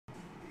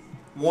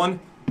1.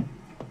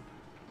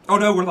 Oh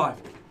no, we're live.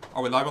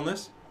 Are we live on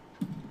this?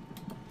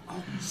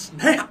 Oh,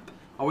 snap!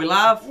 Are we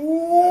live? Ooh,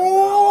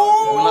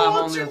 Are we live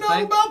on what you the know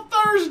thing? about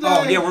Thursday?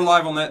 Oh yeah, we're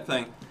live on that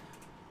thing.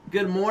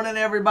 Good morning,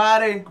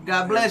 everybody.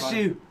 God bless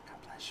Everybody. you.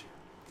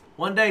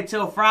 One day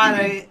till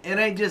Friday. It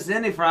ain't just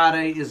any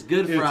Friday. It's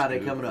Good It's Friday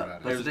Good coming Friday.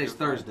 up. But There's today's Good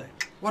Friday. Thursday.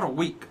 What a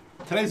week.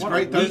 Today's a What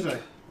great a week. Thursday.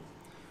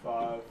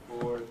 5,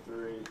 4,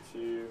 3,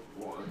 2,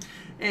 1.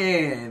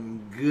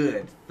 And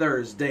good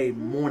Thursday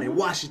morning.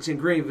 Washington,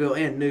 Greenville,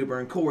 and New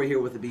Bern. Corey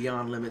here with the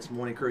Beyond Limits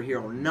Morning Crew here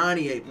on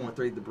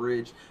 98.3 The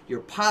Bridge.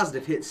 Your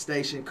positive hit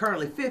station.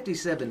 Currently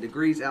 57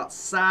 degrees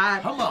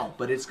outside. Come on.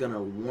 But it's going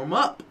to warm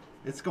up.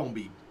 It's going to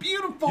be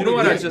beautiful. You know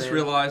what I today. just man.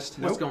 realized?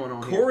 What's going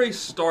on here? Corey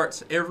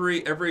starts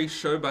every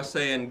show by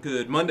saying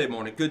good Monday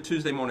morning, good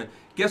Tuesday morning.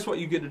 Guess what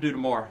you get to do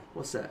tomorrow?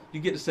 What's that?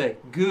 You get to say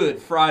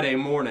good Friday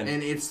morning.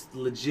 And it's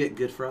legit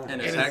Good Friday. And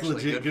it's it's actually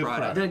legit Good Good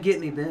Friday. It doesn't get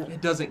any better.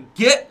 It doesn't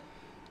get.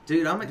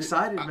 Dude, I'm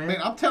excited, Man,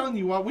 man. I'm telling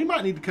you what, we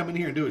might need to come in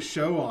here and do a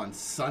show on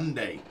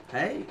Sunday.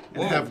 Hey.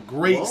 And Whoa. have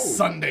great Whoa.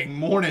 Sunday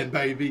morning,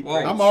 baby. Whoa.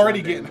 I'm already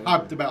Sunday getting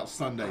morning. hyped about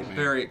Sunday, man.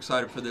 Very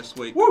excited for this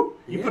week. Woo!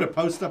 You Yeah. put a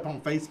post up on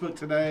Facebook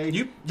today.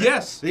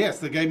 Yes. Yes,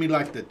 they gave me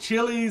like the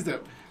chilies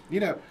that, you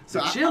know.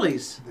 So The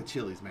chilies. The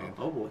chilies, man.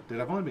 Oh, boy.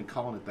 Dude, I've only been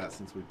calling it that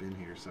since we've been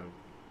here, so.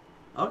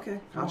 Okay.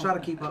 I'll try to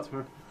keep up.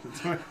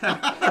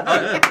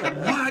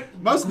 What?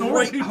 Most normal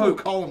Great people hope.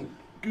 call them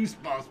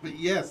goosebumps, but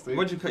yes, dude.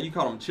 What'd you call? You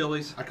call them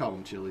chilies? I call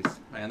them chilies.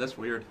 Man, that's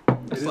weird. It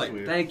It's is like,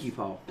 weird. Thank you,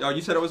 Paul. oh,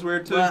 you said it was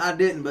weird too. Well, I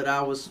didn't, but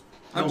I was.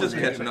 I'm going just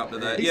there. catching up to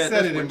that. He Yeah, said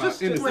that's it in weird. my-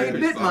 Just- in his Well, he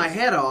Thursday bit my response.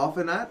 head off,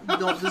 and I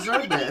don't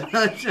deserve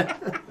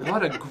that.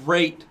 What a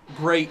great,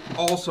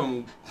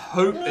 awesome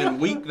hope and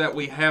week that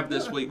we have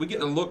this week. We get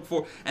to look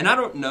for, and I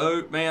don't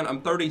know, man,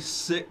 I'm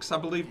 36, I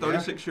believe,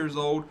 36 years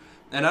old,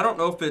 and I don't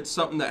know if it's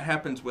something that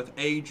happens with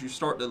age. You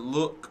start to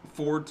look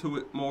forward to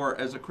it more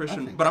as a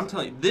Christian. think But I'm so.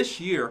 telling you, this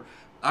year,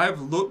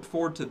 I've looked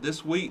forward to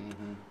this week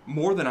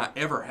more than I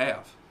ever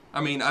have.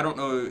 I mean, I don't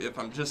know if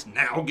I'm just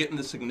now getting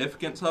the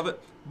significance of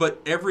it,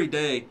 but every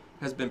day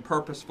has been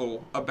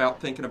purposeful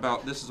about thinking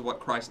about this is what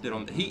Christ did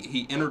on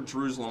he entered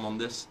Jerusalem on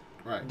this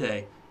Right.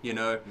 day, you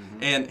know,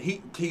 and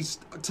he's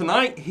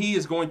tonight he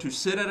is going to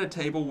sit at a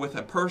table with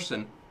a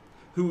person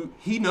who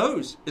he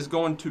knows is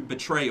going to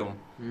betray him,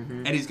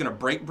 and he's going to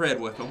break bread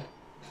with him,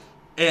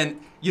 and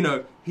you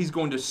know he's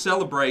going to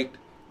celebrate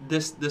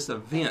this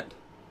event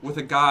with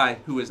a guy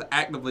who is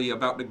actively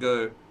about to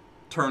go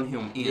turn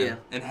him in Yeah.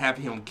 and have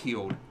him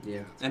killed. Yeah.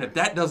 And if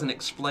that doesn't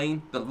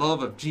explain the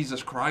love of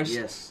Jesus Christ,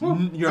 Yes.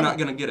 you're not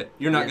going to get it.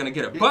 You're not Yeah. going to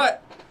get it. Yeah.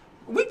 But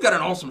we've got an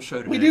awesome show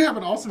today. We do have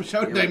an awesome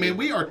show today, we man. do.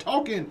 We are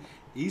talking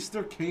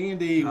Easter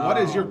candy. What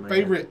is Oh, your man.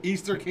 favorite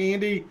Easter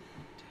candy?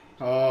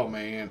 Oh,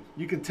 man.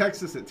 You can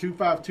text us at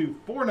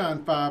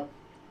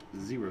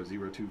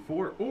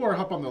 252-495-0024 or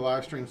hop on the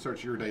live stream,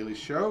 search Your Daily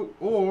Show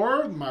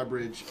or My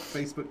Bridge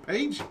Facebook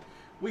page.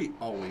 We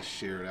always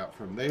share it out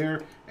from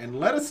there. And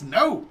let us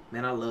know.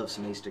 Man, I love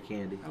some Easter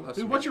candy. I love Dude,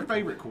 some what's your Easter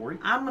favorite, Corey?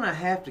 I'm going to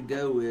have to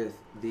go with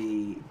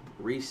the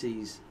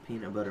Reese's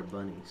Peanut Butter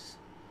Bunnies.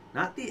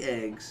 Not the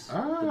eggs, the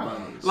Ah.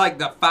 bunnies. like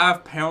the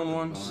 5-pound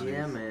ones.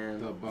 Yeah, man.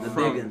 The The bunnies. big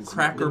From ones.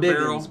 Cracker the big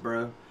Barrel. ones,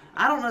 bro.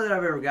 I don't know that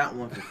I've ever gotten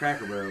one from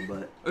Cracker Barrel,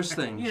 but, Those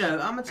things. you know,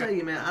 I'm going to tell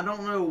you, man, I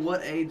don't know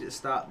what age it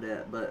stopped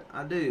at, but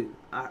I do.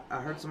 I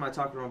heard somebody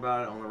talking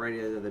about it on the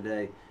radio the other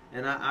day,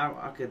 and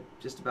I could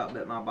just about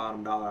bet my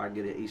bottom dollar I'd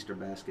get an Easter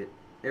basket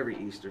every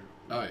Easter.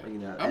 Oh, yeah. You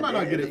know, I might at-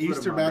 not at get the an foot of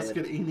Easter my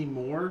basket bed.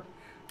 anymore,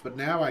 but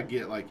now I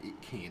get, like,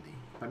 candy.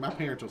 Like, my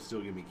parents will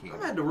still give me candy.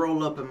 I had to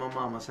roll up in my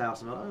mama's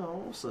house and be like,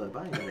 oh, what's up?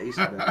 I ain't got an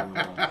Easter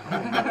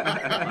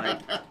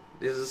basket. Like,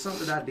 is it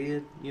something I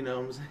did? You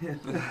know what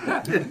I'm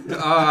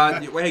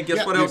saying? Hey, guess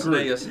Yeah, what you else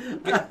agree. today is?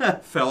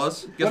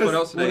 Fellas, guess What what is-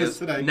 else today what is? is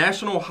today?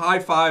 National High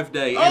Five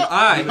Day. Oh, and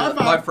I, high five.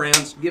 my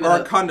friends, Give it are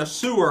a up.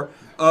 connoisseur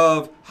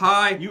of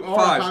high You are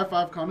fives. a high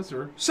five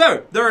connoisseur.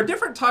 So there are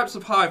different types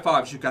of high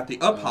fives. You've got the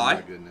up Oh, high.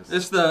 my goodness.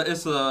 It's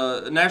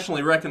the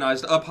nationally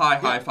recognized up high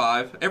high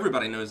five.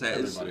 Everybody knows that.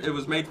 Everybody It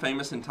was made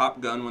famous in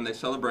Top Gun when they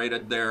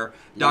celebrated their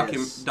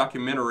Yes.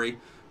 documentary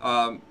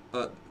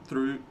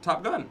through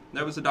Top Gun.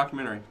 That was a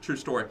documentary, true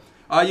story.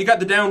 You got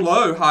the down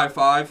low high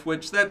five,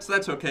 which that's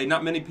okay.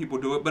 Not many people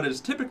do it, but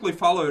it's typically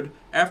followed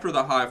after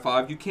the high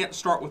five. You can't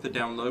start with the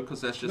down low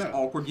because that's just No.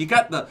 awkward. You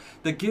got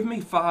the give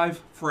me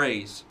five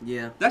phrase.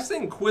 Yeah. That's the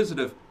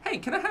inquisitive. Hey,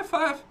 can I have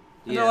five?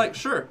 And Yeah. they're like,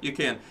 sure, you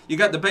can. You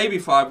got the baby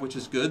five, which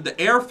is good. The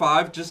air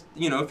five, just,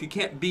 you know, if you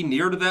can't be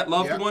near to that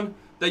loved Yeah. one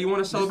that you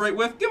want to celebrate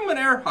with, give them an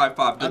air high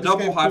five. The I just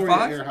double gave high Corey an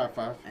five. air high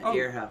five. An Oh.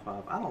 air high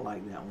five. I don't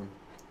like that one.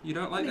 You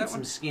don't I like need that some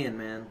one? skin,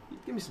 man.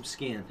 Give me some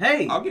skin.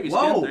 Hey, I'll give you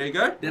whoa. skin. There you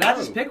go. Did I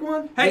just pick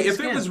one? Hey, Give me if it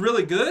skin. was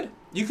really good,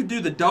 you could do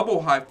the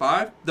double high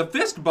five, the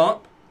fist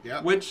bump,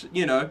 Yeah. which,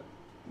 you know,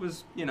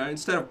 was, you know,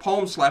 instead of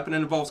palm slapping, it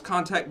involves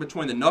contact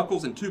between the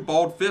knuckles and two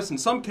balled fists. In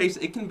some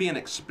cases, it can be an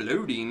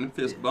exploding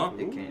fist bump.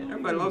 it can.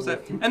 Everybody loves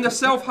that. And the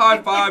self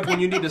high five when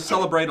you need to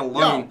celebrate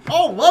alone. Yo,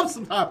 oh, love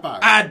some high five.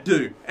 I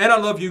do. And I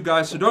love you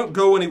guys, so don't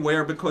go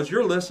anywhere because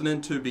you're listening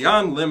to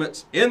Beyond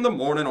Limits in the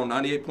morning on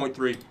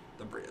 98.3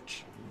 The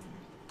Bridge.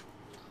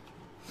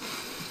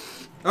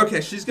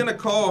 Okay, she's gonna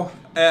call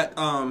at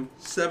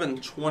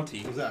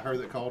 7:20. Was that her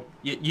that called?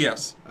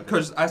 Yes,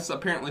 because I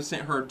apparently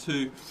sent her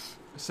to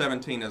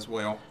 17 as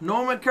well.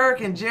 Norman Kirk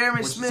and Jeremy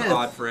Which is Smith.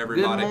 odd for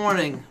everybody. Good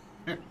morning.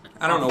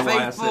 I don't know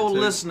why I said Faithful two.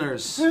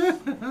 listeners.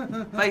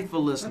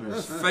 Faithful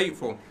listeners.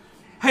 Faithful.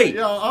 Hey.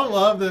 Yo, I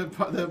love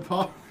that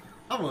Paul.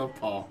 I love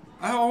Paul.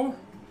 Oh.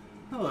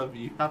 I love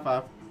you. High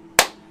five.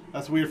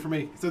 That's weird for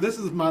me. So this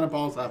is mine and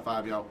Paul's high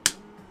five, y'all.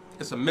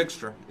 It's a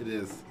mixture. It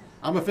is.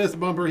 I'm a fist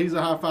bumper. He's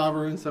a high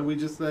fiver, and so we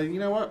just say, you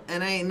know what?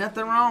 And ain't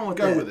nothing wrong with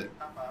Go that. with it.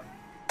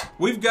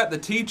 We've got the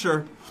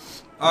teacher. Wait,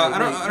 I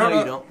don't no, know.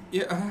 you don't.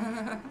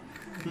 Yeah.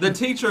 The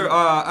teacher.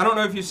 I don't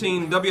know if you've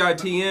seen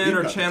WITN You've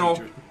or got the channel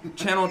teacher.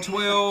 Channel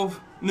 12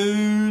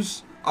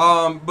 News.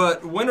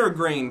 But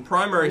Wintergreen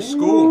Primary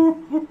School.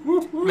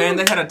 Man,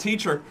 they had a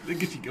teacher. They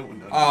get you going,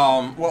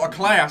 doesn't Well, a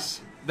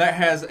class that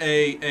has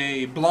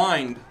a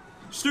blind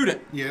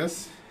student, it?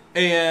 Yes.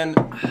 and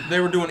they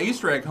were doing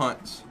Easter egg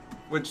hunts,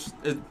 which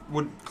it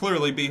would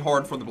clearly be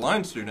hard for the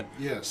blind student.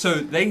 Yes. So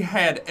they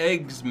had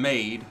eggs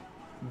made,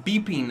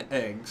 beeping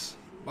eggs.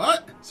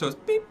 What? So it's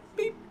beep,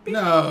 beep, beep.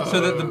 No. So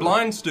that the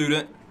blind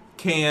student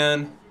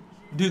can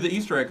do the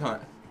Easter egg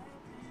hunt.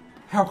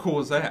 How cool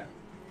is that?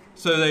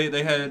 So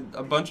they had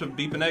a bunch of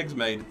beeping eggs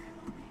made.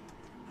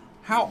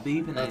 How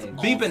Beeping That's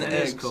eggs. beeping That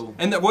is eggs. cool.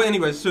 And well,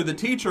 anyways, so the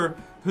teacher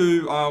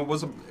who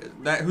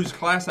whose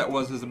class that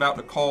was is about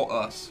to call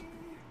us.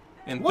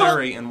 In What?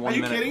 theory, in 1 Are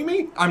you minute. kidding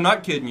me? I'm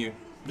not kidding you,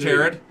 Dude,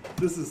 Jared.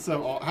 This is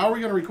so. How are we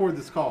going to record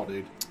this call,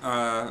 dude?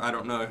 I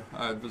don't know.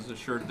 I was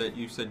assured that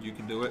you said you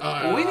could do it.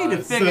 Well, we need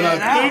to said figure it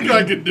I think out.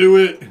 I could do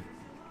it.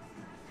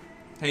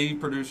 Hey,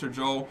 producer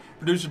Joel.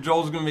 Producer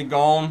Joel's gonna be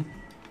gone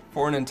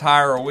for an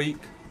entire week.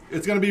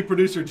 It's going to be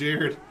producer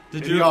Jared.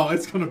 Did And you- y'all?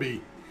 It's going to be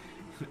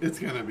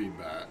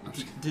bad. I'm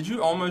just- Did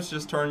you almost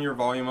just turn your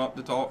volume up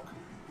to talk?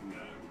 No.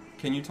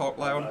 Can you talk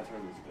I loud? turn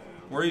this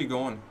down. Where are you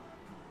going?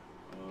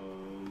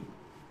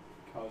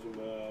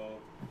 Cozumel.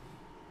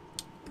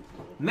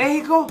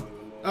 Mexico?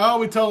 Oh,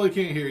 we totally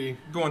can't hear you.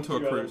 Going to a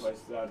Two other cruise.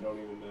 places I don't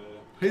even know.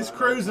 He's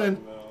cruising.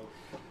 Cozumel.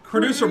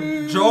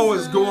 Producer Joel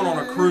is going on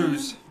a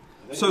cruise.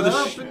 So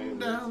Up this and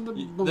down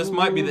the this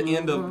might be the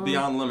end of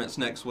Beyond Limits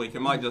next week.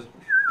 It might just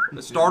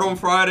start on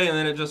Friday and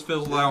then it just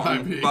fizzles out. Might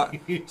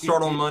And be.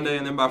 start on Monday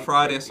and then by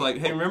Friday it's like,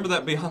 hey, remember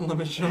that Beyond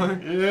Limits show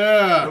that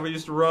Yeah. we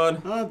used to run?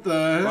 What the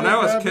Well, heck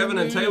now it's happened Kevin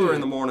and to Taylor you?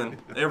 in the morning,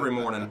 every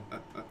morning.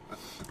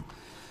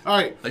 All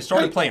right. They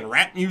started Hey, playing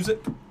rap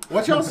music.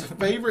 What's y'all's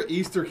favorite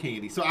Easter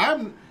candy? So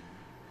I'm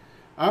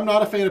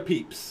not a fan of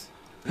Peeps.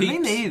 Me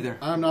Peeps. neither.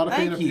 I'm not a fan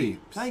Thank of you.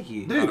 Peeps. Thank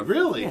you. Dude,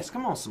 really? Yes,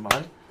 come on,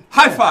 somebody.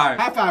 High five.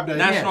 High five day.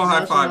 National Yes.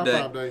 High Five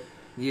National Day. Day.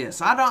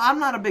 Yes, I'm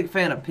not a big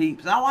fan of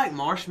Peeps. I like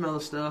marshmallow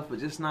stuff, but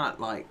just not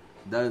like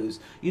those.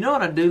 You know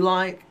what I do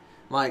like?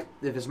 Like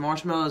if it's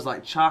marshmallows,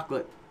 like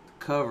chocolate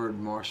covered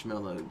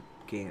marshmallow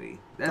candy.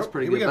 That's Oh,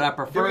 pretty here we good. go. But I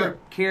Here we prefer go.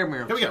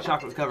 caramel Here we go.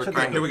 chocolate covered Shut All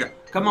right, candy. here we go.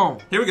 Come on,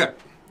 Here we go.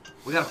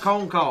 we got a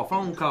phone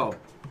call.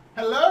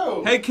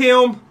 Hello. Hey,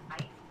 Kim.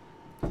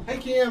 Hey,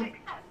 Kim.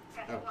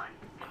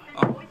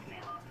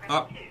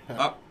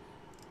 Up.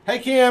 Hey,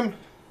 Kim.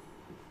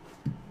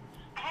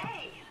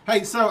 Hey,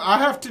 Hey, so I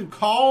have to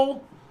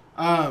call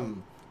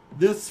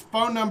this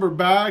phone number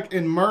back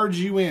and merge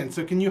you in.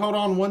 So can you hold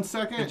on 1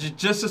 second?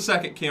 Just a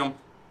second, Kim.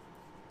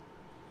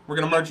 We're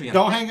gonna merge you in.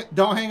 Don't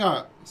hang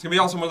up. It's gonna be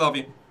awesome. We love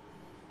you.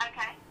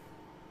 okay.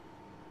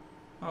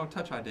 Oh,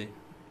 Touch ID.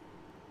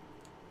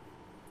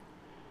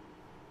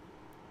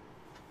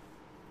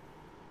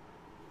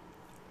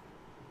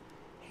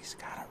 He's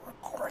gotta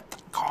record the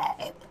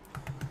call.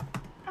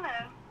 Hello.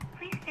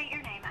 Please state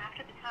your name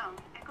after the tone,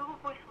 and Google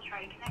Voice will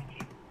try to connect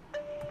you.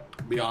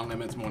 Beyond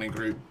Limits Morning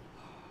Group.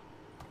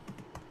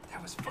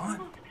 That was The fun.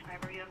 Google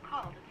subscriber you have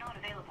called is not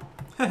available.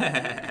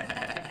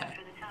 Message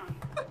after the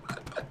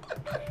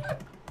tone.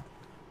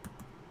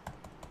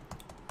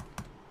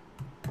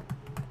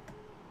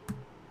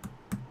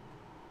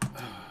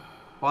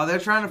 While they're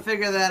trying to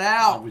figure that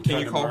out, We Can tried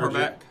you to call her merge it.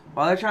 back?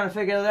 while they're trying to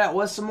figure that out,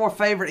 what's some more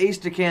favorite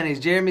Easter candies?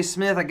 Jeremy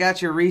Smith, I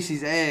got your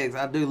Reese's eggs.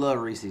 I do love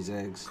Reese's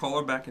eggs. Call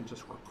her back and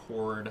just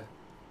record.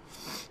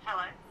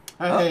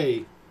 Hello.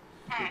 Hey,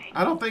 Hey.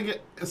 I don't think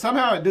it.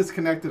 Somehow it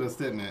disconnected us,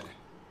 didn't it?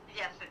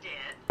 Yes, it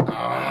did. Oh.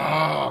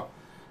 All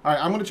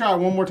right, I'm gonna try it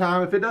one more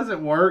time. If it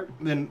doesn't work,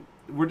 then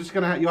we're just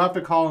gonna. You'll have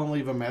to call and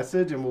leave a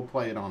message, and we'll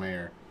play it on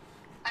air.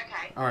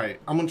 Okay. All right,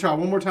 I'm gonna try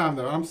one more time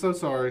though. I'm so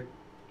sorry.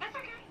 That's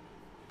okay.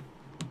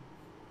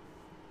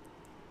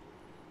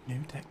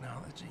 New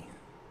technology.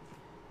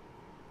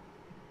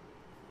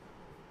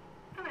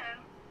 Hello.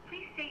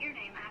 Please state your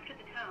name after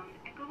the tone,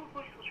 and Google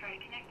Voice will try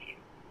to connect you.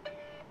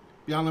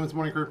 Beyond Limits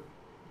Morning Crew.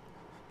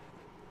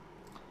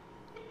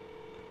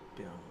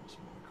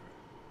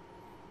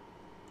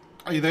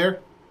 Are you there?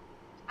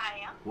 I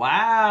am.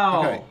 Wow.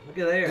 Okay. Look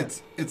at there.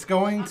 It's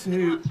going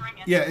to. It's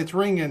ringing. Yeah, it's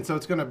ringing. So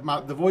it's gonna.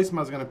 The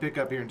voicemail's gonna pick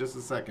up here in just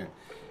a second,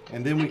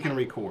 and then we can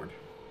record.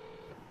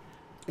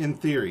 In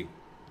theory.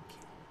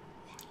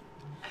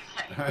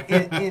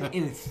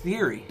 in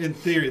theory. In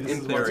theory, this In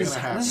is theory. what's gonna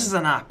happen. This is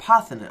an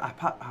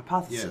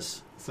hypothesis.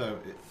 Yes. So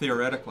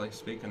Theoretically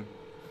speaking.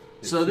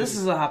 So this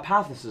is a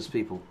hypothesis,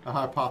 people. a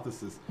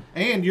hypothesis.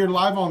 And you're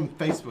live on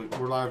Facebook.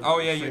 We're live Oh,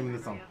 yeah, streaming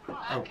this on.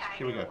 Oh, Okay.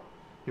 here we go.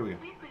 Here we go.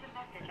 Please leave a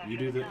message after You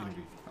do the the tone.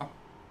 interview. All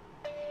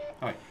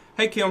right.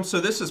 Hey Kim, so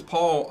this is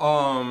Paul.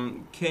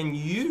 Can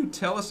you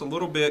tell us a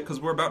little bit, because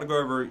we're about to go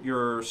over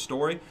your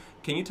story,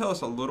 can you tell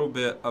us a little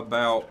bit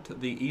about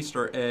the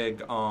Easter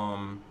egg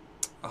hunt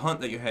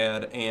that you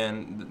had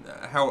and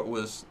how it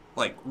was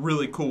like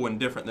really cool and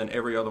different than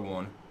every other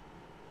one?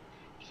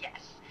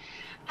 Yes.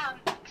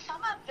 Some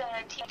of the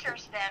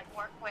teachers that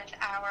work with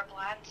our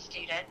blind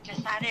student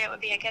decided it would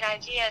be a good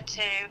idea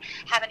to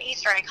have an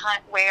Easter egg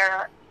hunt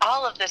where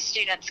all of the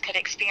students could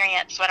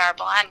experience what our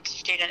blind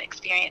student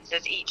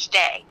experiences each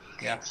day.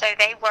 Yeah. So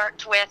they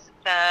worked with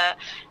the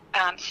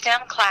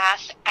STEM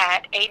class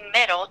at Aiden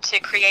Middle to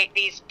create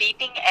these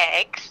beeping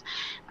eggs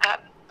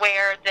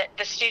where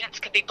the students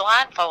could be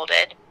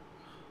blindfolded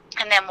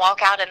and then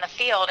walk out in the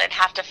field and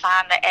have to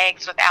find the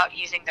eggs without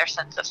using their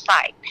sense of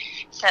sight.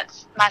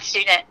 Since my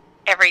student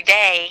every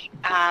day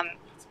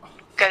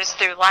goes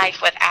through life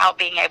without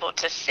being able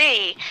to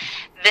see,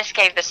 this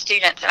gave the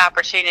students an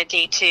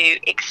opportunity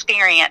to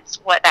experience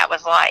what that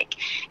was like.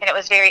 And it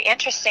was very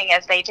interesting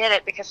as they did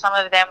it, because some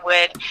of them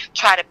would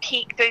try to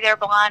peek through their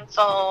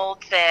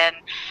blindfolds and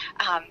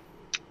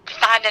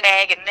find an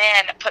egg and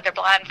then put their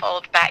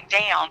blindfold back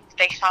down.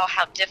 They saw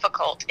how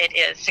difficult it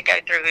is to go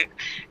through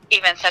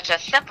even such a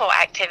simple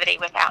activity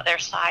without their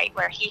sight,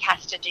 where he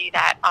has to do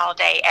that all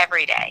day,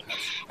 every day.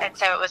 And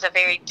so it was a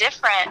very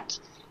different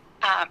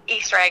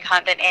Easter egg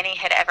hunt than any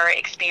had ever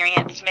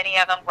experienced. Many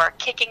of them were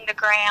kicking the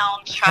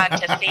ground, trying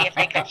to see if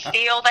they could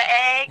feel the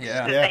eggs,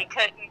 Yeah. because they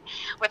couldn't,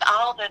 with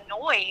all the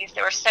noise,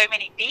 there were so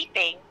many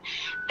beeping,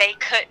 they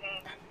couldn't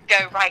go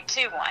right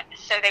to one.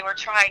 So they were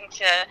trying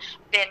to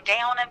bend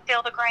down and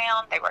feel the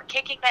ground. They were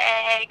kicking the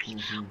eggs.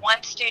 Mm-hmm.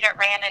 One student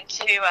ran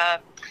into a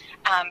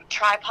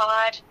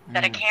tripod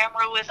that a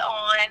camera was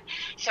on.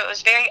 So it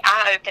was very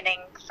eye-opening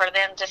for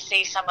them to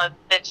see some of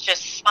the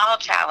just small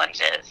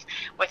challenges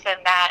within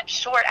that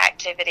short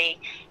activity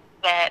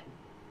that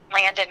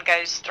Landon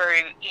goes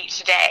through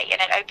each day.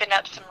 And it opened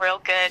up some real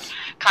good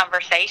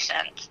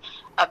conversations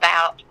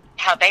about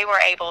how they were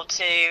able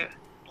to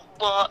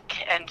look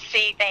and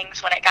see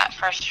things when it got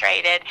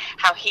frustrated,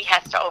 how he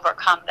has to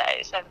overcome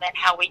those, and then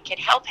how we can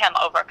help him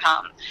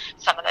overcome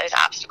some of those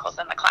obstacles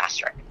in the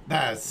classroom.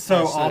 That's so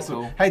That's so awesome.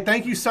 cool. Hey,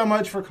 thank you so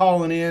much for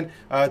calling in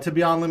to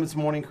Beyond Limits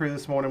Morning Crew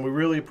this morning. We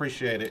really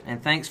appreciate it.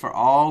 And thanks for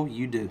all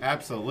you do.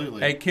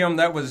 Absolutely. Hey Kim,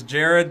 that was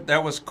Jared.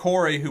 That was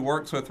Corey, who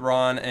works with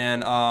Ron,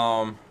 and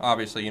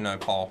obviously you know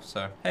Paul.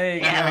 So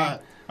hey,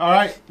 All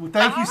right. Well,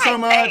 thank you so All right,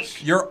 much.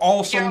 thanks. you're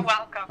awesome. You're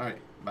welcome. All right.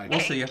 Bye.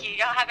 We'll see ya. Thank you.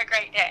 Y'all have a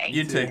great day.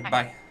 You too.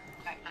 Bye.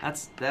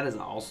 That is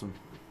awesome.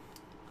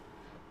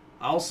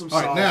 Awesome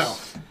All sauce. right. Now,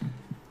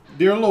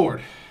 dear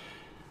Lord,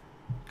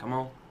 Come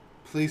on.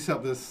 please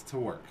help this to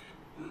work.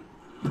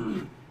 I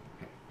don't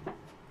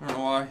know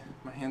why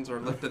my hands are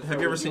lifted.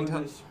 Have you ever seen?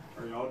 this?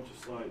 Are y'all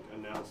just like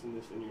announcing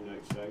this in your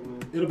next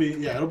segment? It'll be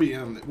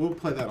we'll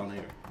play that on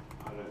air.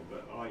 I know,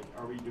 but like,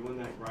 are we doing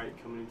that right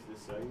coming into the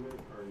segment,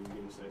 or are you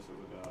gonna say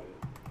something about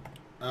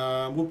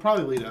it? We'll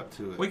probably lead up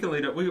to it. We can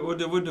lead it. We'll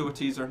do a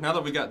teaser. Now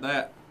that we got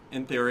that,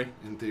 in theory,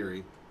 In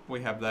theory.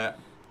 we have that.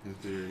 In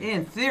theory.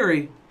 In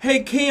theory,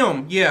 Hey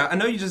Kim, yeah, I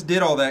know you just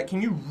did all that.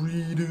 Can you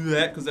redo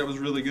that? Because that was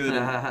really good.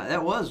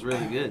 that was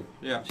really good.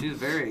 Yeah. She was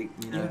very,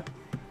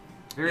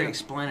 very Yeah.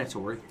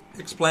 explanatory.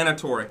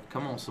 Explanatory.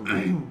 Come on,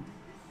 somebody.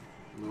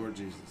 Lord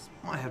Jesus.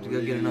 I might have to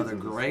go get another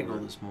Gregel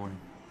this morning.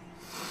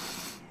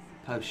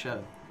 Post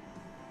show.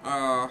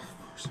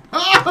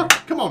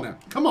 Come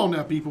on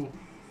now, people.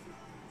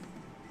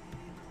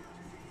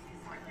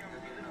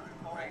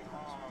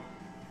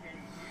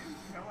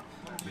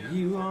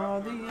 You are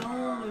the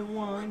only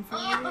one for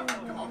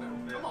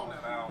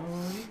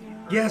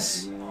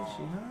Yes.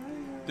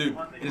 Dude,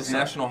 it's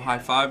National High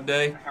Five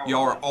Day.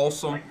 Y'all are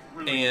awesome.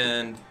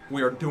 And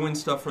we are doing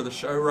stuff for the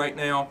show right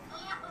now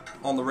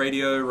on the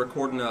radio,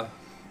 recording a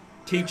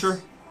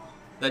teacher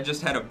that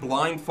just had a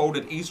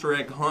blindfolded Easter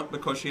egg hunt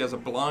because she has a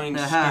blind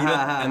student.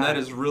 And that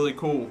is really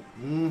cool.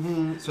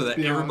 Mm-hmm. So that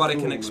everybody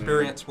can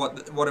experience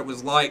what it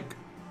was like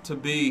to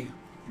be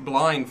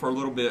blind for a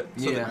little bit.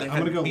 So Yeah. that they I'm had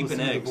gonna go beeping listen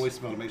eggs. to the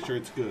voicemail to make sure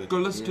it's good. Go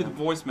listen to Yeah. the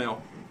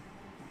voicemail.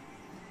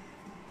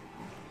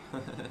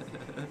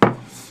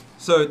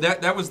 So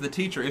that was the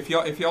teacher. If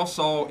y'all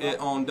saw it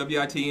on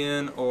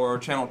WITN or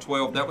Channel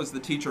 12, that was the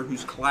teacher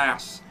whose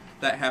class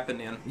that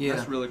happened in. Yeah,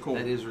 That's really cool.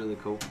 That is really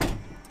cool.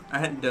 I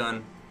hadn't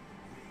done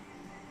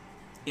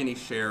any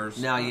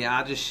shares. Now, yeah,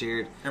 I just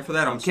shared. And for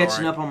that, I'm catching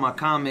sorry. up on my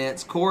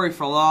comments. Corey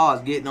for Law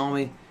is getting on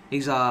me.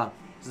 He's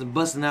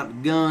busting out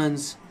the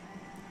guns.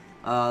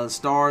 The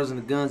stars and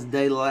the guns the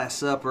day of the Last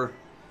Supper.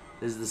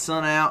 Is the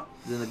sun out?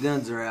 Then the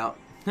guns are out.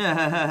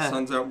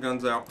 Sun's out,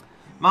 guns out.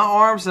 My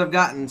arms have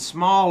gotten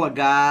smaller,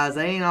 guys.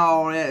 They ain't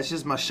all that. It's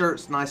just my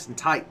shirt's nice and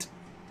tight.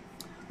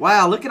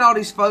 Wow, look at all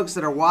these folks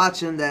that are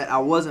watching that I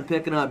wasn't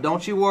picking up.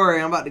 Don't you worry.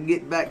 I'm about to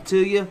get back to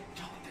you.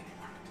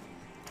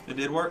 It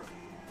did work?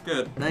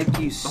 Good. Thank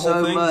you whole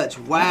so thing? much.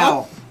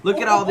 Wow. Look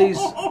at all these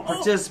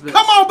participants.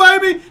 Come on,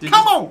 baby.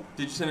 Come on.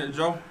 Did you sent it to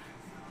Joe?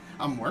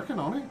 I'm working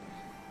on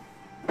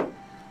it.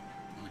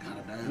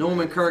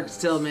 Norman Kirk is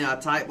telling me I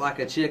type like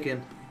a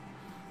chicken.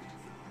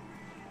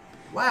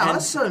 Wow,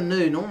 that's so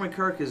new. Norman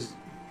Kirk is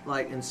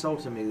like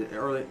insulting me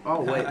early.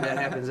 Oh wait, that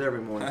happens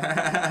every morning.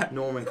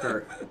 Norman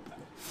Kirk.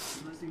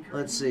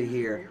 Let's see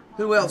here.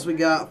 Who else we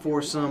got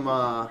for some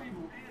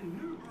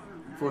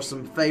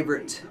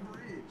favorite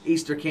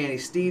Easter candy?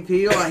 Steve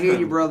Hill, I hear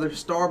you, brother.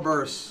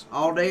 Starburst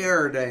all day,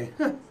 every day.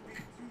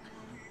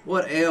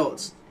 What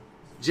else?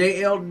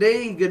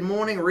 JLD, good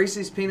morning.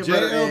 Reese's peanut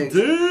butter eggs.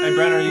 Hey,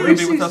 Brandon, are you going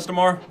to be with us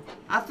tomorrow?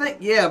 I think,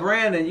 yeah,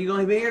 Brandon, you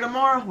going to be here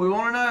tomorrow? We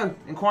want to know.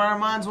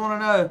 Inquiring minds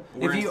want to know.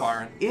 We're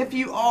inquiring. If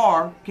you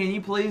are, can you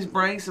please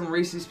bring some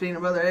Reese's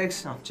peanut butter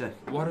eggs? Oh, check.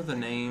 What are the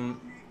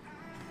name?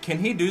 Can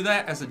he do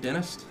that as a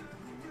dentist?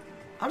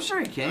 I'm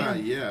sure he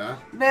can. Yeah.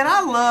 Man,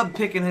 I love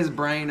picking his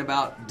brain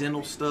about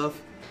dental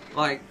stuff.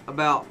 Like,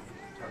 about,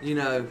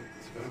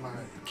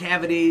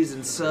 cavities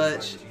and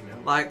such.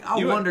 Like,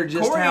 I wonder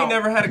just Corey how... ain't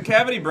never had a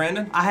cavity,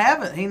 Brandon. I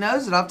haven't. He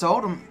knows it. I've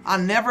told him. I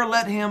never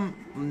let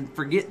him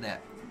forget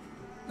that.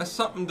 That's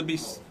something to be...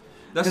 That's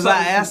 'Cause something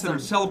I asked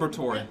considered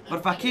celebratory. But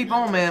if I keep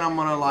on, man, I'm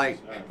going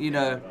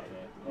to,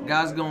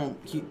 guy's going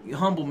to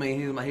humble me.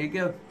 He's like, here you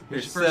go.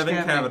 Here's your first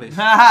 7 cavities.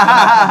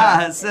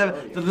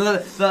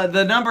 7.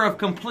 The number of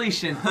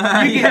completion.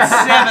 You get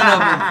 7 of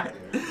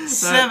them.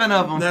 7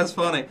 of them. That's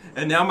funny.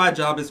 And now my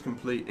job is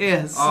complete.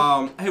 Yes.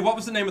 Hey, what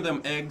was the name of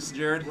them eggs,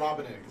 Jared?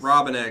 Robin eggs.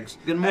 Robin eggs.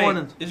 Good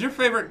morning. Hey, is your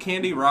favorite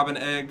candy Robin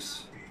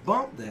eggs?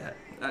 Bump that.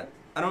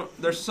 I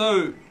don't. They're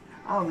so.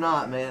 I'm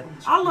not, man.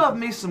 I love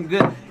me some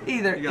good.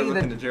 You gotta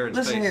look into Jared's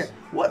listen face. here.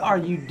 What are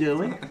you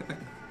doing?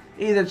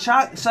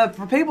 So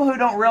for people who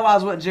don't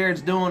realize what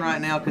Jared's doing right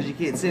now, because you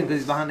can't see him because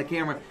he's behind the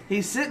camera,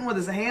 he's sitting with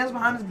his hands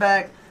behind his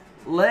back,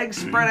 legs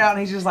spread out, and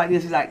he's just like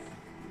this. He's like,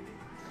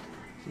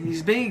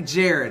 he's being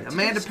Jared.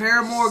 Amanda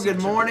Paramore, good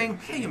morning.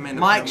 Hey,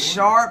 Amanda Mike Paramore.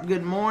 Sharp,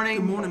 good morning.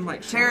 Good morning,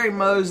 Mike Sharp. Terry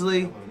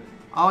Mosley,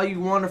 all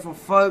you wonderful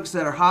folks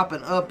that are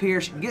hopping up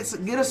here. Get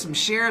us some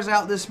shares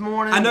out this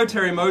morning. I know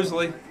Terry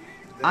Mosley.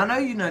 I know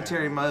you know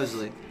Terry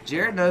Mosley.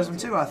 Jared knows him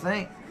too, I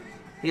think.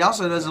 He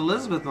also knows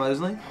Elizabeth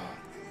Mosley.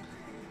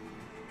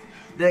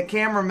 That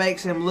camera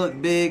makes him look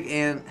big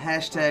and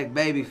hashtag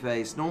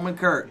babyface. Norman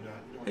Kirk.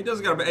 He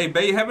does got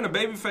a having a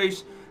baby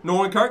face.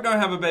 Norman Kirk don't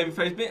have a baby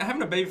face.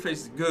 Having a baby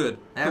face is good.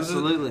 'Cause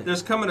Absolutely.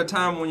 There's coming a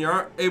time when you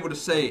aren't able to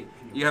say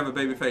you have a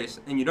baby face,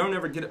 and you don't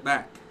ever get it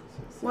back.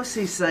 What's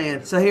he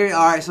saying? So here,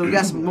 all right. So we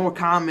got some more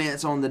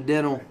comments on the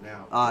dental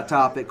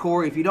topic.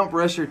 Corey, if you don't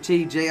brush your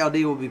teeth,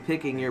 JLD will be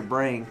picking your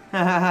brain.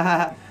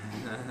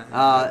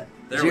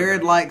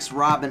 Jared likes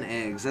robin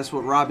eggs. That's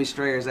what Robbie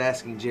Strayer is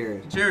asking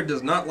Jared. Jared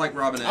does not like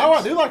robin eggs. Oh,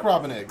 I do like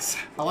robin eggs.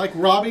 I like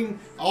robbing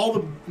all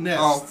the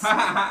nests.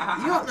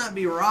 Oh. You ought not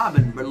be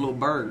robbing, but little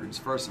birds.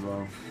 First of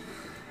all.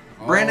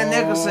 Brandon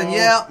Nicholson,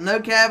 yeah,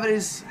 no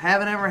cavities.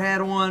 Haven't ever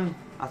had one.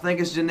 I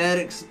think it's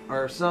genetics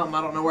or something.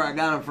 I don't know where I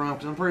got them from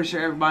because I'm pretty sure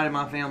everybody in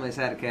my family has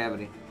had a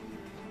cavity.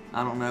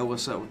 I don't know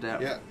what's up with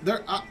that. Yeah,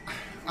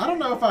 I don't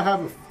know if I have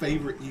a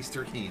favorite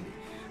Easter candy.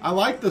 I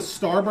like the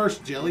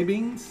Starburst jelly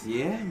beans.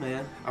 Yeah,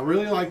 man. I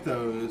really like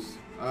those.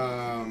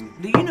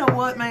 Do you know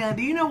what, man?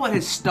 Do you know what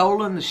has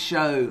stolen the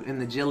show in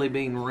the jelly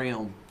bean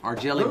realm? Are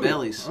Jelly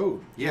Bellies.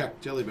 Oh, yeah,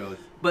 Jelly Bellies.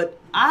 But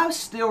I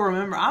still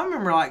remember,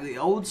 like the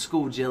old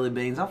school jelly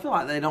beans. I feel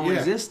like they don't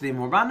exist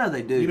anymore, but I know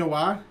they do. You know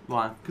why?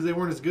 Why? Because they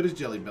weren't as good as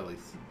Jelly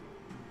Bellies.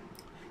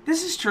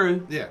 This is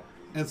true. Yeah.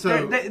 And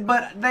so,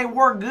 but they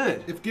were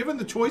good. if given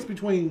the choice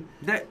between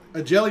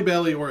a Jelly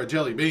Belly or a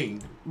Jelly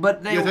Bean,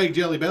 But they you take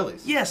Jelly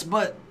Bellies. Yes,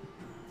 but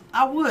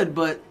I would,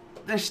 but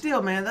they're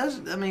still, man.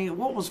 Those, I mean,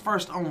 what was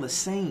first on the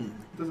scene?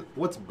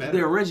 What's better?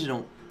 The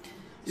original.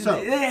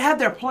 So they have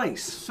their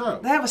place. So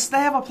they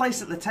have a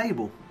place at the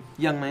table,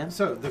 young man.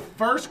 So the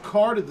first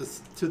car to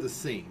the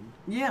scene,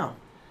 yeah,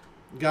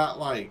 got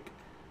like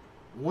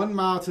 1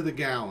 mile to the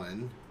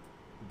gallon,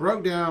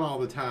 broke down all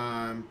the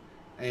time,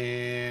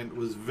 and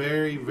was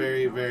very,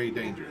 very, very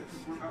dangerous.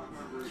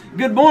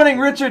 Good morning,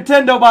 Richard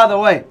Tendo. By the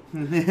way, So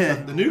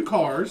the new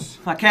cars.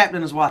 My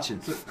captain is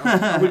watching. So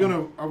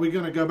are we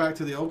gonna go back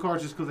to the old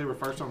cars just because they were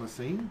first on the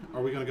scene? Or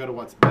are we gonna go to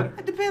what's better?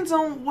 It depends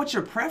on what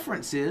your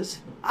preference is.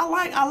 I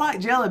like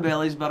Jelly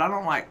Bellies, but I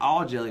don't like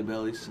all Jelly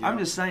Bellies. I'm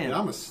just saying. Yeah,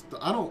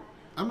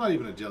 I'm not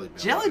even a Jelly Belly.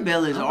 Jelly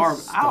Bellies I'm a are.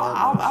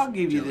 Starburst I'll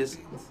give you Jelly this.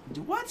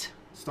 Beans. What?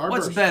 Starburst.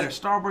 What's better,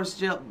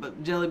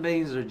 Starburst jelly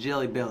beans or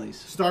Jelly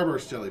Bellies?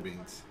 Starburst Jelly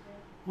Beans.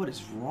 What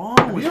is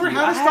wrong with you ever you?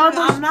 had a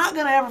Starburst? I'm not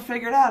gonna ever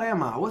figure it out,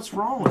 am I? What's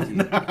wrong with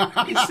you?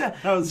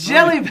 was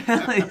Jelly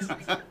Bellies.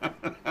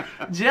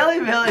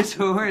 Jelly Bellies.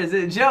 Where is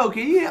it? Joe,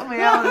 can you help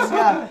me out with this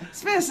guy?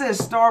 This man says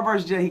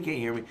Starburst jelly. He can't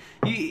hear me.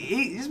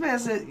 This man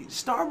said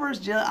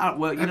Starburst jelly.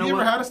 Well, Have you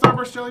ever had a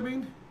Starburst Jelly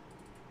Bean?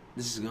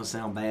 This is gonna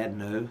sound bad.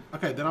 No.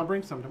 Okay, then I'll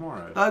bring some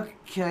tomorrow.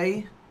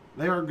 Okay.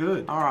 They are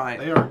good. All right.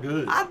 They are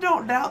good. I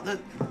don't doubt that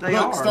they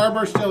Look, are.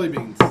 Starburst Jelly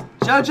Beans.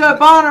 JoJo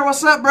Bonner,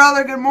 what's up,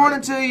 brother? Good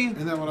morning to you.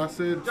 Isn't that what I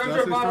said? Jojo Did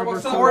I say Bonner, Starburst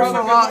what's up, Jelly Corey brother?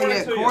 Beans? for law, Good morning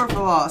yeah, to you. Corey for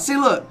law. See,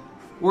 look,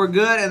 were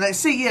good, and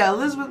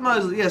Elizabeth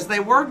Mosley, yes, they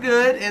were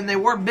good, and they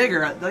were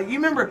bigger. Like, you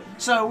remember?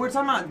 So we're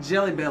talking about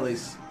Jelly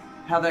Bellies,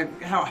 how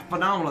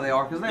phenomenal they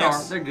are,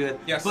 because they're good.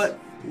 Yes. But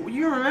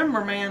you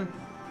remember, man,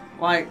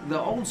 like the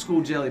old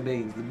school jelly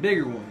beans, the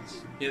bigger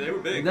ones. Yeah, they were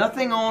big.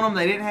 Nothing on them.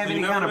 They didn't have Do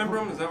any you kind not of.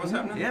 remember them? Is that what's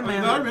happening? Yeah, I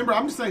man. remember.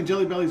 I'm just saying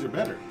Jelly Bellies are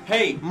better.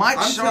 Hey, Mike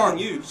I'm Sharp. telling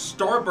you,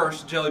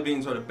 Starburst jelly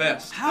beans are the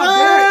best. How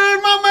dare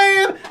Hey, my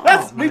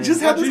man! We man.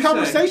 just had What'd this you say?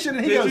 conversation,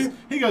 and Did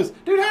he goes,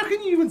 dude, how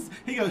can you even?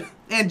 He goes,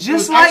 And it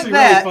just was like actually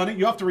that, really funny.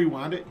 You have to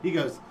rewind it. He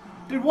goes,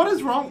 dude, what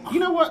is wrong?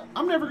 You know what?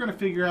 I'm never gonna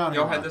figure out.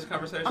 Y'all am I? had this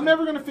conversation? I'm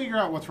never gonna figure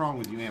out what's wrong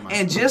with you, am I?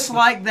 and just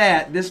like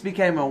that, this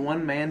became a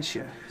one-man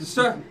show,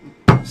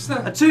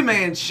 a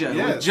two-man show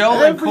yes, with Joel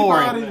and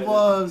everybody Corey.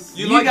 loves.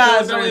 You You like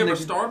guys Jelly are Belly in over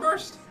the-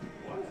 Starburst?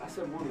 What? I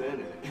said 1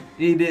 minute.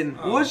 He didn't.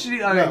 Oh. What should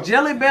you? Okay, No.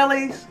 Jelly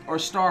Bellies or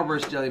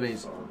Starburst jelly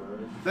beans?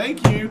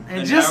 Thank you. And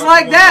And just now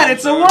like it's that, one-man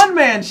it's a show.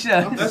 one-man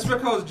show. That's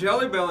because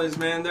Jelly Bellies,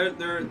 man,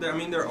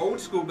 they're old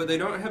school, but they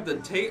don't have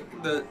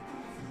the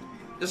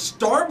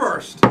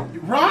Starburst.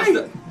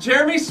 Right.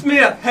 Jeremy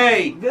Smith,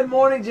 hey, Good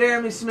morning,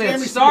 Jeremy Smith.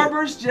 Jeremy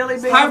Starburst jelly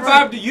beans. high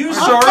five to you,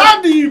 High sir.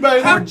 five to you,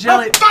 baby. Or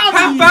jelly.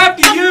 High five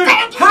to you.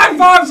 High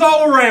fives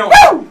all around.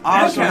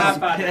 Awesome. High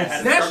five.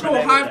 Yes.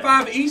 National High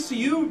Five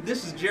ECU.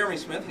 This is Jeremy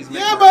Smith. He's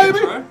making Yeah, our baby.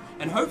 intro,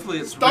 and hopefully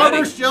it's Starburst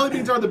ready. jelly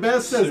beans are the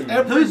best, says Soon.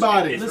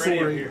 everybody. It's Listen, ready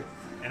up Corey. here.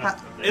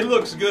 And It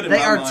looks good in They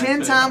my are mind, 10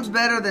 too. times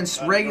better than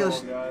regular.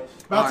 Guys.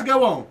 About to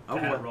go on. Oh,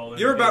 well.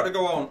 You're about to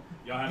go on.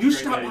 Y'all have a You great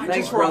stop day. by Thanks,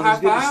 just for a brothers.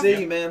 high Good to five.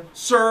 see you, man.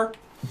 Sir,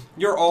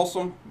 you're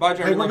awesome. Bye,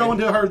 Jeremy. Hey, we're Love going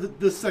you. to her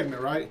this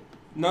segment, right?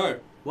 No.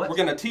 What? We're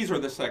going to teaser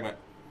this segment.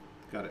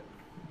 Got it.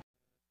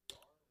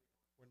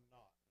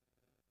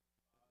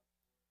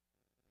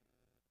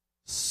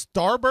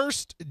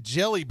 Starburst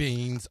jelly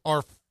beans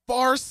are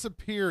far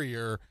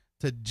superior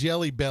to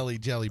Jelly Belly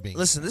jelly beans.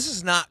 Listen, this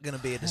is not going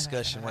to be a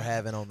discussion we're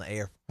having on the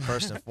air,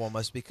 first and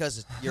foremost,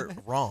 because you're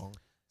wrong.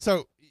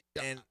 So,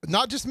 And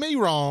not just me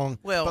wrong,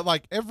 Well- but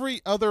like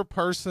every other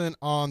person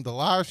on the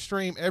live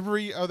stream,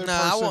 every other no,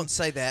 I person won't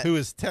say that. who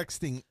is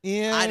texting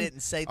in. I didn't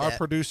say Our that.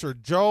 producer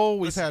Joel,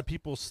 we've Listen. had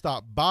people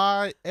stop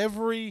by.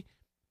 Every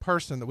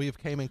person that we have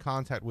came in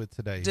contact with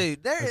today,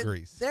 Dude,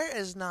 agrees. there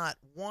is not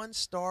one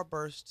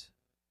Starburst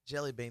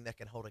jelly bean that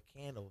can hold a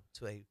candle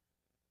to a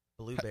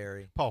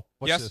blueberry Paul,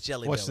 what's Yes. this?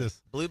 jelly What's belly.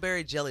 this?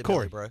 Blueberry jelly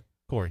Corey. belly, bro.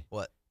 Corey,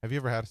 What? have you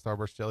ever had a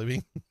Starburst jelly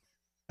bean?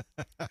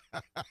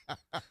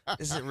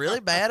 Is it really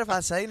bad if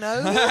I say no?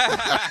 I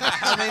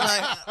mean,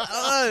 like, I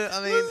don't know.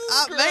 I mean, This is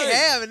I may great.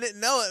 have and didn't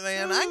know it,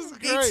 man. This I is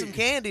can eat some great.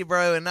 candy,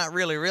 bro, and not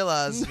really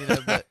realize,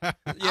 but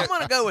I'm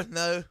going to go with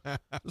no.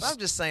 I'm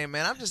just saying,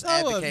 man, I'm just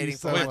I love you advocating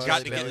so for much. my We've got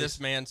to jelly get bellies. this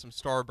man some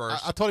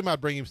Starburst. I told him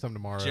I'd bring him some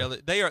tomorrow.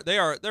 jelly.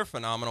 They're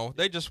phenomenal.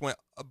 They just went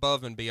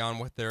above and beyond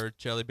with their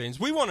jelly beans.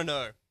 We want to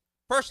know,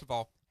 first of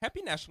all,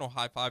 happy National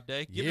High Five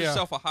Day. Give Yeah.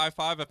 yourself a high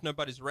five if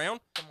nobody's around.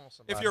 Come on,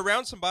 somebody. If you're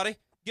around somebody,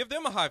 give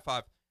them a high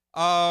five.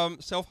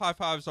 Self high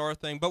fives are a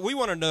thing, but we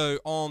want to know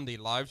on the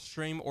live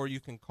stream, or you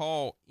can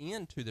call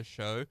into the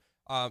show.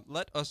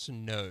 Let us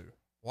know,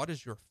 what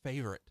is your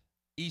favorite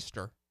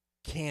Easter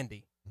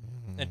candy,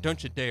 and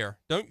don't you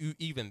don't you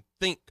even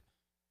think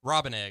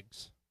robin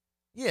eggs.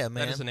 Yeah,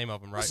 man. That is the name of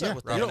them, right? What's up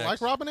with You that? don't Robin like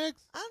eggs. robin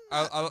eggs? I'm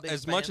not I- a big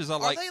as much fan. as I Are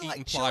like they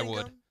eating chewing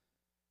plywood. gum?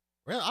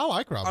 Well, I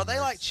like robin Are they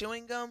eggs. like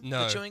chewing gum?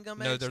 No, The chewing gum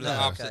no, eggs? they're the No.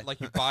 opposite. Okay.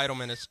 Like you bite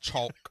them and it's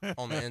chalk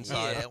on the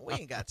inside. Yeah, we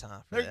ain't got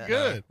time for They're that.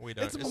 good. we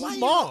don't. It's It's- Why you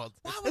small. don't-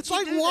 why would It's you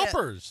like do that?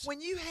 Whoppers.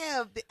 When you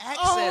have the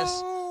access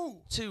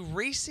Oh. to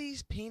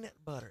Reese's peanut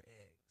butter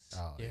eggs.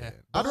 Oh, Yeah. yeah.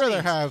 I'd rather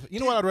Bunnies. have. You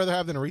know Dude. what I'd rather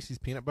have than a Reese's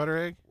peanut butter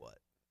egg? What?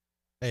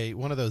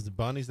 One of those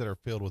bunnies that are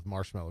filled with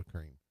marshmallow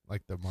cream,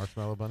 like the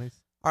marshmallow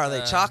bunnies, Are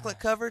they chocolate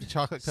covered?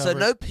 chocolate So covered.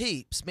 no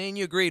peeps. Me and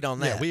you agreed on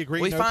that. Yeah, we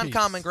agreed We no find peeps.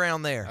 common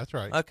ground there. That's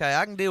right. Okay,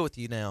 I can deal with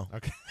you now.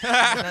 Okay. No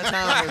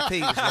time for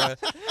peeps, bro.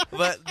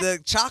 But the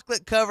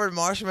chocolate covered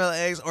marshmallow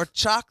eggs or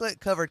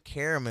chocolate covered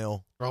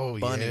caramel. Oh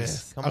Bunnies.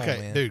 yes. Come on, okay,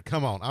 man. dude,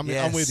 come on. I'm with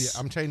you. Yes.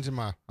 I'm changing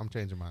mine.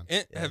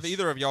 Have Yes.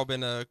 either of y'all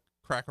been to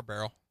Cracker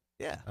Barrel?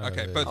 Yeah.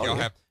 Okay, yeah. both of Oh, y'all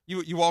yeah. have.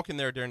 You walk in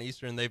there during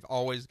Easter and they've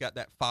always got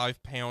that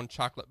 5-pound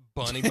chocolate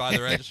bunny by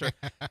the register.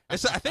 I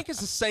think it's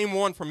the same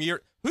one from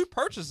year. Who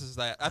purchases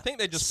that? I think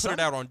they just put it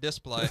out on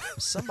display.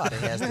 Somebody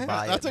has to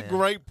buy That's it. a man.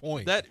 great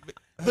point. That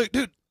Look,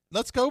 dude,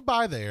 let's go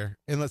by there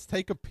and let's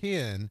take a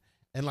pin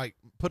and like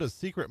put a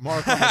secret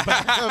mark on the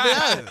back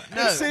of it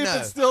No, and see if no.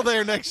 it's still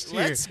there next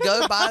year. Let's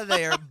go by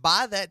there,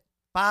 buy that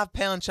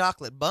 5-pound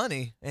chocolate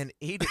bunny, and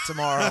eat it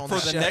tomorrow on for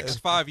the the show. next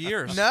 5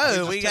 years.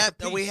 No, We just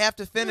take a we piece. have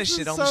to finish This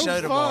it is on the so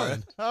show tomorrow.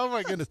 fun. Oh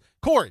my goodness,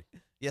 Corey,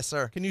 Yes,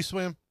 sir. can you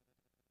swim?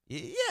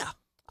 Yeah,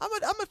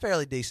 I'm a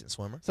fairly decent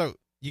swimmer. So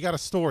you got a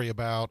story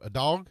about a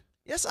dog?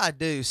 Yes, I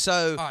do.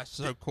 So Oh, it's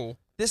so cool.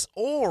 this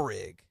oil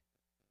rig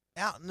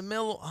out in the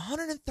middle,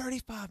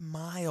 135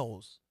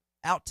 miles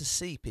out to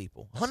sea,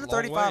 people. That's a long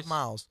 135 ways.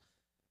 miles.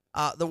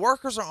 The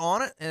workers are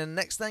on it, and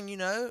next thing you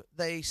know,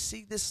 they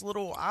see this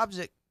little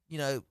object,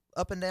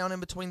 up and down in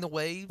between the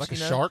waves. Like a you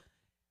know? shark?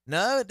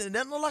 No, it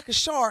doesn't look like a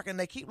shark. And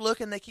they keep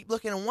looking,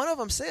 and one of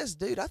them says,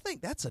 "Dude, I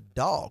think that's a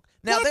dog."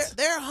 Now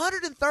they're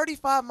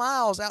 135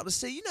 miles out to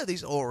sea. You know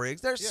these oil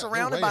rigs; they're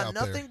surrounded way by out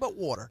nothing there. but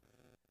water.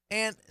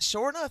 And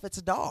sure enough, it's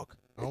a dog.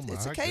 Oh my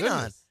It's a canine.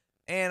 goodness.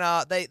 And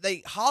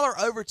they holler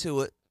over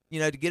to it,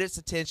 to get its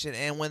attention.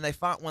 And when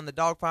the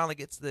dog finally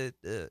gets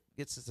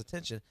its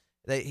attention,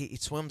 he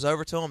swims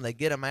over to them. They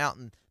get him out,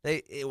 and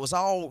it was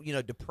all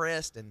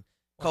depressed and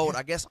cold.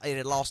 I guess it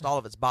had lost all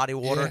of its body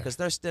water because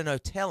there's still no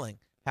telling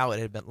how it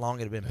had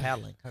been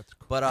paddling. That's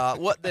cool. But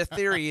what the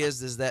theory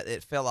is that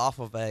it fell off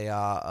of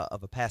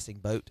a passing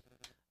boat,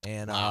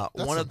 and Wow,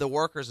 one of the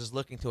workers is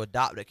looking to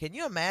adopt it. Can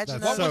you imagine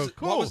That's that? so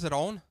cool. What was it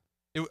on?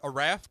 A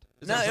raft?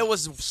 No, it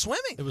was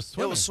swimming. It was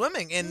It was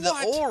swimming, and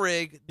What? the oil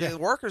rig. Yeah. The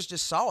workers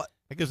just saw it.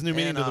 It gives new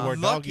meaning to the And,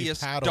 word doggy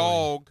Luckiest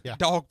paddling. Yeah.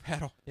 dog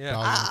paddle. Yeah.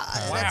 Dog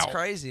paddle. That's Wow.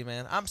 crazy,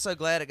 man. I'm so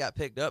glad it got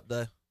picked up,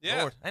 though.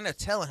 Yeah. Lord, ain't no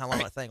telling how long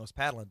that thing was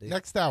paddling, dude.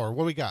 Next hour,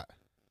 what we got?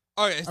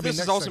 Okay, mean, this is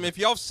next awesome. segment. If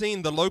y'all have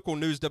seen the local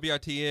news,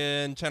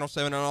 WITN, Channel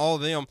 7, and all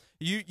of them,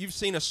 you've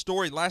seen a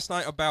story last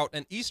night about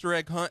an Easter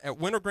egg hunt at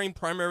Wintergreen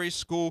Primary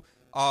School.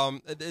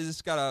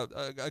 It's got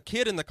a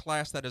kid in the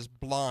class that is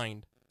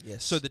blind.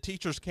 Yes. So the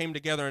teachers came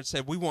together and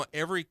said, we want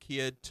every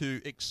kid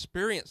to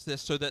experience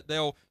this so that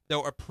they'll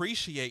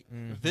appreciate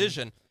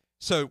vision.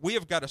 So we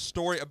have got a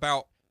story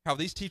about how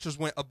these teachers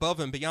went above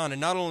and beyond.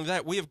 And not only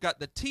that, we have got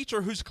the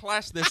teacher whose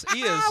class this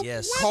is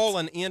Yes.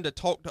 calling in to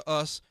talk to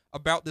us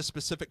about this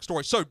specific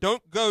story. So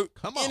don't go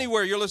Come on.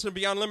 anywhere. You're listening to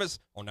Beyond Limits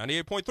on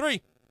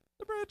 98.3,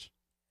 The Bridge.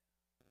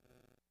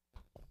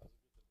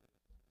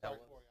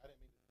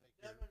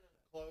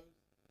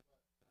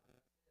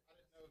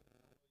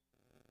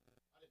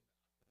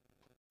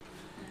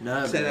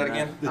 No, Say that man,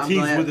 again. The I'm tease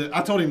glad- with it.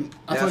 I told him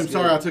That's sorry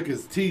good. I took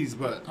his tease,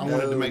 but I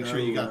wanted to make sure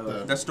you got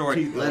the That story.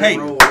 tease. Let Hey, it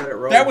roll, let it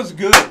roll. That was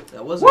good.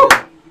 That was Woo! good.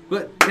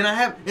 But can I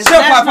have it's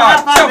Self high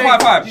National five. Self Day. high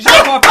five.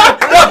 Self high five.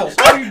 Doubles.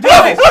 What are you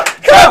doing?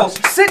 Doubles.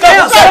 Sit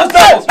down.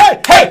 Doubles.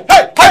 Hey,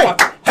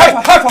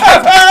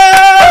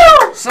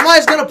 high five.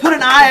 Somebody's gonna put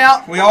an eye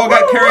out. We all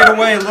got carried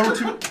away a little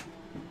too.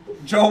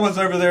 Joel was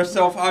over there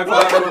self high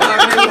five.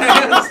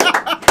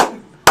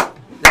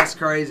 That's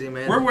crazy,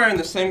 man. We're wearing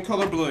the same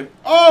color blue.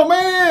 Oh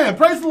man,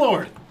 praise the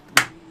Lord.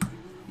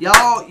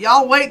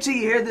 Y'all wait till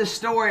you hear this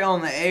story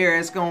on the air.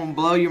 It's gonna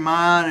blow your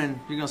mind, and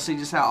you're gonna see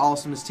just how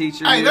awesome this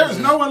teacher Hey, is. there's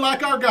no one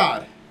like our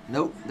God.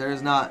 Nope, there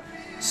is not.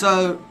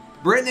 So,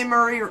 Brittany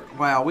Marie,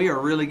 wow, we are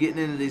really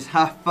getting into these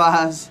high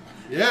fives.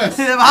 Yes.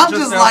 I'm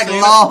Just just now like seen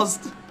it.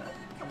 lost.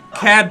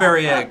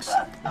 Cadbury eggs.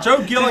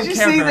 Joe Gillen Did you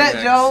Cadbury see that,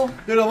 eggs. Joel?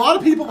 Dude, a lot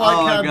of people like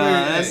Oh my Cadbury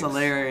god, that's eggs.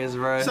 hilarious,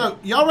 bro. So,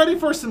 y'all ready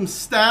for some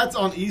stats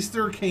on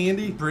Easter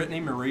candy?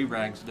 Brittany Marie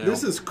Ragsdale.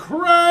 This is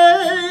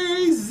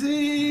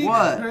crazy.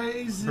 What?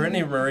 Crazy.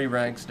 Brittany Marie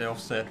Ragsdale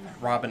said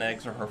robin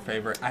eggs are her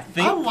favorite. I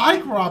think. I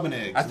like robin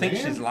eggs. I think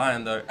man. she's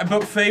lying though.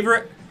 But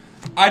favorite,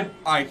 I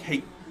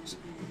hate.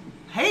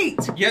 Hate.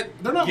 Yet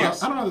They're not.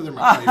 yes. My, I don't know that they're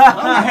my favorite.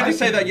 I had to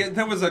say that. Yet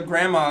there was a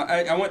grandma.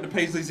 I went to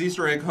Paisley's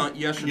Easter egg hunt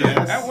yesterday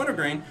Yes. at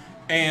Wintergreen,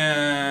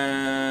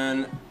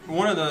 and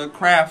one of the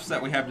crafts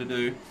that we had to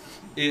do,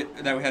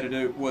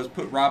 was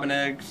put robin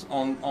eggs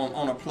on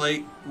a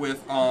plate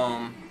with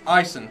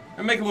icing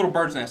and make a little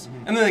bird's nest,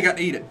 and then they got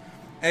to eat it.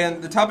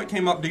 And the topic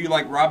came up: do you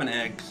like robin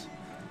eggs?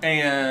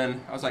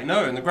 And I was like,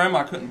 no. And the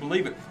grandma couldn't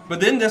believe it.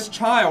 But then this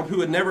child who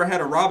had never had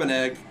a robin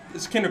egg,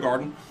 it's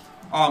kindergarten,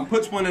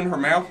 puts one in her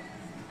mouth.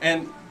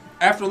 And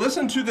after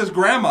listening to this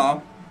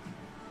grandma,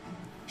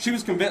 she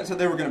was convinced that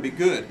they were going to be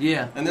good.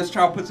 Yeah. And this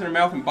child puts it in her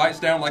mouth and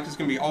bites down like it's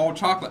going to be all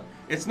chocolate.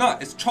 It's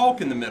not. It's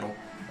chalk in the middle.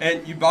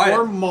 And you bite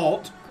Or it.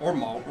 malt. Or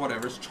malt,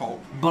 whatever. It's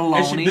chalk. Baloney.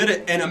 And she bit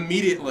it, and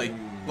immediately,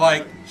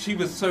 like, she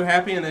was so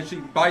happy, and then she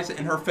bites it,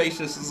 and her face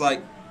just is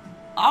like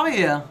Oh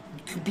yeah.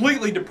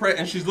 completely depressed,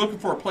 and she's looking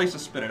for a place to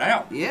spit it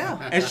out. Yeah.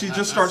 And she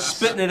just starts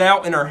spitting it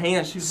out in her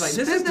hand. She's like,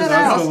 this is Spit that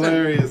That's out. disgusting.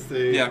 hilarious,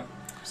 dude. Yeah.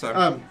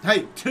 So,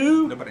 Hey,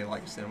 nobody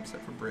likes them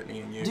except for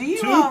Brittany and you. Do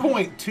you?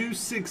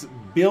 $2.26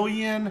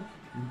 billion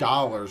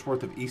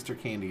worth of Easter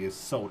candy is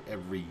sold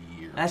every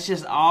year. That's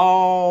just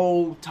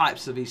all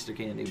types of Easter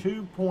candy.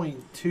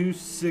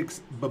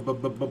 2.26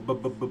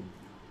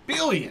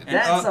 billion.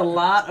 That's a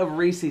lot of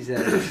Reese's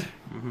eggs.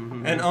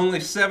 And only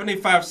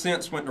 75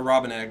 cents went to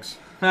robin eggs.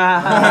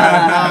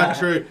 Not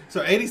true.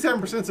 So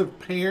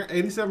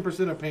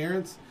 87% of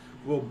parents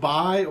will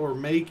buy or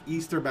make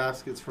Easter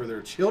baskets for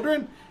their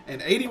children,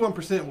 and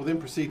 81% will then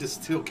proceed to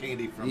steal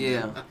candy from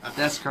Yeah, them.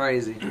 that's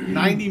crazy.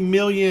 90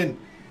 million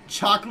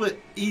chocolate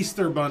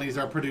Easter bunnies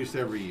are produced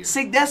every year.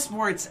 See, that's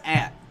where it's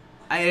at.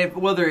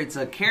 Whether it's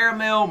a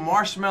caramel,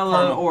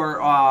 marshmallow, Caramel.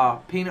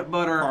 or peanut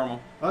butter.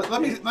 Caramel.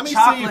 Let me see if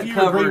Chocolate you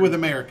covered. agree with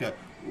America.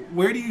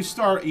 Where do you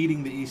start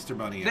eating the Easter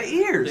bunny at? The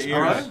ears, The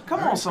all ears. right? Come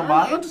on,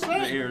 somebody. I'm just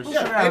saying. The ears.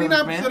 Yeah, Sure,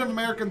 89% man. of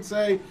Americans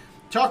say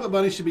chocolate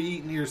bunnies should be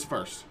eaten ears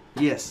first.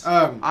 Yes,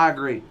 I I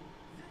agree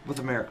with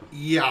America.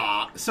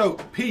 Yeah. So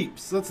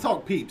Peeps, let's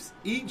talk Peeps.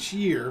 Each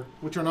year,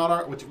 which we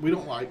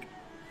don't like,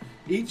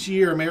 each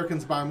year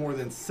Americans buy more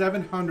than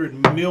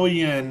 700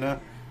 million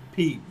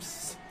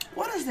Peeps.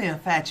 What is the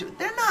infatuation?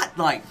 They're not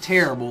like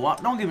terrible.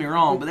 Don't get me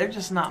wrong, but they're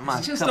just not my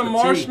It's just cup a of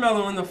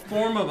marshmallow in the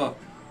form of a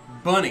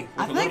bunny.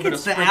 I with a think little bit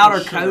it's of the sprinkled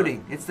outer sugar.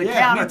 coating. It's the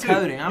Yeah, outer me too.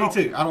 coating. Me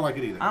too. I don't like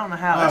it either. I don't know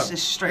how. That's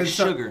just straight and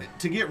so, sugar.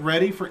 To get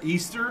ready for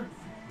Easter,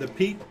 the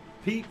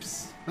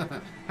peeps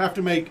have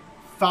to make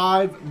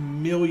 5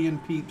 million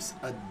peeps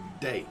a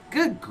day.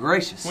 Good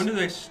gracious. When do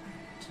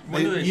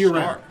they year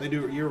start? round. They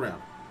do it year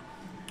round.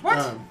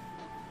 What?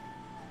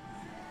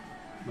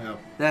 Well,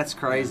 That's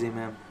crazy,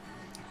 man.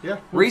 yeah.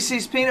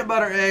 Reese's peanut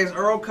butter eggs.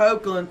 Earl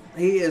Copeland.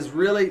 He is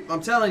really.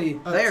 I'm telling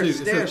you, Up they are. to.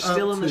 It They're says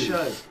still up in the to.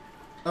 show.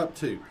 Up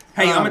to.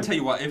 Hey, I'm gonna tell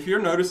you what. If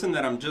you're noticing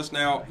that I'm just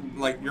now,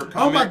 like your comments,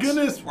 Oh my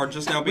goodness! are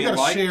just now We being gotta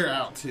liked. share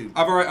out too.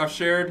 I've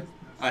shared.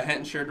 I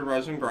hadn't shared the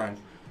Rise and Grind.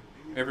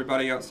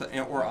 Everybody else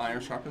or Iron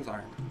Sharpens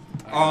Iron.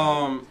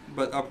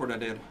 But Upward I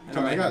did. And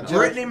Sorry, I made got it. jealous.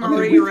 Brittany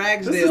Marie This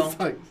Ragsdale. is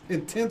like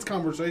intense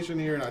conversation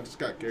here, and I just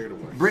got carried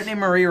away. Brittany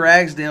Marie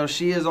Ragsdale.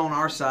 She is on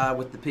our side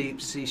with the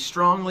peeps. She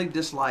strongly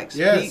dislikes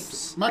Yes,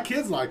 peeps. my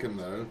kids like him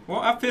though. Well,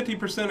 I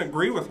 50%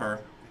 agree with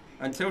her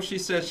until she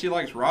says she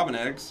likes robin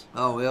eggs.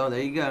 Oh well,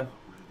 there you go.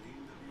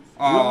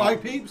 You don't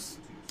like peeps?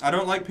 I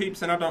don't like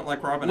peeps and I don't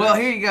like robin Well,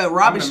 eggs. here you go.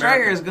 Robbie I'm an Strayer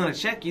American. is going to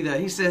check you though.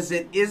 He says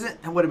it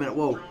isn't. Wait a minute.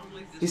 Whoa.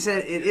 He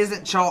said it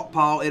isn't chalk,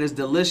 Paul. It is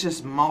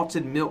delicious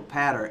malted milk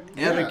powder.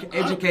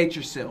 Educate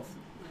yourself.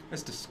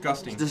 It's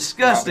disgusting. It's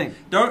disgusting.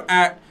 Robin. Don't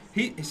act.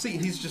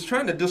 He's just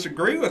trying to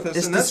disagree with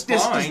us, and that's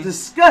fine. It's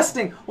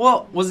disgusting.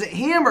 Well, was it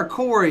him or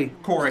Corey?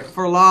 Corey.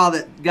 For law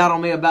that got on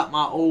me about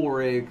my oil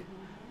rig.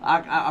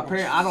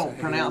 I don't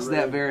pronounce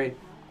that very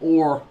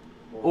or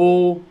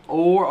Corey,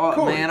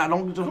 man.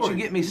 Don't you Corey,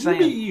 get me You saying?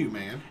 be you,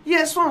 man. Yeah,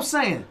 that's what I'm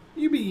saying.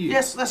 You be you.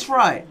 Yes, that's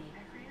right.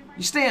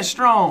 You stand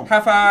strong.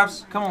 High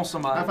fives. Come on,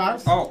 somebody. High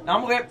fives? Oh,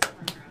 I'm gonna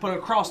put a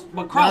cross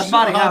National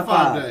body high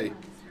five. Day.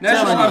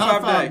 National Telling you. High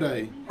Five High Five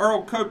Day. Day.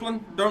 Earl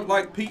Copeland don't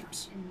like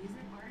peeps.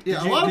 Yeah,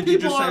 Did a you- lot of did you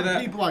people just say aren't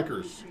that? peep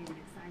likers.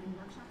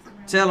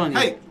 Telling you.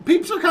 Hey,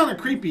 peeps are kind of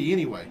creepy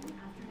anyway.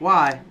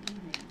 Why?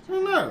 I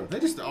don't know. They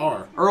just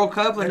are. Earl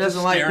Copeland They're just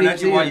doesn't like staring at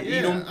peeps you while either. you eat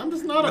Yeah, them I'm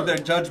just not with a... their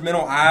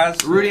judgmental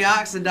eyes. Rudy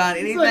Oxendine, It's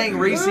anything like,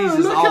 Reese's oh,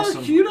 is look awesome.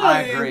 how cute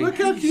I am. agree. Look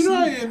how cute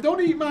I am.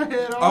 Don't eat my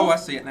head off. Oh, I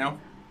see it now.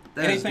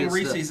 That is Anything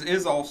good stuff. Reese's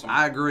is awesome.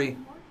 I agree.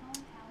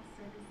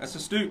 That's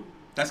astute.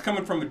 That's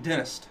coming from a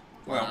dentist.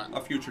 Well,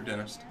 a future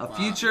dentist. A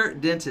future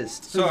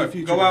dentist. So Who's a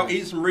future go out,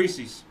 dentist? eat some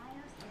Reese's.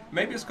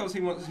 Maybe it's because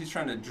he's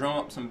trying to drum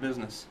up some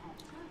business.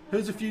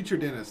 Who's a future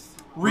dentist?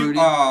 Rudy.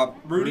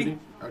 Rudy.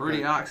 Okay.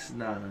 Rudy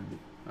Oxendine.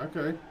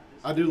 Okay.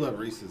 I do love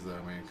Reese's though,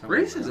 man. Come on,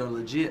 Reese's man. are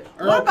legit.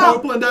 Earl What about?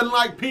 Copeland doesn't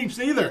like peeps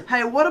either.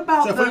 Hey, what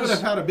about So if we would those?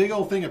 have had a big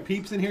old thing of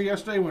peeps in here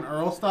yesterday when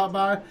Earl stopped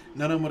by,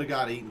 none of them would have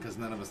got eaten because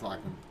none of us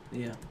like them.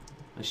 Yeah,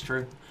 that's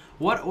true.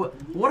 What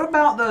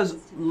about those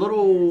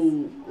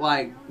little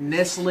like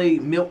Nestle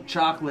milk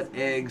chocolate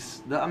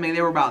eggs? I mean,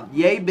 they were about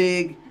yay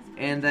big,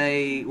 and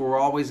they were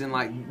always in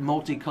like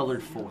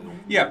multicolored foil.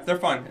 Yeah, they're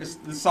fine. It's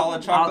the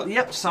solid chocolate.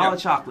 Yep, solid Yep.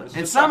 chocolate. It's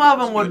And just some chocolate. of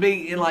them It's would good.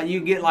 be in like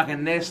you get like a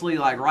Nestle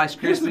like Rice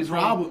Here's the Krispies one.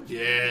 problem.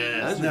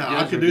 Yes. Those No, are-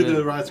 I those could are do good.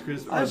 the Rice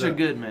Krispies. Those are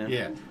good, man.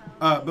 Yeah.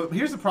 But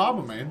here's the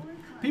problem, man.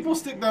 People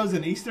stick those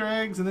in Easter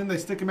eggs and then they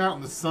stick them out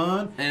in the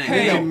sun And and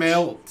it they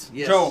melt.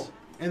 Yes. Joel,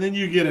 And then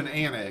you get an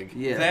ant egg.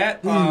 Yeah.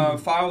 that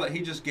file that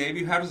he just gave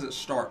you, how does it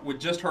start? With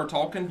just her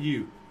talking?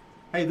 You.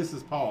 Hey, this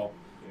is Paul.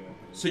 Yeah,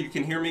 So you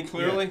can hear me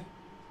clearly?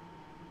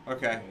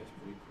 Okay. that's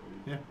pretty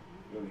cool. Yeah.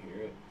 You want to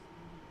hear it?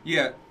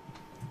 Yeah.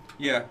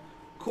 Yeah.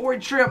 Corey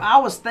Tripp, I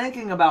was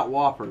thinking about It's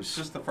Whoppers.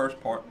 just the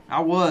first part. I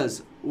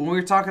was. When we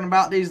were talking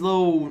about these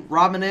little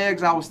robin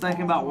eggs, I was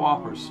thinking about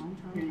Whoppers.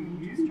 Can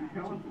you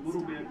tell us a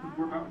little bit, because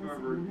we're about to go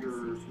over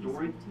your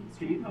story,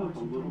 can you tell us a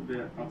little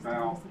bit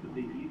about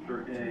the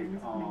Easter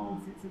egg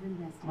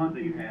hunt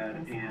that you had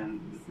and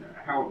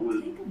how it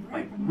was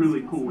like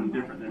really cool and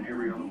different than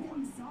every other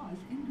one?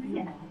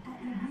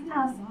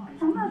 Yes.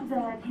 Some of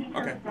the teachers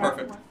Okay, that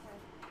perfect.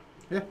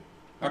 Yeah.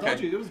 I told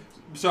Okay. you, it was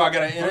So I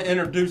got to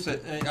introduce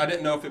it. I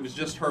didn't know if it was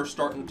just her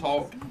starting to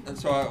talk, and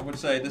so I would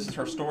say this is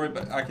her story,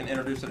 but I can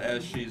introduce it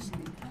as she's.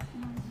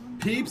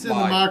 peeps in the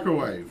Live.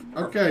 microwave.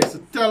 Okay, so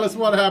tell us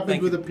what happens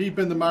Thank with you. a peep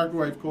in the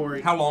microwave,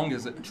 Corey. How long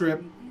is it?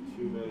 Trip.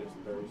 2 minutes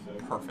and 30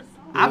 seconds. Perfect.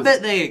 I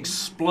bet they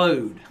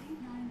explode.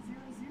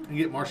 You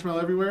get marshmallow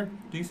everywhere?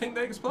 Do you think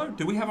they explode?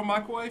 Do we have a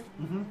microwave?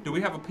 Do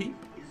we have a peep?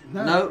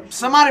 No,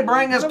 somebody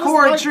bring us None of us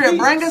Corey like Tripp. peeps.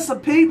 Bring us a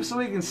peep so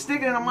we can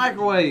stick it in a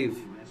microwave.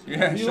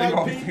 Yeah, You so like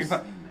all peeps? think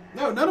about-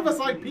 No, none of us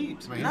like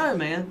peeps, man. No,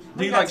 man. Do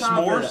We you got like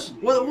time for s'mores?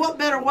 that. Well, what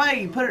better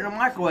way you put it in a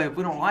microwave if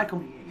we don't like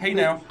them? Hey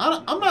now.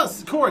 I'm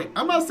not, Corey,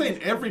 I'm not saying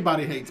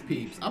everybody hates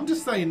peeps. I'm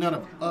just saying none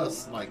of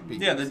us like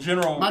peeps. Yeah, the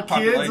general My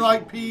population. kids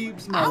like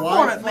peeps. My I wife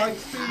want it.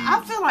 likes peeps.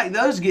 I feel like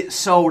those get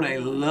sold a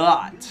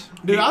lot.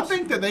 Dude, I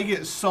think that they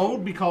get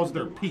sold because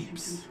they're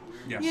peeps,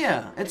 Yes.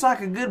 Yeah, it's like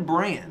a good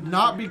brand.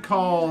 not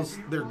because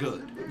they're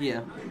good.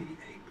 Yeah.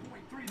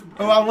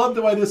 Oh, I love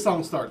the way this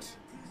song starts.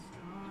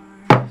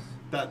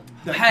 That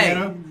Hey,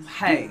 piano.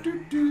 hey,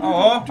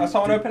 Oh, I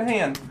saw an open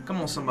hand.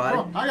 come on, somebody.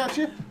 Oh, I got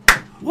you.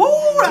 Woo,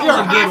 that You're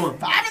was a good one.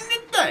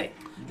 high-fiving today.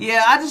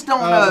 Yeah, I just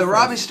don't know.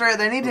 Robbie Straight,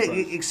 they need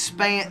to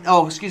expand.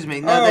 Oh, excuse me.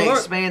 No, they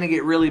expand and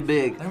get really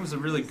big. That was a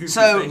really goofy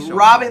So, facial.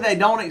 Robbie, they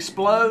don't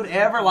explode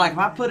ever. Like, if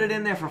I put it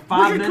in there for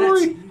 5 Look at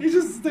minutes. Corey. He's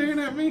just staring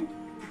at me.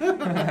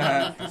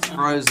 It's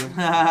frozen.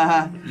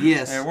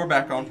 Yes. Yeah, we're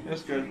back on.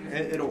 It's good.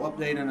 It'll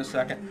update in a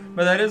second.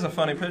 But that is a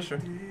funny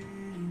picture.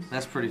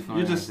 That's pretty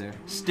funny. You're just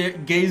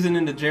right gazing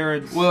into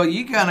Jared's. Well,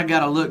 you kind of got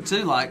to look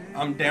too, like.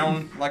 I'm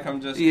down, like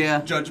I'm just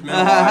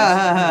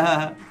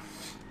judgmental.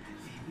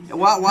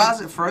 Why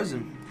is it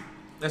frozen?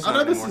 I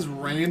know this is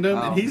random,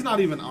 and he's not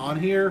even on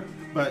here,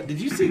 but did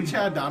you see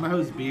Chad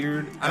Donahoe's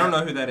beard? I don't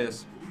know who that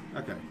is.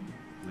 Okay.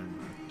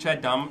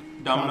 Chad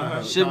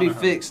Donahoe? Should be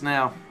fixed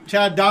now.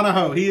 Chad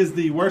Donahoe. He is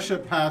the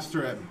worship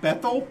pastor at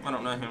Bethel. I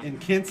don't know him. In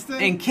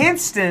Kinston. In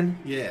Kinston?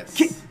 Yes.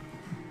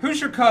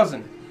 Who's your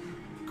cousin?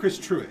 Chris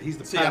Truitt. He's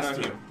the I know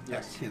pastor. him.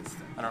 Yes.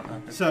 Kinston. I don't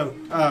know. So,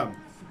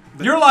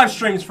 your live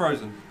stream's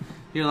frozen.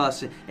 Your live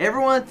stream.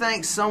 Everyone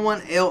thinks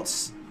someone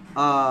else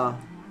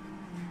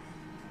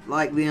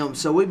like them,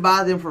 so we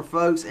buy them for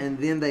folks and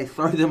then they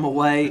throw them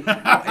away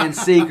in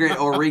secret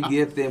or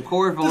re-gift them.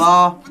 Corey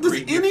Falah. Does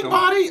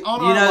anybody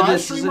on our live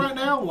stream right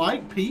now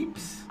like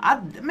Peeps?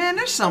 Man,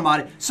 there's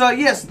somebody. So,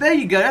 yes, there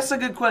you go. That's a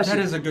good question.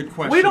 That is a good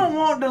question. We don't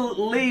want to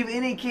leave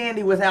any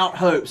candy without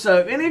hope. So,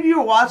 if any of you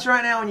are watching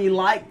right now and you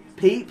like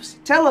Peeps,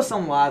 tell us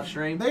on live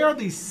stream. They are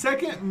the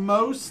second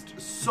most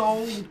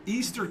sold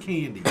Easter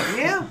candy.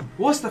 Yeah?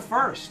 What's the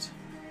first?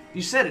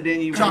 You said it,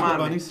 didn't you? Chocolate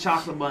bunnies.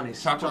 Chocolate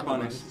bunnies. Chocolate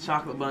bunnies.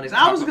 Chocolate bunnies.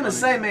 I was going to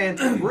say, man,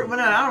 I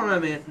don't know,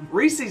 man.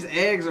 Reese's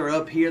eggs are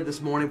up here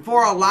this morning.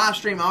 For our live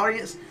stream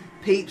audience,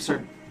 Peeps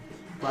are,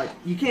 like,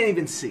 you can't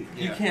even see.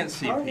 You can't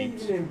see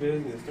Peeps. In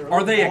business.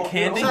 Are they a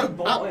candy?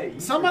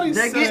 Somebody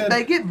said...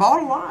 They get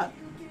bought a lot.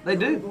 They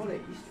do.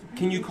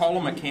 Can you call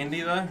them a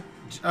candy, though?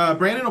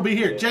 Brandon will be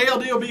here.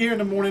 JLD will be here in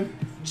the morning.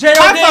 JLD!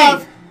 High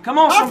five! Come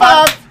on, High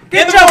somebody. five!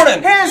 Get In your the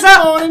morning. hands Good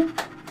up.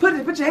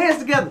 morning. Put your hands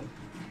together.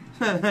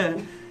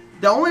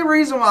 The only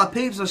reason why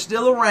Peeps are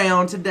still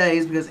around today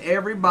is because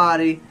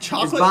everybody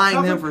is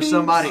buying them for Peeps?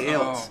 somebody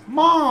else.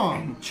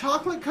 Mom,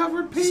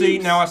 chocolate-covered Peeps. See,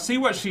 now I see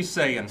what she's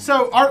saying.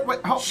 So,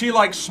 she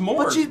likes s'mores.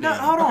 But you, no,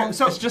 hold on. Okay,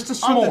 so it's just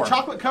a on the s'more.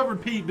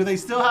 chocolate-covered Peep, do they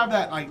still have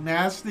that like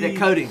nasty The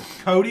coating?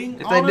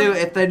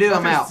 If they do,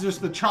 I'm out. It's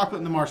just the chocolate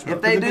and the marshmallow.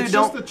 If they 'Cause do, it's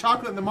don't. just the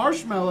chocolate and the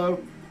marshmallow,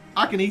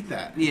 I can eat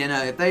that. Yeah,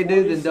 no. If they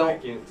do, then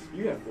don't. You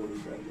have 40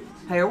 seconds.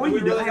 Hey, what are you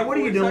doing? Hey, what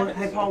are you doing?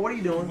 Hey, Paul, what are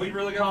you doing? We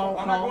really Paul,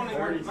 got. I'm not Paul, going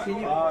anywhere. can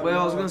you? Well,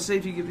 I was gonna see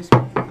if you give me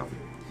some.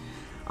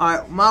 All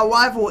right, my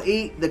wife will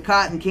eat the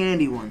cotton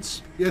candy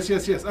ones. Yes.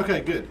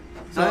 Okay, good.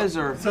 So, Those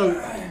are.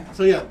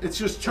 So yeah, it's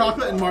just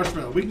chocolate and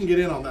marshmallow. We can get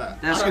in on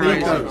that. That's I can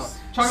eat crazy. those.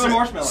 Chocolate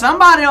marshmallow.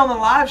 Somebody on the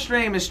live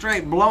stream is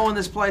straight blowing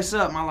this place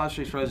up. My live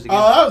stream's frozen again.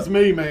 Oh, that was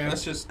me, man.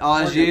 That's just. Oh,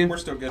 that's we're good. you? We're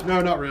still good. No,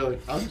 not really.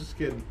 I was just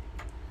kidding.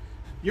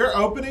 You're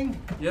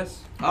opening. Yes.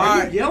 All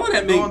right, yelling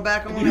at me. Going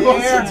back on Do the you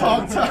want air.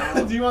 some talk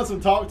time? Do you want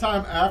some talk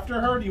time after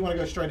her? Or do you want to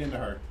go straight into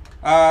her?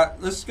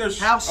 Let's go.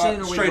 How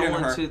soon are we straight into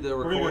going her. to the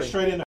We're gonna go recording?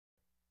 straight into her.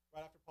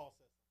 Right after Paul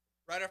says.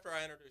 Right after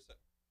I introduce it.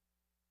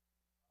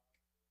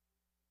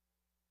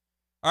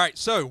 All right,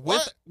 so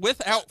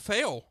without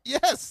fail,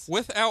 Yes.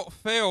 without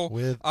fail,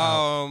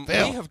 Without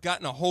fail. we have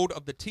gotten a hold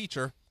of the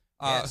teacher.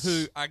 Yes.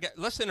 Who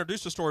let's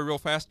introduce the story real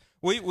fast.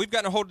 We've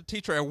gotten a hold of the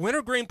teacher at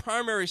Wintergreen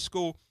Primary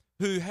School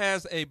who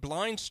has a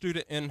blind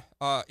student in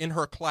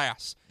her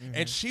class,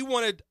 and she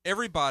wanted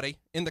everybody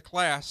in the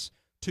class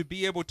to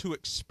be able to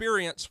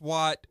experience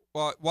what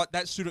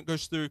that student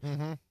goes through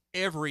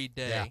every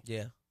day.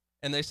 Yeah.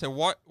 And they said,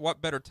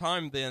 what better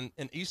time than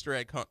an Easter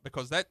egg hunt,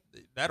 because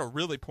that'll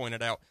really point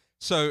it out.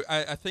 So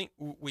I think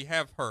we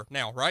have her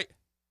now, right?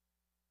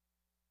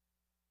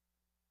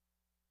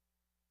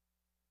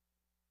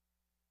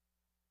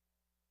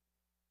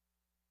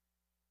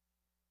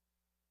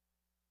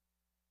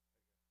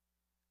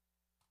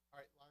 All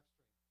right, live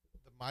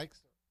stream. The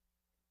mics.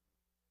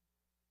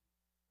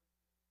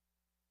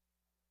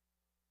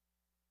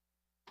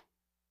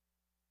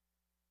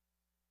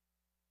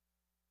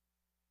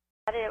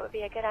 It would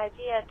be a good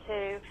idea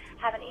to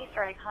have an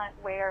Easter egg hunt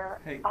where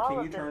all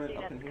of the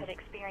students could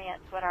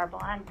experience what our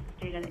blind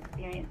student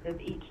experiences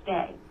each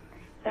day.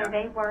 So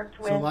they worked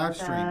with live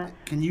stream.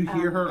 Can you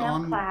hear her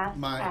on class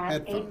my at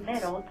headphones? A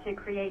middle to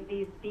create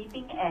these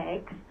beeping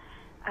eggs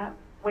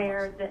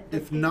where the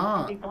If students not,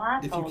 would be if you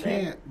blindfolded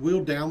can't,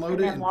 we'll download it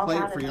then and walk play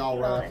it out for in the y'all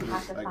field right and after have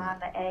this to segment.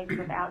 find the eggs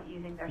without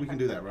using their We can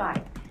sense do of that, right?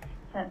 sight.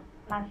 Since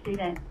my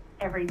student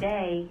every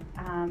day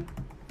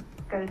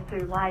goes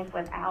through life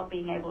without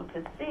being able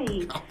to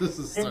see, God, this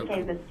is so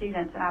gave cool. the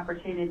students an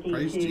opportunity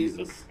Praise to Jesus.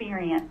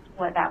 experience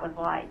what that was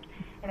like.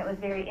 And it was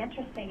very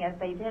interesting as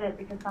they did it,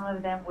 because some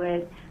of them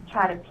would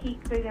try to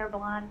peek through their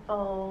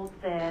blindfolds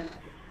and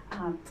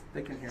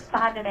They can hear.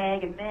 find an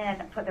egg and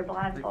then put their hear.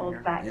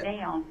 blindfolds back Yep.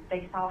 down.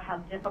 They saw how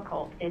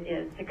difficult it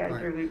is to go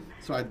Right. through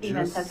So I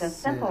even just such a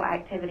simple sent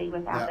activity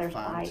without that their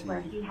file sight, to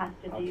where you. he has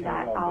to I'll do count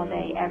that them all down.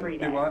 day, every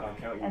day. Do what? I'll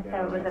count you And so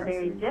down. it was a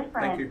very Thank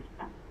different you.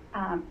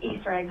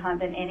 Easter egg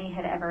hunt than any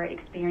had ever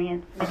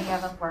experienced. Many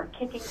of them were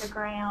kicking the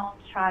ground,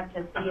 trying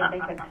to see if they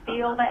could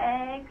feel the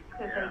eggs,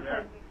 because they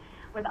couldn't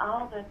with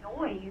all the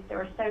noise, there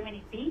were so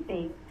many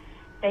beeping,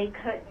 they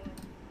couldn't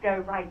go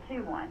right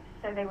to one.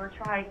 So they were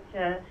trying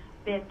to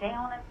bend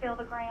down and feel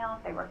the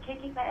ground. They were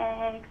kicking the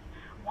eggs.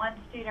 One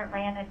student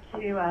ran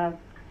into a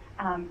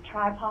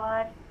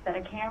tripod that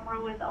a camera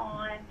was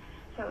on.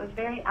 So it was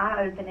very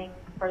eye-opening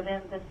for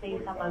them to see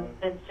some of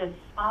this just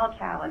small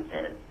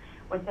challenges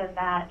within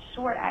that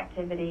short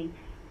activity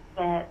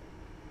that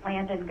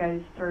Landon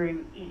goes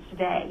through each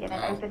day. And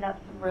it opened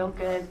up some real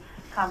good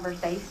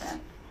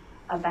conversations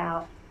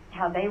about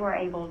how they were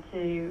able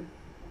to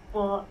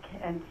look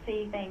and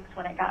see things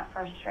when it got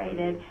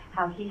frustrated,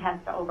 how he has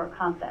to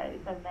overcome those,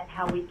 and then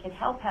how we can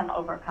help him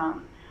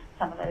overcome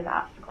some of those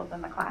obstacles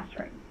in the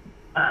classroom.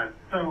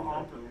 So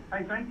awesome.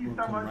 Hey, thank you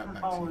so much for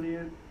calling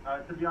in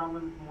to Beyond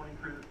Limits Morning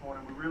Crew this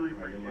morning. We really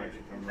appreciate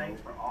it. And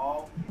thanks for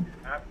all.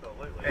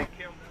 Absolutely. Hey,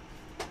 Kim.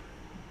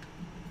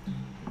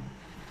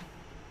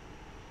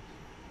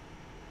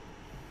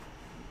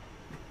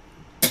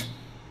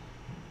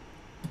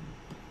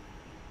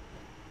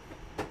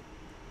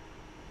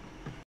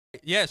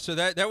 Yeah, so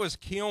that was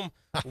Kim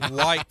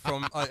White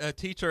from a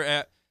teacher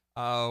at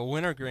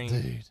Wintergreen.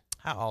 Dude,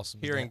 how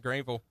awesome here in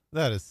Greenville.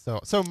 That is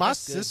so. So my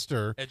That's good.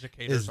 sister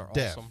Educators is are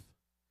deaf, awesome.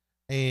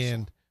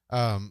 and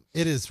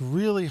it is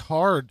really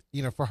hard,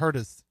 for her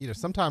to,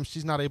 sometimes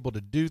she's not able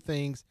to do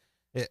things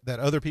that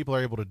other people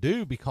are able to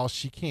do because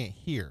she can't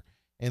hear.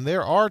 And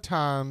there are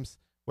times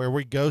where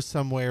we go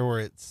somewhere where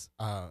it's,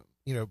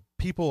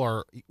 people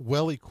are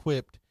well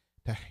equipped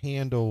to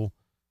handle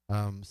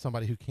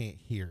somebody who can't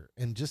hear,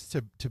 and just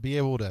to be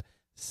able to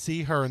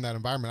see her in that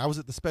environment. I was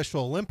at the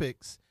Special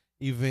Olympics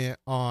event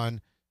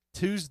on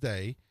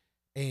Tuesday,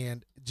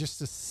 and just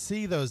to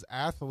see those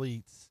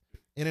athletes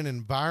in an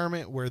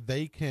environment where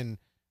they can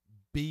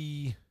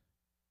be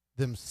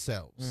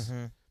themselves,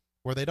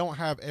 where they don't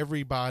have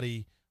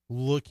everybody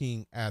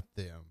looking at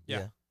them.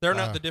 Yeah. They're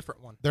not the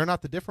different one. They're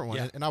not the different one.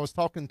 Yeah. And I was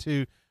talking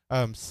to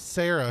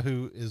Sarah,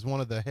 who is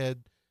one of the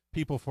head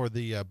people for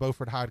the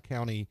Beaufort Hyde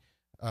County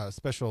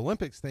Special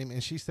Olympics team,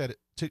 and she said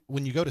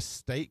when you go to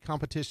state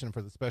competition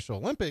for the Special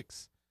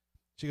Olympics,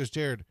 she goes,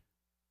 Jared,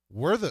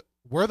 we're the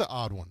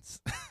odd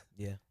ones.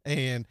 Yeah.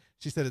 And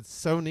she said it's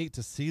so neat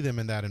to see them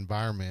in that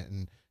environment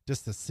and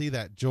just to see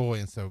that joy.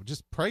 And so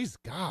just praise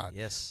God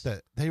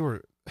that they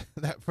were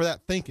for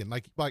that thinking.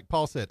 Like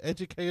Paul said,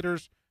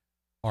 educators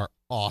are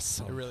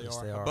awesome. They really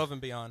are. Above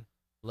and beyond.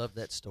 Love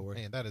that story.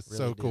 Man, that is really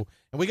so do. cool.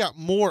 And we got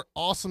more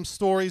awesome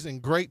stories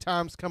and great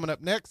times coming up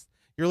next.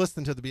 You're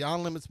listening to the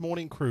Beyond Limits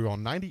Morning Crew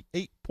on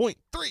 98.3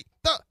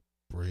 The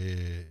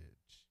Bridge.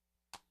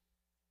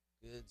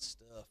 Good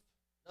stuff.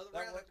 Another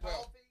round of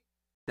coffee.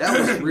 That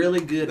was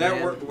really good. That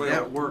man. worked well.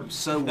 That worked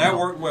so well. That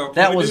worked well.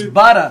 That was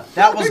butter.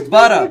 That was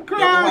butter.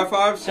 Double high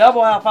fives.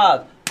 Double high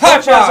fives.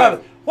 High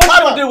five. What you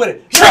gonna do with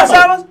it? Triple.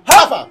 Simons?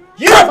 High five.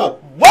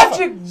 Triple. What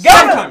you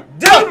gonna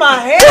do? My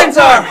hands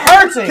are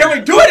hurting. Can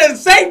we do it at the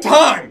same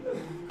time?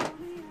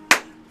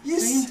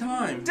 Same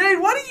time.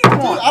 Dude, what do you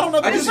want? I don't know.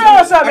 I Just just throw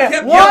us up, I man.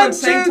 kept 1, yelling 2,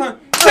 same time.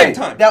 3. Same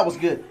time. That was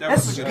good. That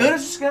That's was as good. good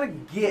as it's gonna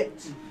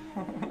get.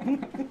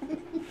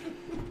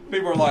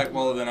 People are like,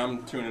 well, then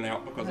I'm tuning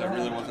out because that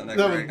really wasn't that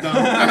That great. was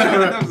dumb.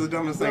 That was the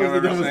dumbest thing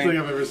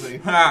I've ever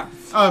seen.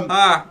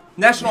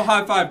 National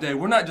High Five Day.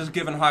 We're not just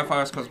giving high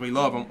fives because we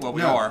love them. Well,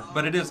 we No. are,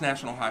 but it is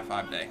National High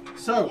Five Day.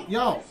 So,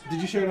 y'all,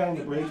 did you share that on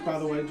the bridge, by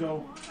the way,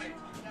 Joel?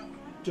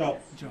 Joel.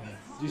 Did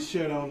you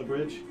share that on the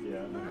bridge? Yeah.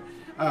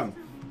 Okay.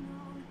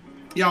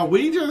 Y'all,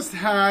 we just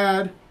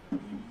had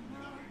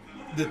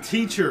the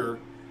teacher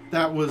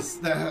that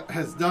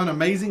has done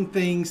amazing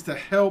things to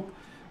help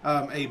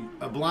a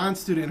blind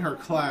student in her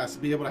class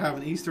be able to have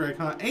an Easter egg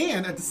hunt,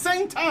 and at the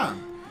same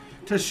time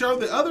to show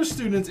the other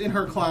students in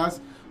her class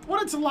what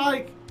it's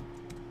like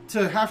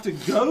to have to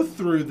go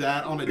through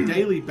that on a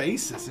daily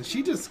basis. And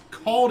she just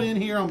called in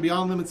here on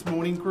Beyond Limits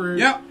Morning Crew.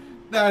 Yep.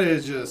 That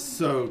is just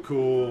so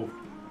cool.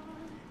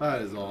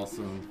 That is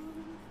awesome.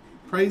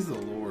 Praise the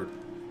Lord.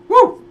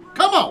 Woo!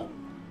 Come on!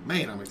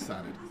 Man, I'm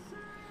excited.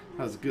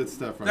 That was good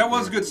stuff right there. That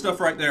was good stuff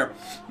right there.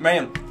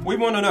 Man, we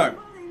want to know.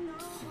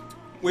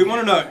 We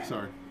want to know.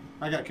 Sorry.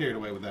 I got carried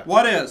away with that.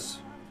 What is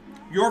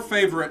your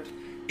favorite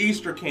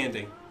Easter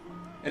candy?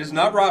 It is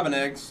not robin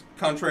eggs,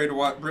 contrary to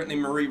what Brittany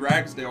Marie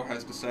Ragsdale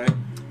has to say.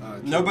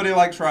 Nobody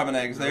likes robin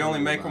eggs. They only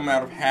make them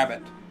out of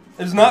habit.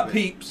 It is not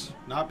Peeps.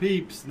 Not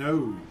Peeps,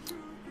 no.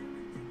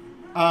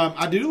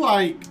 I do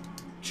like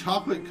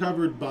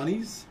chocolate-covered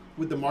bunnies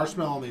with the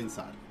marshmallow on the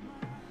inside.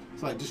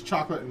 It's like just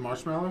chocolate and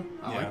marshmallow.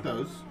 I like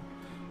those.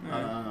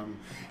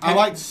 I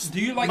like. Do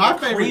you like my the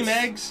cream favorites,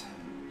 eggs?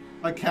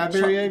 Like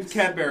Cadbury eggs?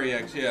 Cadbury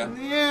eggs, yeah.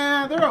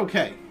 Yeah, they're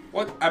okay.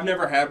 What? I've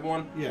never had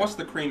one. Yeah. What's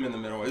the cream in the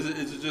middle? Is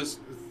it just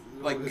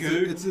like it's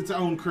goo? It's its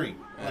own cream.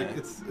 Like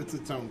it's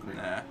its own cream.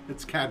 Nah.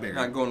 It's Cadbury.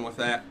 Not going with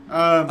that.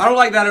 I don't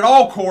like that at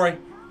all, Corey.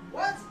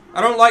 What?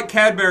 I don't like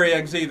Cadbury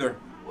eggs either.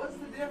 What's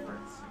the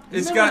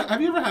difference?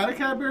 Have you ever had a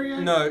Cadbury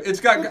egg? No.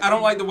 It's got. I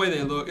don't like the way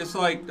they look. It's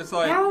like.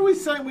 How are we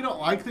saying we don't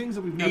like things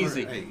that we've never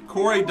Easy. ate?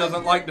 Corey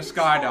doesn't like to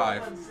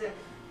skydive,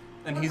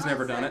 and he's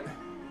never done it.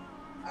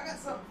 I got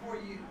something for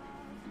you.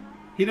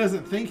 He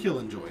doesn't think he'll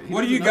enjoy it.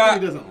 What do you doesn't know got?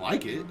 He doesn't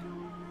like it.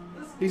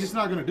 He's just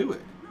not going to do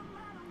it.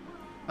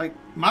 Like,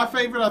 my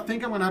favorite, I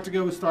think I'm going to have to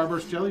go with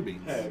Starburst Jelly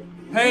Beans.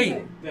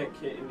 Hey! That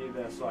candy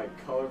that's like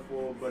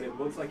colorful, but it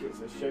looks like it's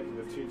the shape of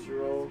a Tootsie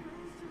Roll.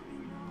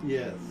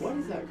 Yes. What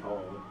is that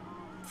called?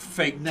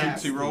 Fake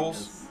Tootsie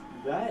Rolls.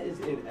 That is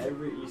in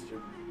every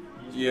Easter.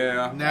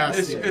 Yeah.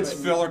 Nasty. It's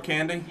filler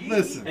candy.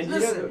 Listen.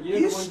 And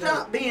You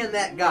stop being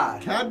that guy.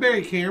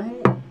 Cadbury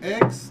caramel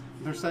eggs,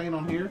 they're saying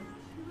on here.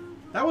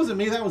 That wasn't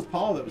me. That was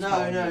Paul that was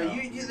calling me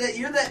out.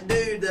 You're that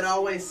dude that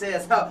always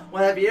says, "Oh,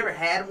 well, have you ever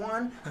had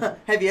one?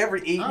 Have you ever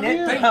eaten it?"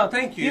 Yeah.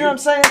 Thank you. You know what I'm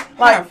saying?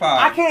 Like, High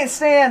five. I can't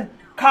stand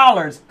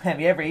collards. Have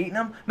you ever eaten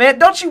them, man?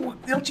 Don't you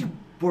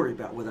worry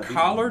about whether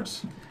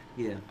Collards?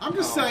 Yeah. I'm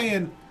just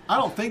saying, I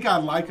don't think I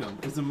like them.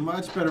 It's a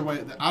much better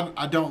way.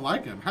 I don't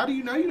like them. How do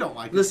you know you don't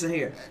like them? Listen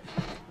here.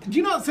 Did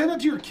you not say that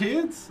to your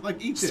kids? Like,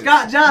 eat this.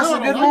 Scott Johnson, No, I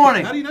don't good like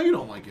morning. it. How do you know you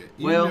don't like it?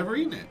 You've never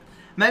eaten it.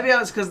 Maybe I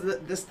was because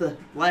this the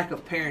lack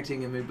of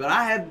parenting in me, but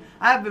I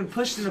have been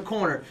pushed in the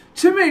corner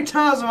too many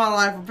times in my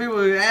life for people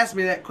who ask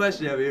me that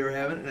question. Have you ever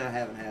had it? And I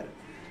haven't had it,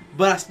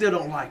 but I still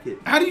don't like it.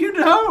 How do you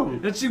know?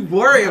 Don't you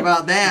worry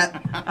about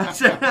that.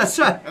 That's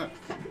right.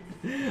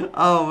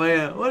 Oh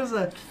man, what is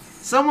that?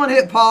 Someone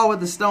hit Paul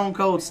with the Stone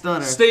Cold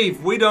Stunner.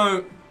 Steve, we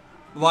don't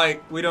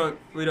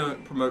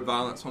promote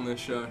violence on this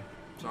show.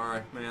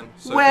 Sorry, man.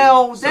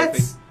 Well,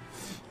 that's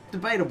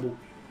debatable.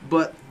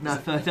 But no.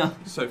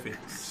 Sophie.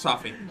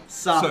 Sophie.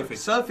 Stop.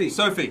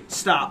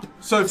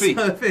 Sophie.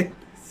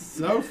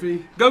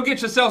 Go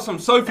get yourself some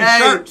Sophie Hey,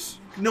 shirts.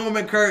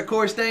 Norman Kurt,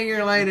 Corey, stay in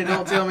your lane and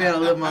don't tell me how to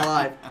live my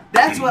life.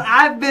 That's what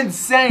I've been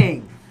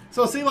saying.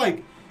 So see,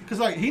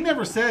 because he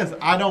never says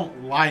I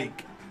don't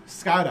like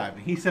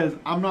skydiving. He says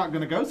I'm not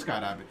going to go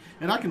skydiving,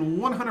 and I can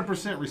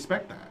 100%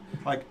 respect that.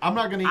 Like, I'm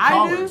not going to eat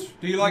college.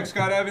 Do you like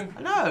skydiving?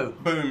 No.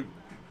 Boom.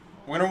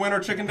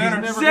 Winner, chicken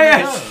dinner. He's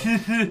never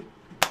gonna go.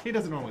 He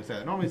doesn't normally say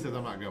that. Normally he says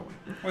I'm not going.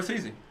 Well, it's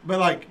easy. But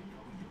like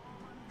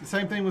the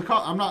same thing with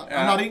I'm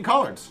not eating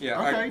collards. Yeah.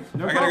 Okay. I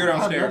gotta go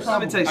downstairs. Let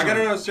me tell you I gotta something.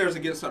 go downstairs to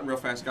get something real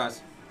fast, guys.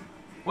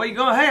 Where you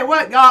going? Hey,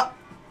 what, God?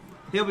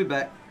 He'll be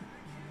back.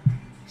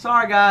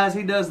 Sorry, guys.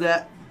 He does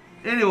that.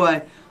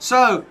 Anyway,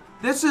 so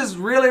this is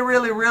really,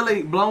 really,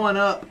 really blowing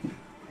up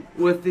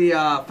with the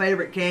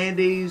favorite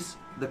candies,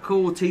 the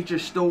cool teacher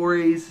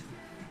stories.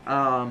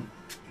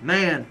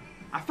 Man,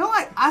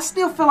 I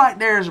still feel like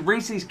there's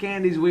Reese's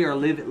candies we are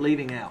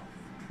leaving out.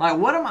 Like,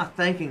 what am I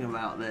thinking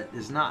about that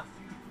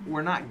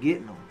we're not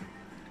getting them?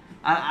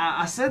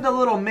 I said the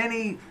little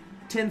mini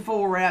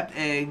tinfoil wrapped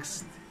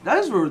eggs.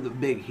 Those were the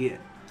big hit.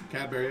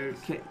 Cadbury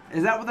eggs.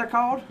 Is that what they're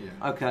called?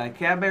 Yeah. Okay,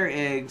 Cadbury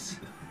eggs.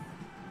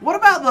 What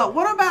about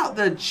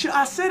the?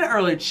 I said it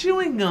earlier.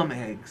 Chewing gum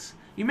eggs.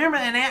 You remember?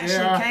 And they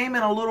actually came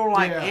in a little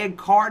egg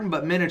carton,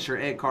 but miniature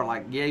egg carton,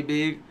 like yay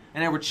big,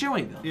 and they were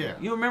chewing gum. Yeah.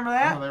 You remember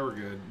that? Oh, they were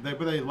good.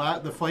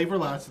 The flavor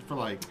lasted for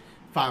like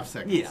 5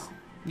 seconds.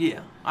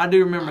 Yeah. I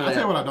do remember that. I'll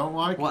tell you what I don't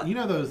like. What? You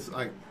know those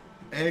like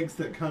eggs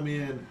that come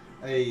in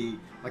a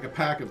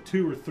pack of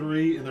 2 or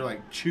 3, and they're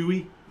like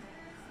chewy.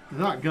 They're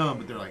not gum,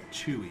 but they're like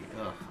chewy.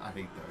 Ugh, I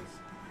hate those.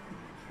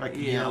 Like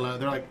yellow.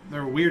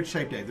 They're weird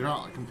shaped eggs. They're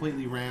not like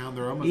completely round.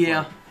 They're almost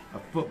like a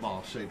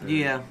football shaped egg.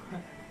 Yeah.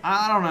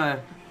 I don't know.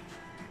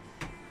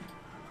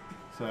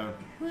 So.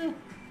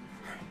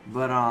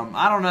 But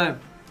I don't know.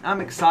 I'm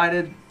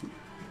excited.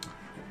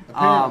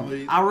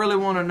 Apparently, I really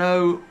want to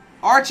know,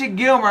 Archie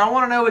Gilmer. I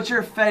want to know what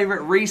your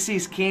favorite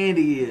Reese's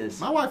candy is.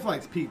 my wife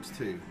likes Peeps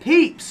too.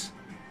 Peeps.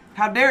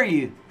 How dare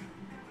you?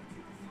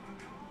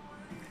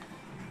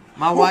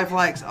 My wife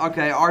likes.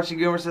 Okay, Archie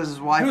Gilmer says his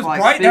wife It was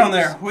likes. bright Peeps. down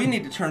there. We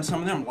need to turn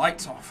some of them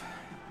lights off.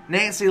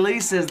 Nancy Lee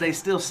says they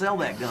still sell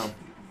that gum.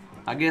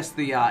 I guess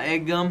the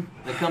egg gum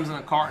that comes in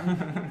a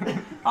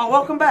carton. Oh,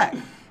 welcome back.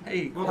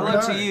 Hey, Hello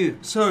to you.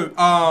 So,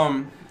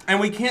 and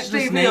we can't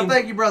Steve just Neal, name.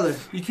 thank you, brother.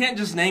 You can't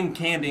just name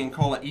candy and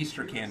call it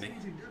Easter candy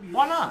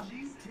Why not?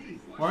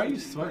 Why are you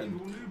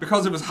sweating?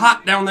 because it was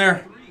hot down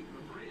there.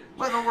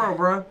 What in the world,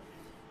 bro? It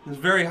was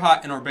very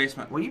hot in our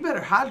basement. Well, you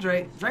better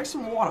hydrate. Drink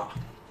some water.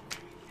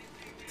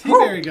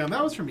 Tea-berry gum.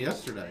 That was from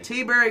yesterday.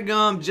 Tea-berry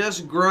gum,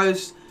 just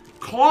gross.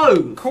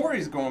 Clothes.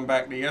 Corey's going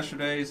back to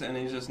yesterday's, and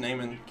he's just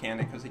naming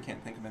candy because he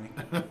can't think of any.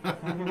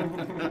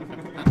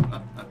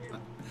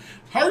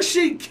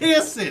 Hershey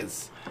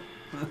Kisses.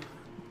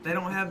 They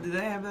don't have. Do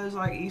they have those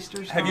like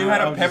Easter? Have you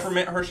had a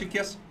peppermint Hershey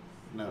Kiss?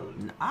 No.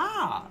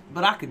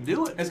 But I could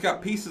do it. It's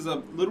got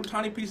little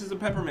tiny pieces of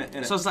peppermint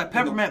in it. So it's like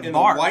peppermint in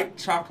bark. the white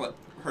chocolate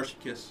Hershey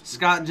Kiss.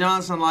 Scott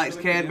Johnson likes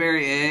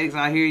Cadbury eggs.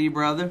 I hear you,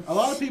 brother. A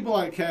lot of people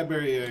like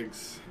Cadbury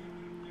eggs.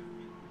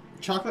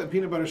 Chocolate and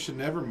peanut butter should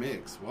never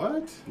mix.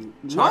 What?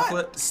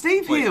 What?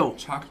 Steve Hill.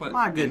 Chocolate.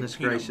 My goodness and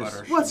peanut gracious.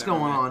 butter should What's never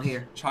going on mix.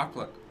 here?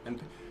 Chocolate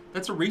and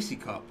that's a Reese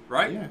cup,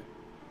 right? Yeah.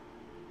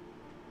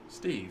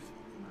 Steve.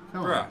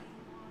 Come Bruh. on.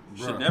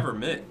 Should never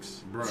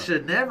mix. Bruh.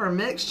 Should never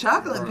mix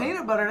chocolate and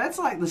peanut butter. That's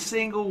like the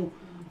single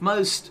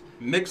most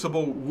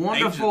Mixable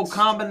wonderful agents.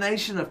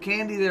 combination of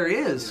candy there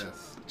is.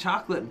 Yes.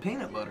 Chocolate and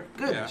peanut butter.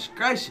 Goodness Yeah.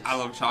 gracious. I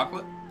love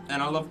chocolate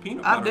and I love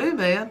peanut I butter. do,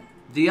 man.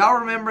 Do y'all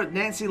remember,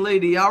 Nancy Lee,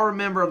 do y'all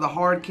remember the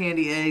hard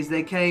candy eggs?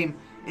 They came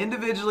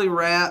individually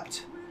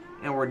wrapped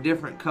and were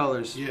different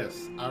colors.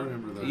 Yes, I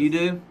remember those. You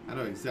do? I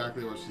know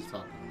exactly what she's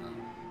talking about.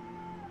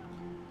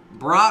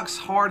 Brock's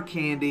hard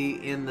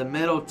candy in the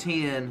metal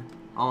tin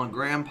on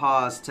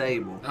Grandpa's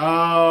table.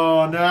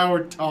 Oh, now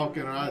we're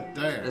talking right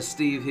there. That's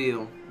Steve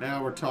Hill.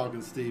 Now we're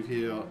talking Steve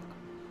Hill.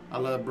 I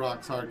love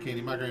Brock's hard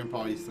candy. My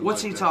grandpa used to.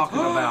 What's like he that. talking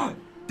about?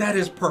 That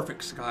is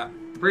perfect, Scott.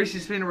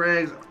 Reese's peanut butter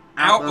eggs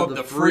Out of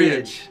the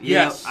fridge.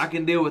 Yes. Yep, I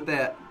can deal with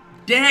that.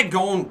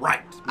 Daggone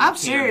right. I'm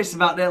serious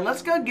about that.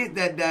 Let's go get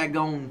that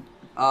daggone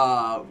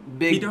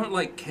big. He don't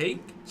like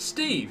cake?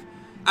 Steve,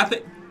 I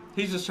think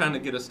he's just trying to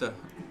get us to...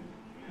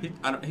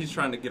 he's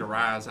trying to get a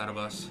rise out of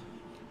us.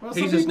 Well,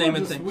 He's some just people are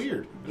naming just things.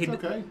 Weird. It's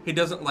okay. He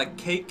doesn't like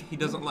cake. He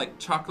doesn't like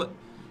chocolate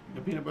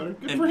And peanut butter.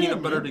 Good and for peanut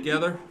him, butter man.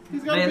 together.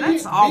 He's got Man, be-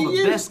 that's all be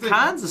the you, best Steve.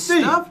 kinds of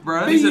Steve, stuff,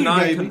 bro. be He's a you,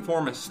 baby.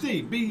 nonconformist.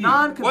 Steve, be you.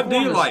 What do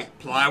you like?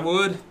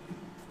 Plywood?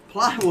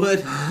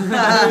 Plywood.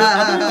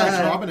 I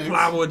like Robin eggs.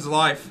 Plywood's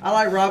life. I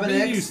like robin Be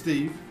eggs. you,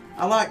 Steve.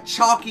 I like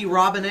chalky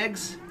robin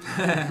eggs.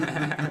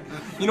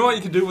 You know what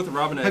you can do with a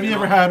robin egg? Have you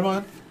ever had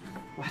one?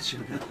 Watch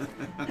your mouth.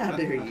 How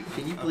dare you?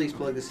 Can you please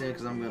plug this in?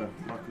 Because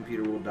my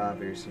computer will die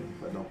very soon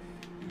if I don't.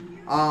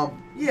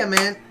 Yeah,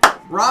 man.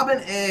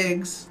 Robin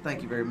eggs.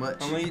 Thank you very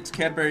much. Only eats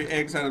Cadbury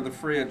eggs out of the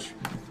fridge.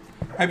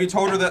 Have you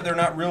told her that they're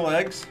not real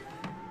eggs?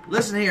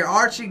 Listen here,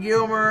 Archie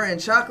Gilmer and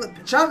chocolate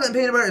and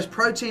peanut butter is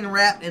protein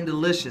wrapped and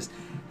delicious.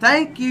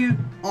 Thank you,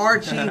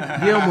 Archie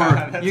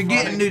Gilmer. You're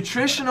getting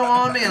nutritional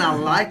on me, and I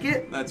like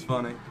it. That's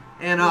funny.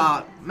 And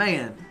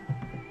man,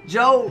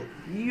 Joe,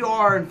 you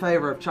are in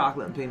favor of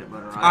chocolate and peanut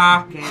butter, right?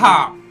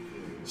 Aha!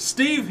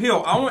 Steve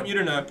Hill, I want you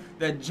to know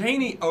that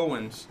Janie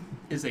Owens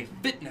is a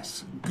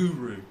fitness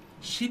guru.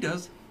 She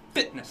does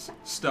fitness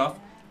stuff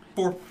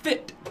for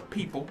fit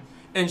people.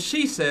 And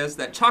she says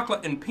that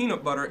chocolate and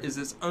peanut butter is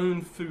its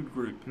own food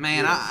group.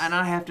 Man,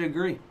 I have to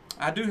agree.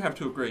 I do have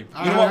to agree.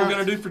 You know what we're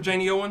going to do for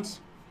Janie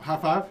Owens? High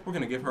five. We're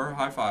going to give her a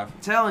high five. I'm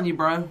telling you,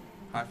 bro.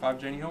 High five,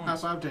 Janie Owens. High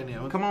five, Janie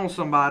Owens. Come on,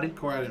 somebody.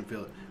 Corey, I didn't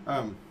feel it.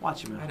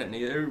 Watch your I mouth. didn't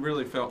need it. It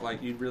really felt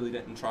like you really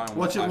didn't try on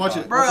Watch this it, high watch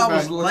five. it. Bro, Watch your I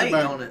was back, watch your late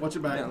back, on it. Watch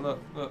your back. Yeah,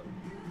 look.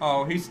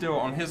 Oh, he's still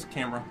on his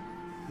camera.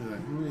 He's like,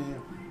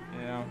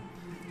 Yeah.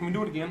 Can we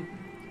do it again?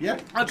 yeah.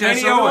 Okay,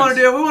 Janie so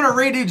we want to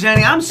redo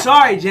Janie. I'm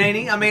sorry,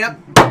 Janie. I mean,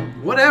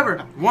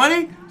 whatever.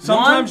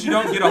 Sometimes you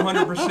don't get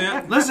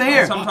 100%. Listen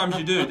here. Sometimes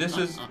you do. This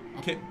is...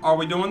 Are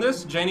we doing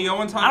this? Janie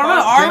Owens, high I don't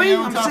know. five? Are we? Janie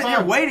I'm Owens, high sitting here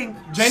five. waiting.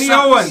 Janie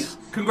Sucks. Owens,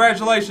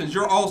 congratulations.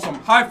 You're awesome.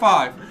 High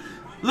five.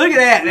 Look at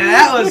that.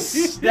 Now,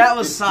 that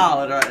was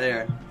solid right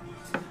there.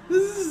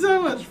 This is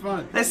so much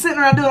fun. They're sitting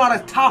around doing all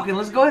this talking.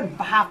 Let's go ahead and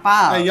high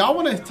five. Hey, y'all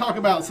want to talk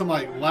about some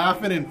like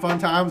laughing and fun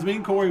times? Me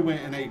and Corey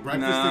went and ate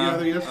breakfast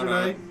together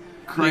yesterday.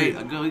 Great.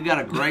 We got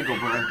a Gregel,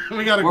 bro.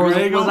 We got a was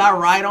Gregel. I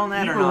right on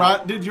that You or were not?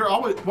 right. Did you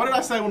always? What did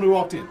I say when we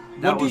walked in?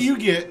 That What was- do you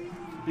get?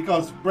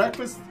 Because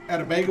breakfast at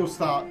a bagel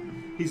stop,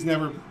 he's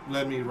never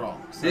led me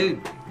wrong. So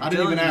Dude, I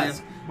didn't even telling you,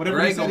 ask. man. Whatever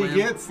Gregel, he said man. he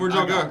gets. Where'd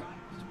y'all I got go? it.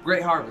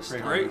 Great Harvest.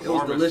 Great Great. It was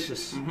Harvest.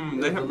 delicious. Mm-hmm. It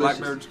They was have delicious.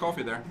 Blackbird's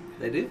coffee there.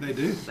 They do. They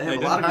do. They have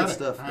They a lot I of had good it.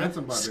 stuff. I had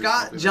some Blackberry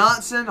Scott coffee.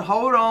 Johnson,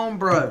 hold on,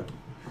 bro.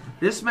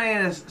 This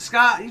man is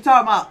Scott. You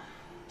talking about?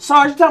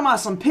 Sarge, you talking about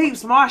some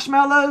Peeps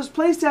marshmallows?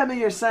 Please tell me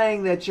you're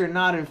saying that you're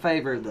not in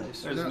favor of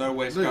those. There's no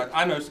way, Scott.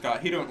 I know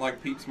Scott. He don't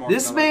like Pete's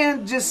marshmallows. This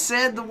man just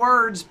said the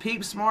words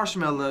Peeps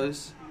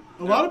marshmallows.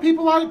 A lot of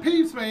people like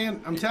Peeps, man.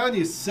 I'm telling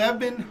you,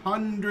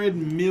 700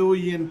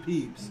 million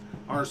Peeps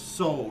are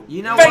sold.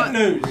 You know Fake what?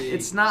 news.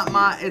 It's not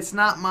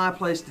my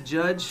place to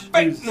judge.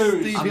 Fake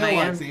news. Steve A Hill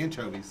man. likes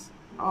anchovies.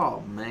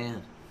 Oh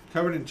man.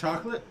 Covered in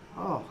chocolate.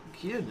 Oh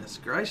goodness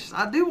gracious!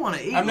 I do want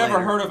to eat. I've never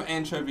later. heard of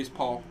anchovies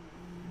paw.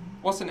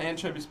 What's an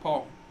anchovies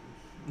paw?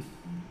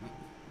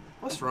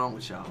 What's wrong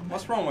with y'all?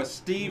 What's wrong with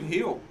Steve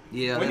Hill?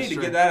 Yeah, we that's need to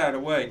true. get that out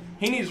of the way.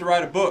 He needs to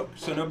write a book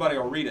so nobody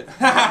will read it.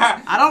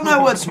 I don't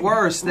know what's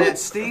worse, that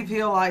Steve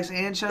Hill likes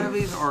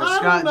anchovies or I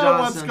Scott don't know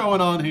Johnson. what's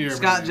going on here.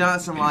 Scott man.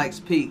 Johnson likes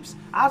Peeps.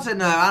 I'll say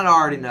no. I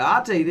already know.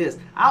 I'll tell you this.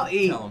 I'll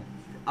eat Tell him.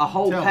 a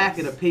whole Tell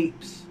packet us. of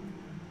Peeps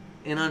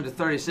in under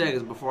 30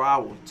 seconds before I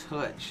will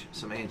touch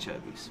some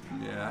anchovies.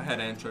 Yeah, I had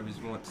anchovies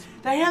once.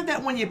 They have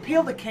that when you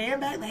peel the can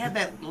back. They have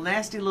that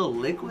nasty little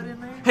liquid in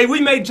there. Hey,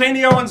 we made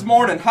Janie Owens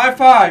morning. High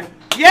five.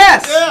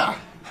 Yes. Yeah.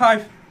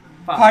 High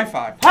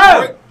five.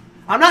 Oh,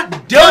 I'm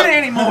not doing it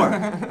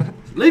anymore.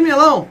 Leave me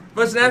alone.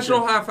 But it's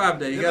National High Five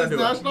Day. You It gotta is do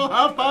National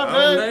High Five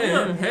Oh, Day.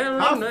 man. Hell,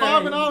 High man.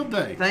 fiving all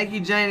day. Thank you,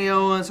 Janie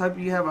Owens. Hope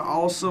you have an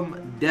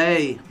awesome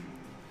day.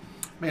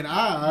 Man,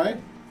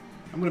 I'm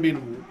going to be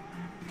in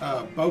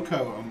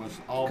Boco almost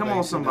all Come day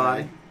on,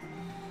 somebody. today,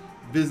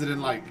 visiting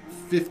like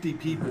 50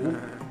 people.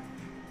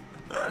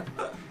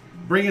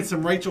 Bringing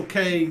some Rachel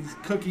K's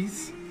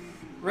cookies. it.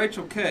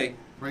 Rachel K.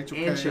 Rachel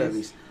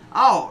Anchovies.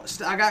 Oh,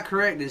 I got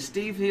corrected.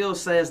 Steve Hill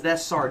says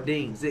that's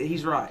sardines.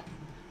 He's right.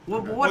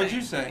 Well, but What'd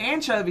you say?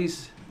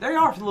 Anchovies, they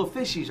are little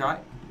fishies, right?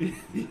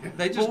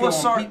 They just Well, go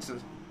what's on pizza.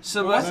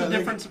 So What's what's the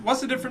difference?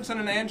 What's the difference in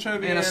an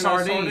anchovy in and a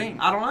sardine?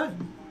 I don't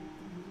know.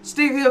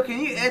 Steve Hill, can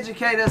you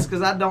educate us?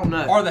 Because I don't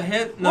know. Or the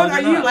head. No, What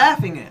are you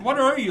laughing at? What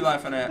are you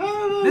laughing at?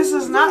 This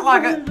is not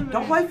like a.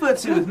 Don't play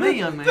footsie with me,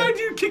 young man. Dude,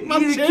 you kicked my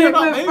You chair, kicked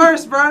not me me.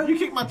 first, bro. You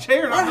kicked my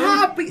chair, not me.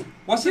 Happy.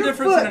 What's the Your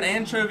difference foot. in an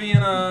anchovy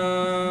and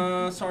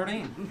a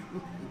sardine?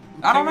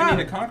 I don't think know.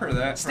 we need to conquer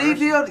that. Steve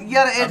first. Hill, you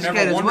gotta I've never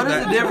educate us. What wondered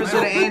is the that. difference in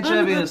an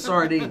anchovy and a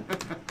sardine?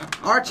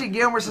 Archie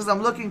Gilmer says,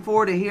 I'm looking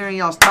forward to hearing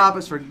y'all's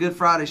topics for Good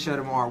Friday show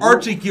tomorrow.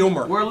 Archie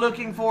Gilmer. We're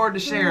looking forward to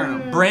sharing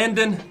them.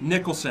 Brandon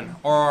Nicholson,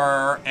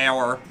 or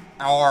our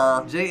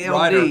JLD.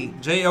 writer,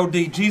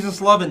 JLD, Jesus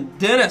loving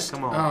Dennis.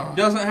 Come on.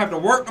 Doesn't have to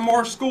work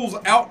tomorrow. School's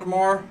out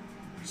tomorrow,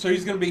 so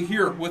he's going to be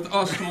here with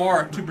us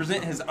tomorrow to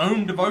present his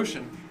own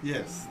devotion.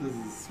 Yes, this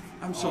is.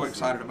 I'm so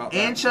excited about that.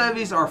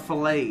 Anchovies are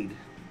filleted.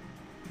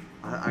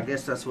 I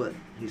guess that's what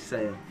he's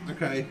saying.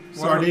 Okay,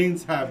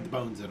 sardines have the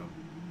bones in them.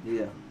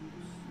 Yeah.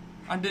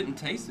 I didn't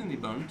taste any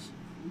bones.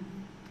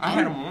 I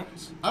had them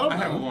once. I don't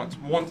had know. them once,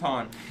 one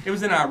time. It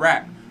was in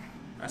Iraq.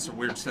 That's a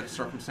weird set of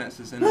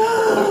circumstances. In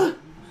it.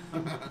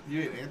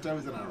 You ate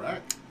anchovies in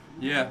Iraq?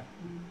 Yeah.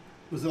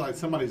 Was it like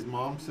somebody's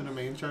mom sent them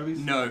anchovies?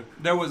 No,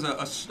 there was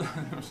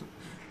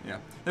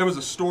there was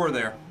a store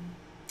there,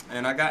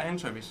 and I got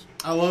anchovies.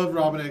 I love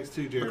robin eggs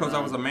too, Jared. Because I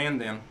was a man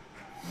then.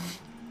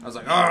 I was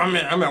like, oh, I'm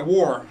at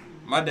war.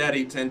 My dad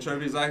eats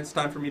anchovies. It's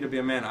time for me to be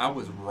a man. I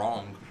was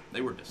wrong.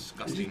 They were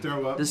disgusting. Did you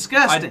throw up?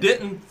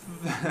 Disgusting.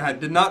 I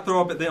did not throw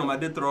up at them. I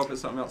did throw up at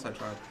something else I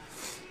tried.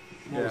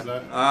 What was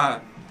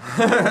that?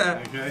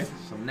 Okay.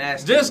 Some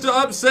nasty. Just to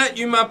upset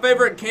you, my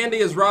favorite candy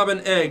is robin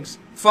eggs.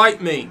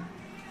 Fight me.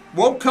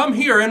 Well, come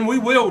here, and we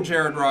will,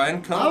 Jared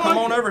Ryan. Come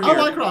on over here. I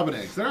like robin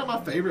eggs. They're not my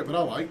favorite, but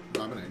I like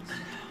robin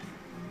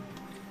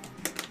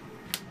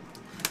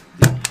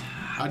eggs.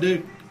 I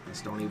do.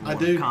 Just don't even want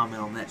to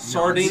comment on that.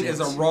 Sardine nonsense.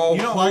 is a raw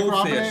You don't like whole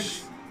robin fish.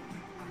 eggs?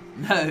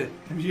 No.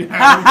 You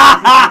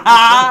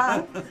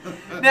Now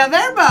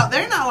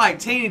they're not like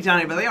teeny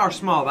tiny, but they are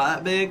small, about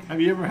that big.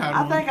 Have you ever had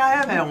I one? think I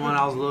have had one when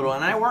I was little,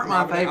 and they weren't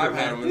my favorite. I've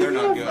had man. them, and they're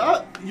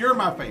not good. You're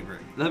my favorite.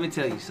 Let me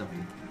tell you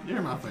something.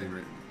 You're my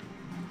favorite.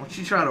 Why don't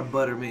you try to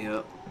butter me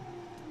up?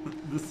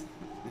 This...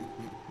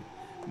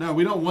 No,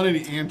 we don't want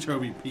any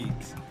anchovy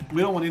peeps.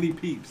 We don't want any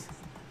peeps.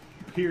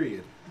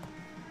 Period.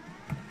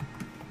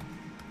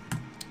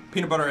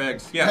 Peanut butter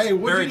eggs. Yes, Hey,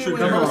 what'd very you do true.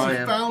 when Jared Mercy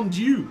Ryan. found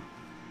you?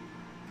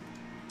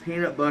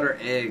 Peanut butter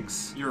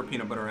eggs. You're a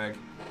peanut butter egg.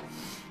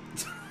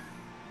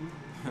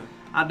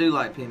 I do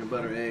like peanut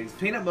butter eggs.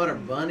 Peanut butter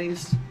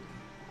bunnies.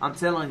 I'm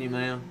telling you,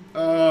 man.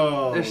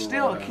 Oh. There's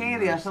still a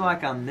candy I feel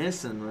like I'm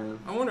missing, man.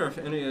 I wonder if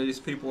any of these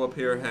people up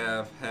here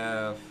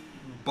have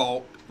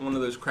bought one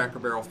of those Cracker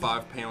Barrel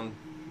 5-pound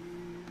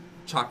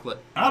chocolate.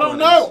 I don't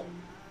bunnies. know.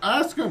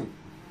 Ask them.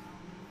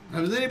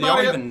 Has anybody? Do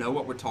y'all even know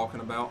what we're talking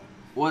about?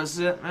 What's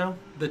it now?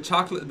 The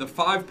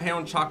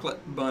 5-pound chocolate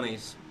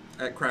bunnies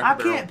at Cracker I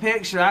Barrel. can't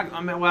picture. I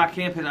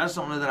can't picture. I just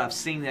don't know that I've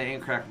seen that in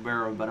Cracker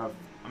Barrel, but I've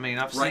Right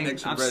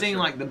next to I've Red seen Shirt.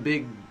 like the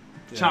big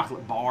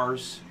chocolate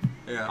bars,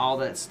 Yeah. all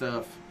that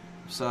stuff.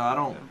 So I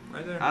don't,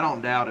 right there. I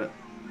don't doubt it.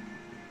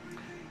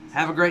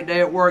 Have a great day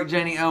at work,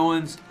 Janie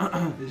Owens.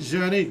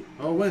 Johnny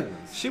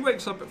Owens. She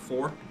wakes up at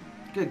 4.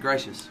 Good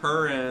gracious.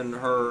 Her and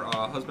her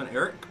husband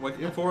Eric wake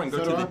up at 4 and go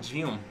so to do the I.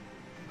 gym.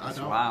 That's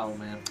wild,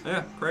 man.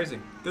 Yeah, crazy.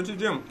 Go to the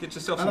gym. Get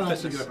yourself I some don't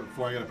actually fitness. get up at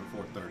 4. I get up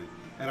at 4:30,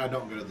 and I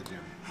don't go to the gym.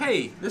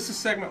 Hey, this is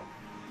segment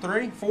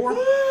 3, 4.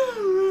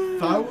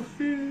 Foe?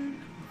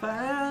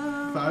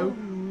 Foe?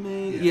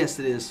 Yes,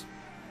 it is.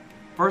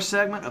 First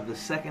segment of the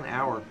second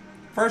hour.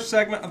 First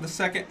segment of the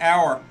second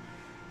hour.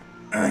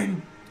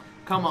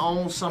 Come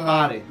on,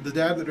 somebody. The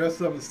dad that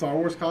dresses up in the Star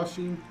Wars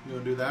costume. You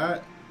want to do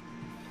that?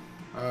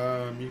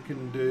 You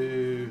can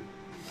do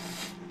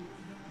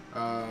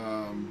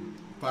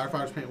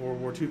firefighters paint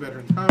World War II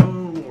veterans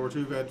home. World War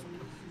II vet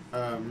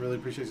really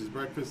appreciates his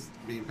breakfast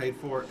being paid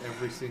for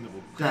every single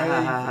day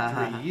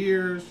for 3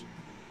 years.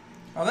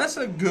 Oh, that's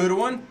a good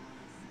one.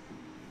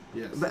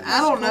 Yes. But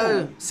I don't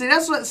know. See,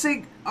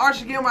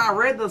 Archie Gilmer, I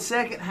read the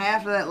second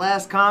half of that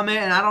last comment,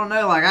 and I don't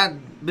know. Like, I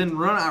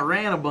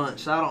ran a bunch,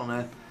 so I don't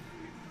know.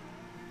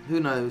 Who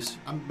knows?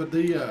 But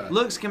the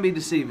looks can be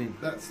deceiving.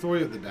 That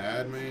story of the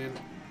dad, man,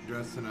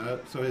 dressing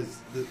up. So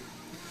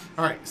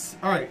all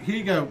right. Here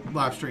you go,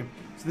 live stream.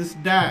 So this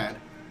dad,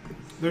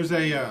 there's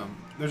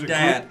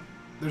a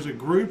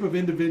group of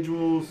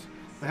individuals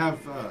that have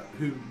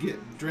who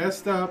get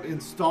dressed up in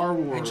Star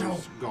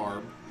Wars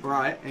garb,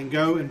 right, and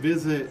go and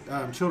visit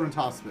children's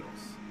hospitals,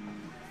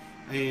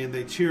 and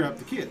they cheer up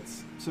the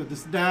kids. So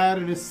this dad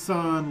and his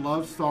son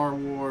love Star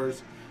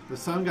Wars. The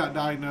son got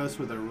diagnosed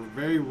with a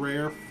very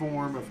rare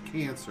form of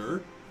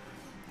cancer,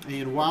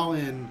 and while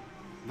in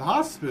the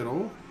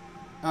hospital,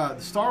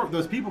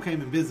 those people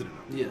came and visited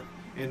him. Yeah,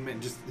 and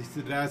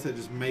the dad said it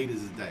just made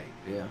his day.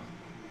 Yeah,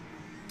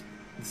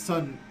 the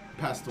son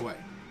passed away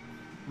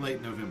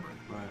late November.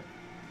 Right.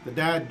 The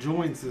dad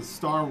joins the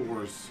Star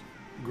Wars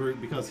group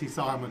because he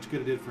saw how much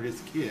good it did for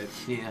his kid.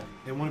 Yeah,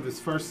 and one of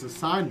his first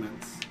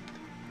assignments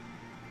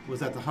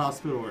was at the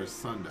hospital where his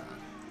son died.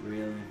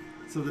 Really?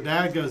 So the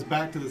dad goes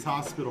back to this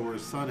hospital where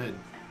his son had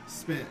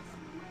spent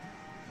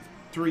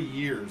 3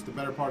 years, the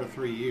better part of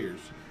 3 years,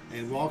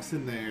 and walks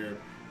in there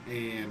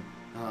and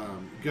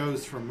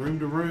goes from room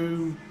to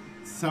room.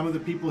 Some of the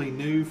people he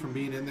knew from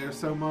being in there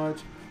so much,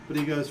 but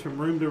he goes from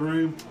room to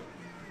room.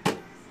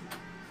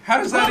 How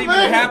does that even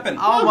happen?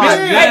 Oh my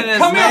goodness!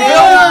 Come here, man.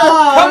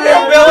 Billy! Come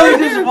here, Billy!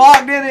 He just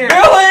walked in here.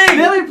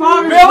 Billy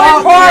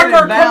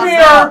Parker, come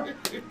here!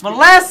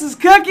 Molasses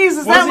cookies?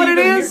 Is that what it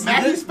is?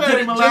 Mackey's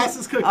Sperry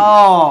molasses cookies.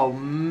 Oh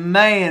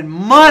man,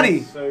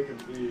 money! So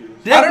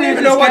confused. I don't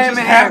even know what just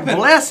happened.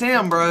 Bless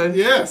him, bro.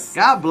 Yes.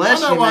 God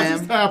bless I know you, what man.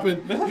 just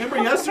happened. Remember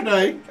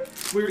yesterday,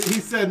 he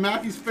said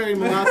Mackey's Sperry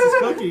molasses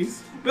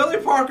cookies. Billy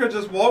Parker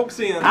just walks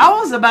in. I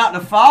was about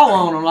to fall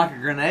on him like a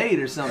grenade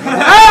or something.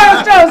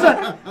 Oh,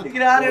 Joseph! I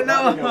didn't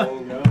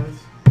know.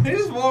 He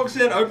just walks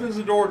in, opens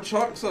the door,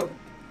 chucks a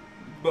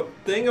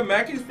thing of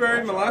Mackey's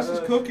Berry molasses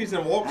cookies,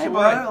 and walks Hey,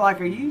 away. bro, like,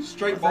 are you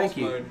Straight Thank boss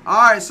you. mode. All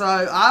right, so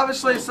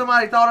obviously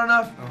somebody thought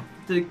enough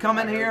to come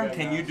in here.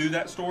 Can you do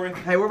that story?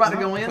 Hey, we're about to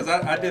go in. Because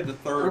I did the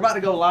third. We're about to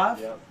go live.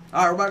 Yep.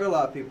 All right, we're about to go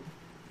live, people.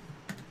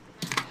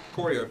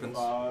 Corey opens.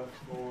 5,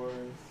 4,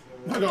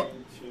 I 3, got-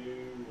 2,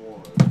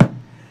 1.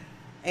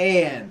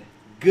 And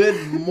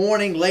good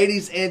morning,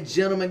 ladies and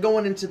gentlemen.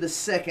 Going into the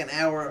second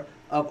hour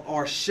of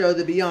our show,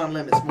 the Beyond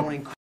Limits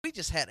Morning. We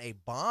just had a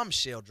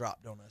bombshell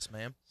dropped on us,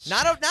 man.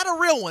 Not a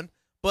real one,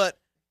 but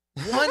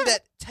one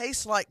that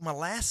tastes like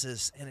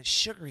molasses and it's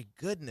sugary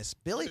goodness.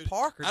 Billy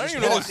Parker I don't just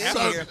even know walked what's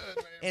in so here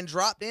and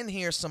dropped in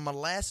here some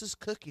molasses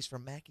cookies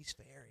from Mackey's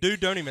Ferry. Dude,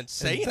 don't even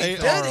say And anything.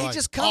 they Dude, are, he like,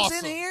 just comes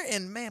awesome. in here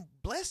and, man,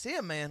 bless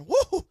him, man.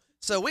 Woo!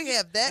 So we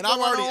have that And I've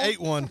going already on. ate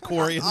one,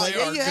 Corey, and they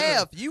yeah, are you good.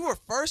 have. You were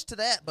first to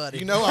that, buddy.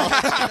 You know,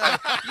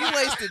 You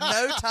wasted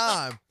no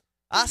time.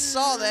 I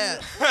saw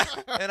that,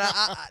 and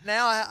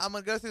I'm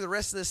gonna go through the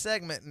rest of this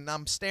segment, and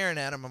I'm staring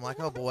at him. I'm like,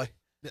 oh boy.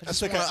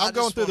 That's okay. I'm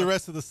going through the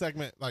rest of the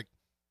segment, like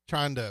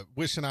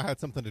wishing I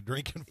had something to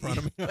drink in front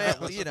of me.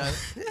 Well, you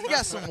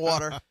got some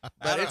water,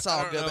 but it's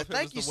all good. But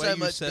thank you so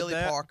much, Billy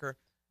Parker.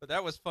 But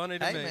that was funny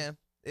to Hey, me. man,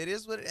 it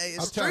is what it's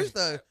I'll the tell truth,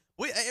 though.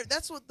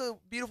 That's what the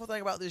beautiful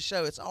thing about this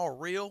show. It's all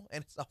real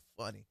and it's all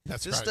funny.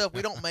 That's this right. stuff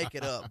we don't make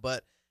it up.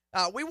 But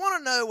we want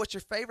to know what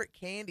your favorite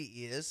candy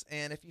is,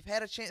 and if you've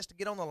had a chance to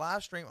get on the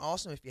live stream,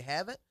 awesome. If you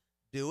haven't,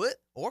 do it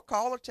or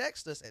call or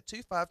text us at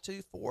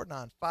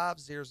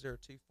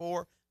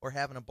 252-495-0024. We're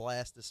having a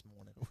blast this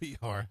morning. We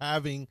are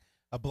having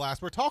a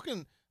blast. We're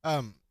talking.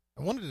 I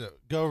wanted to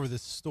go over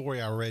this story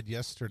I read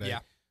yesterday. Yeah.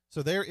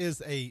 So there's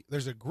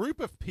a group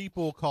of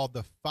people called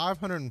the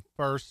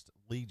 501st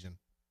Legion,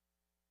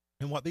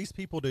 and what these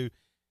people do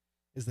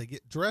is they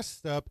get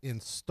dressed up in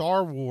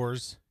Star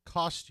Wars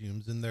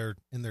costumes in their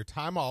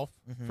time off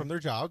from their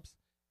jobs,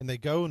 and they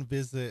go and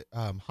visit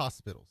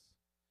hospitals,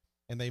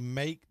 and they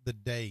make the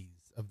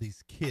days of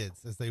these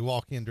kids as they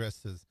walk in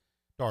dressed as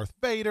Darth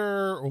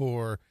Vader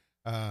or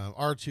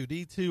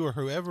R2-D2 or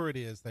whoever it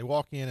is. They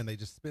walk in and they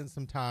just spend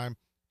some time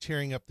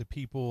cheering up the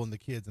people and the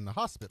kids in the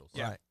hospitals.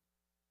 Yeah. Right.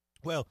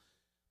 Well,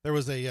 there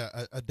was a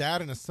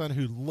dad and a son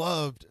who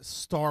loved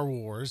Star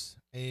Wars,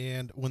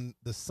 and when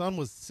the son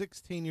was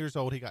 16 years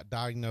old, he got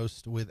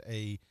diagnosed with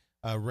a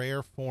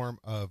rare form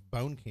of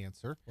bone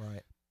cancer.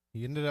 Right.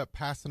 He ended up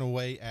passing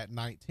away at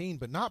 19,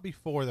 but not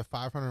before the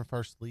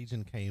 501st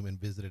Legion came and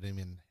visited him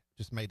and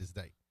just made his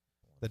day.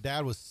 The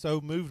dad was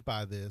so moved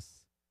by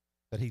this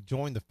that he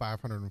joined the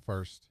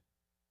 501st,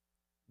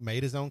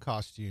 made his own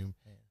costume,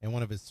 and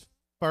one of his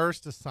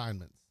first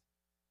assignments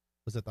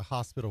was at the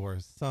hospital where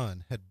his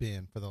son had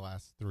been for the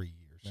last 3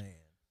 years. Man.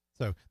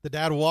 So the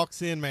dad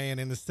walks in, man,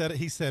 and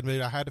he said,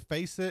 "Man, I had to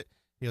face it."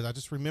 He goes, "I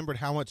just remembered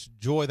how much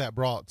joy that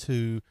brought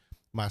to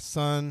my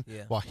son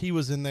while he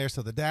was in there."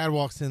 So the dad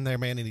walks in there,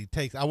 man, and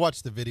I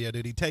watched the video,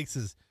 dude. He takes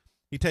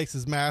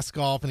his mask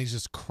off and he's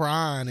just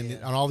crying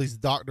and all these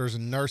doctors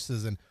and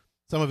nurses, and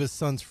some of his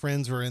son's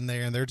friends were in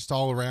there and they're just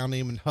all around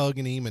him and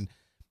hugging him, and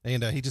he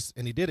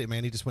did it,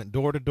 man. He just went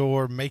door to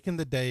door, making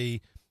the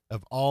day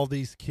of all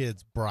these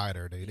kids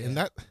brighter, dude. Yeah. And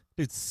that,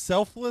 dude,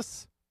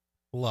 selfless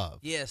love.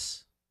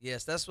 Yes,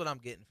 that's what I'm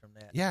getting from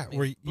that. Yeah, I mean,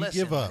 where you bless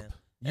give him, up. man.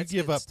 You That's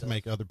give good up stuff. to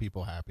make other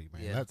people happy,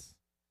 man. Yeah.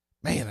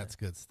 That's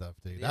good stuff,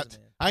 dude. It is,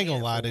 man. I ain't gonna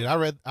Yeah, lie, for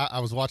dude. it. I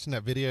was watching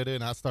that video, dude,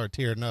 and I started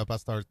tearing up. I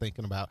started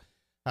thinking about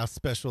how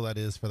special that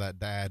is for that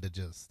dad to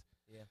just,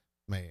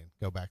 man,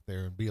 go back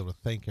there and be able to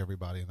thank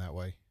everybody in that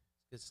way.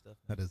 Good stuff.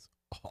 That is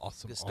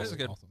awesome. Good stuff. Awesome,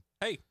 Good. awesome.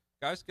 Hey,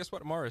 guys, guess what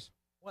tomorrow is?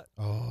 What?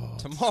 Oh,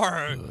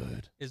 Tomorrow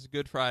good. is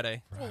Good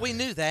Friday. Well, we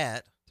knew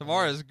that.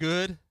 Tomorrow is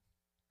good.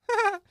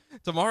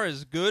 Tomorrow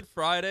is Good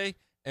Friday,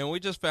 and we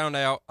just found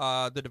out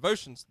the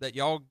devotions that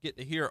y'all get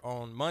to hear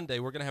on Monday.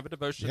 We're going to have a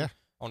devotion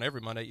on every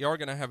Monday. Y'all are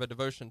going to have a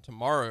devotion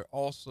tomorrow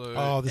also.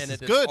 Oh, this and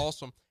is it good.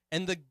 Awesome.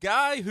 And the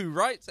guy who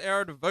writes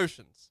our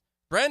devotions,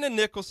 Brandon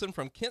Nicholson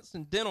from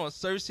Kinston Dental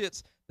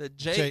Associates, the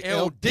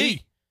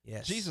JLD.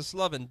 Yes. Jesus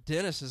loving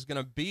Dennis is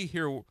going to be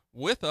here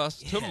with us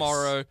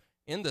tomorrow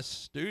in the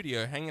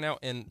studio, hanging out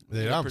and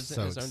Dude, I'm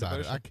presenting so his own excited.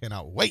 devotion. I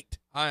cannot wait.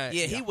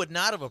 He would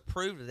not have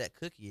approved of that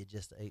cookie you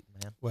just ate,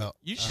 man. Well,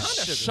 You kind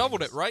of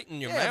shoveled it right in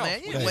your mouth.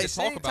 Man, you We didn't need waste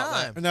to talk any about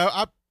time. that. No,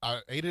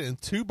 I ate it in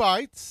 2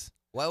 bites.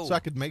 Whoa. So I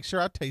could make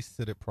sure I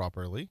tasted it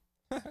properly.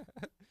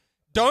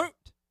 Don't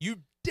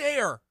you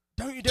dare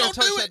Don't you dare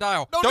touch that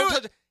dial. Don't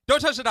touch it. Don't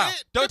touch the dial.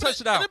 Don't touch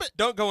the dial.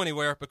 Don't go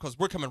anywhere because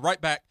we're coming right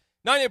back.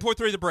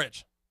 98.3 The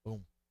Bridge.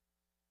 Boom.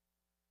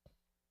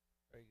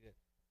 Very good.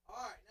 All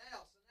right, now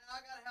I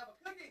gotta have a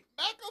cookie.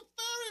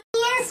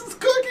 Molasses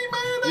cookie,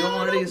 man. You want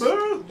one of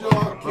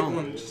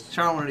these?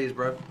 Try one of these,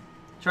 bro.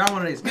 Try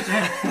one of these.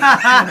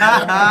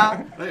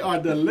 They are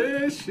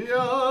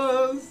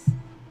delicious.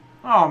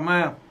 Oh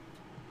man.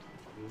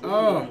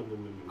 Oh.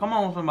 Come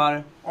on,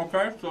 somebody.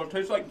 Okay, so it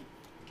tastes like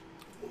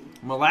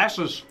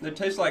molasses. It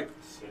tastes like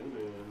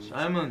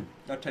cinnamon.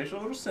 That tastes a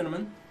little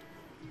cinnamon.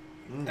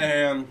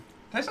 And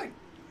tastes like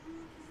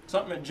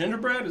something like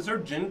gingerbread. Is there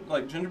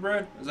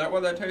gingerbread? Is that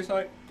what that tastes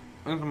like?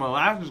 It's a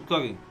molasses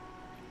cookie.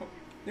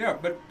 Yeah,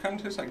 but it kind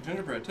of tastes like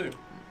gingerbread too.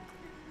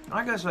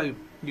 I guess you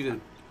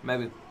could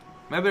maybe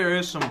there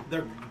is some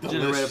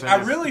gingerbread. I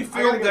really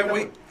feel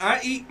that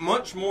I eat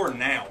much more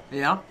now.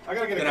 Yeah.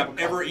 Than I've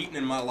ever eaten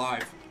in my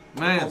life.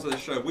 Man. Because of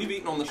this show. We've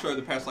eaten on the show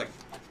the past 4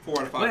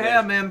 or 5 days.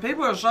 Yeah, man.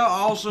 People are so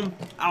awesome.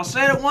 I'll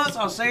say it once.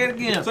 I'll say it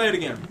again. Say it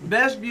again.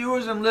 Best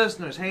viewers and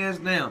listeners, hands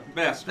down.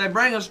 Best. They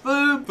bring us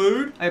food.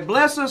 Food. They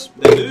bless us.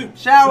 They do.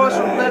 Shower us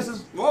with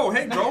blessings. Whoa,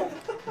 hey, Joel.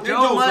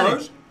 Joel money.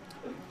 Rose.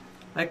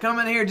 They come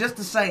in here just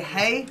to say,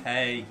 hey.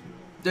 Hey.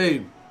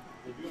 Dude.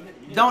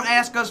 Don't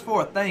ask us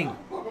for a thing.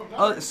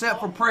 Except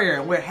for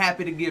prayer, and we're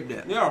happy to give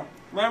that. Yeah.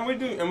 Man, we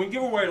do. And we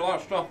give away a lot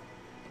of stuff.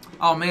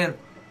 Oh, man.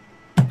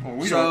 Well,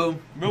 we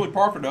don't. Billy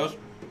Parker does.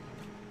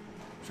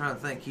 Trying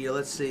to think here.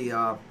 Let's see.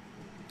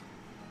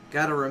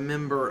 Gotta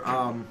remember.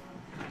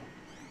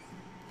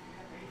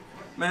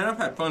 Man, I've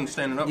had fun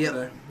standing up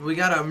today. We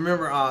gotta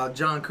remember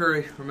John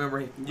Curry. Remember,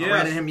 I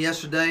ran into him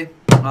yesterday.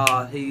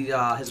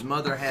 His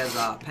mother has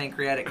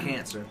pancreatic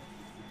cancer.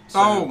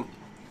 So,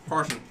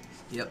 Carson.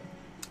 Yep.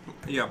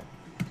 Yeah.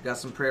 Got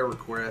some prayer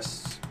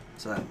requests.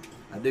 So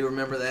I do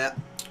remember that.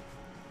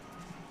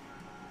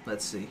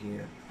 Let's see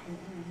here.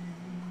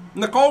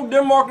 Nicole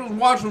Denmark is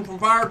watching from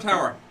Fire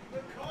Tower.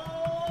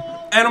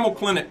 Animal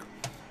Clinic.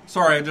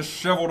 Sorry, I just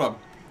shoveled a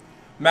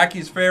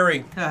Mackey's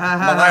Ferry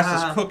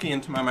molasses cookie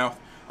into my mouth.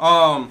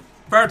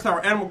 Fire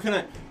Tower, Animal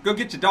Clinic. Go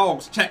get your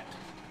dogs checked.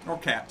 Or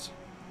cats.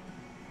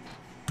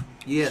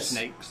 Yes.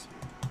 Snakes.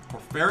 Or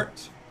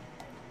ferrets.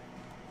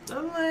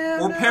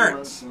 Or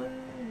parrots.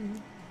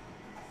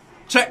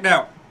 Checked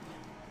out.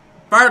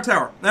 Fire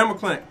Tower, Animal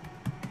Clinic.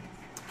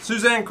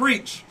 Suzanne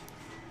Creech.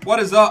 What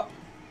is up?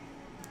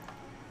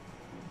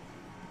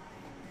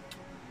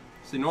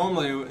 See,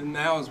 normally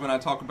now is when I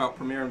talk about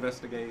Premier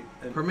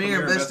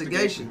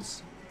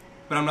Investigations.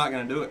 But I'm not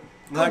going to do it.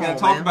 I'm not going to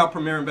talk about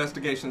Premier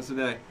Investigations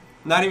today.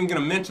 I'm not even going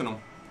to mention them.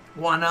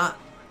 Why not?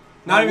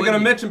 Not even going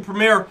to mention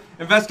Premier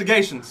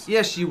Investigations.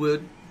 Yes, you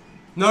would.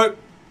 Nope.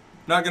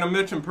 Not going to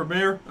mention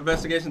Premier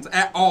Investigations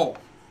at all.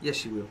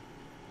 Yes, you will.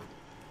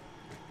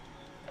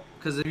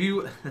 Because if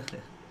you...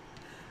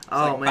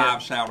 Oh, man.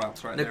 5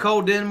 shout-outs right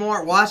Nicole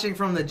Denmark watching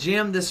from the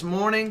gym this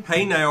morning.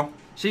 Hey, now.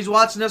 She's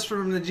watching us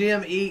from the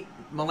gym eat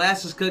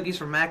molasses cookies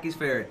from Mackey's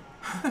Ferry.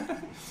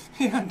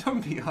 Yeah,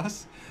 don't be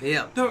us.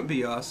 Yeah. Don't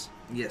be us.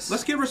 Yes.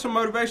 Let's give her some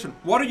motivation.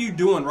 What are you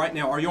doing right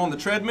now? Are you on the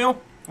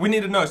treadmill? We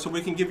need to know so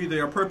we can give you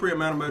the appropriate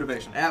amount of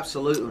motivation.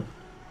 Absolutely.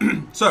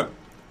 So,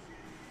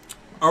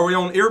 are we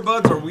on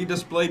earbuds or are we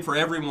displayed for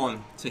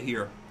everyone to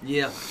hear?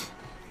 Yeah.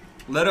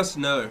 Let us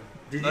know.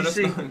 Did Let you us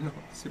see? know. No,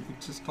 see, we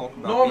just talked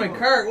about Norman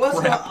Kirk, what's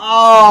crap. up?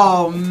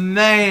 Oh,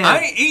 man.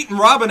 I ain't eating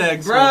robin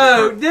eggs.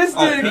 Bro, this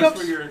dude comes.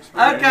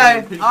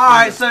 Okay,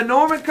 alright, so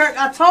Norman Kirk,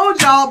 I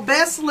told y'all,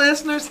 best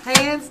listeners,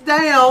 hands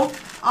down.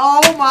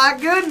 Oh, my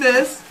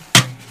goodness.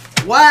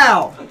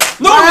 Wow.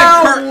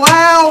 Norman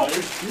Kirk.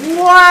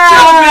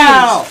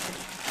 Wow.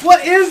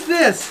 What is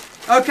this?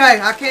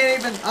 Okay, I can't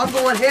even. I'm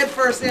going head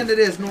first into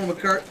this, Norman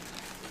Kirk.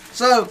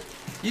 So,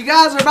 you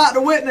guys are about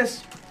to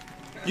witness.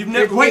 You've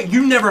never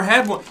you never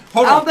had one.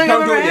 Hold on. I don't think I've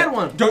do ever it had yet.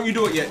 one. Don't you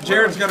do it yet.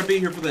 Jared's got to be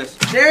here for this.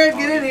 Jared,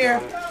 get in here.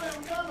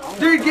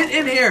 Dude, get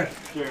in here.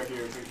 Jared.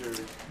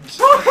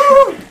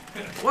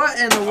 What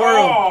in the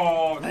world?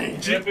 Oh,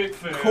 epic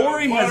fail.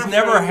 Corey has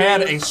never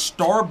had a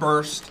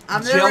Starburst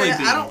jelly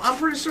bean. I'm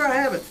pretty sure I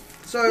haven't.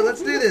 So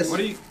let's do this. What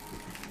do you?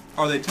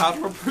 Are they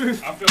toddler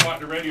proof? I feel like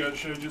the radio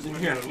show just went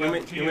Here, to let me-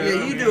 level 10.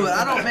 Yeah, you do it.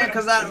 I don't, man,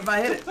 because if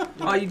I hit it,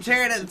 oh, you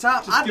tear it at the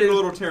top. I give it do. a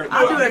little tear.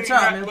 I do it at the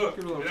top, man. Look,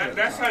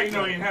 that's how you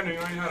know you had to learn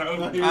how to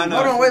open it. I know.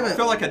 Hold on, wait a minute. I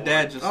feel like a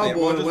dad just Oh, said,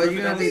 boy, "Well, just well, rip you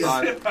it down gotta the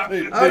side."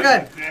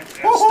 Okay.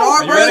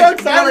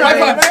 Starburst jelly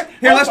bean.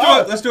 Here,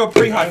 let's do a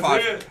pre-high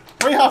five.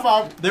 Pre-high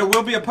five. There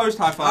will be a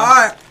post-high five. All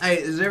right. Hey,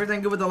 is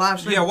everything good with the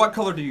live stream? Yeah, what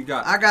color do you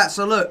got? I got,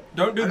 so look.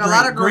 Don't do I green. got a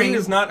lot of green. Green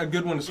is not a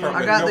good one to start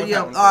with. I got Go the with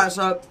yellow. that All one right,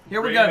 so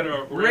here we Red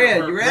go. or Red,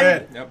 you ready?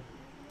 Red. Yep.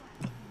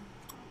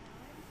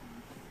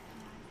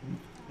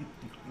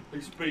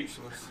 He's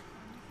speechless.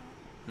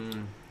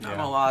 I'm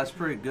gonna lie, it's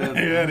pretty good.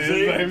 Yeah, it is,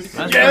 baby.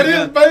 That's Yeah, it pretty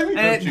is, good. baby.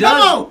 And it Come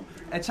does. on.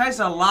 It tastes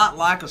a lot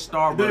like a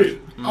Starburst.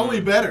 Dude,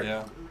 only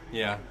better.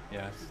 Yeah.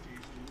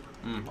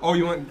 Oh,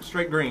 you went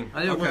straight green.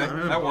 I did Okay,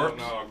 one. that works.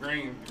 No,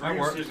 green. That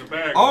works. Is a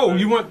bag. Oh,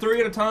 you went 3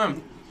 at a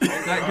time.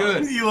 Ain't that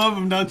good? You love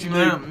them, don't you,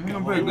 dude?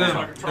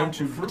 Don't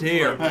you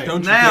dare. Hey,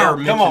 Don't you now,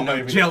 dare come on, mention no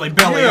baby. Jelly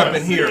Belly up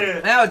in here. Yeah.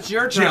 Now it's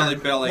your turn. Jelly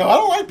Belly. No, I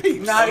don't like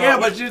Peeps. No, yeah,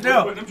 but you Put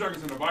do. them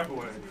jokers in the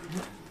microwave.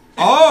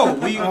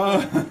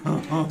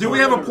 Oh, do we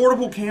have a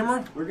portable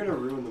camera? We're gonna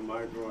ruin the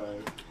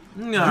microwave.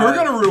 No. You're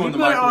gonna ruin the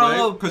You put it on a microwave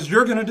little- because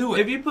you're gonna do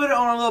If it. you put it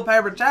on a little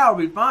paper towel,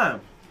 it'll be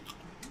fine.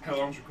 How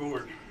long's your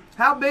cord?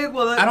 How big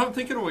will it? I don't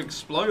think it'll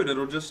explode.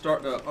 It'll just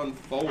start to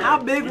unfold. How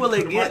big We will put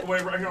it the get?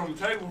 microwave right here on the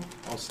table.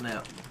 Oh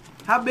snap!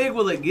 How big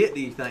will it get?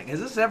 Do you think? Has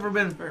this ever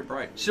been? Very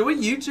bright. Should we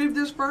YouTube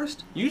this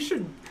first? You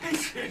should.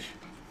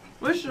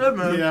 We should,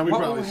 man. Yeah, we What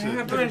probably will should.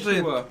 happen Eventually.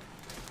 to,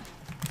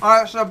 All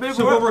right, so people.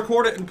 So we'll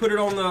record it and put it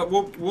on the.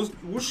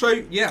 We'll show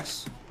you.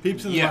 Yes.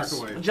 Peeps in the Yes.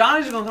 microwave.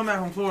 Johnny's gonna come back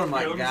from Florida and Yeah,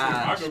 let like, me see.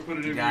 I'll guys, go put it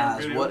in your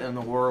guys, video. what in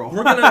the world?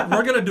 We're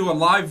gonna do a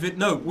live vid.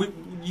 No,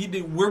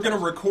 we're gonna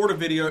record a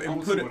video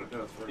and put it.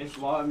 It's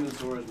live in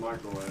Zora's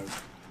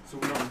microwave. So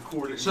we don't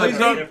record it.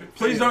 So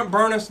Please don't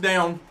burn us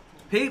down.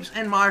 Peeps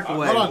and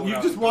microwave. Hold on, you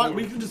just watch.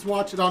 We can just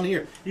watch it on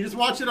here. You just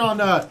watch it on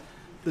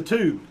the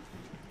tube.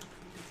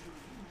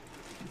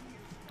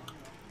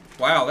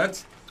 Wow,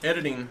 that's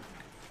editing.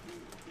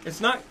 It's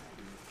not.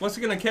 What's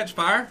it gonna catch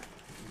fire?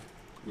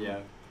 Yeah.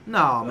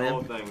 No, The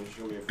whole man. thing is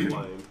gonna be a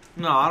flame.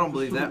 No, I don't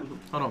believe that.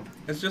 Hold on.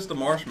 It's just a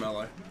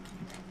marshmallow.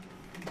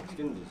 It's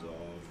gonna dissolve.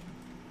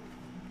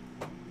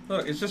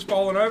 Look, it's just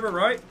falling over,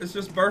 right? It's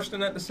just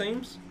bursting at the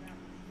seams.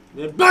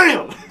 Then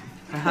BAM!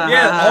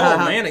 Yeah.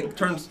 Oh man, it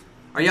turns.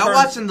 Are y'all turns-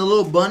 watching the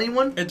little bunny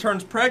one? It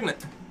turns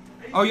pregnant.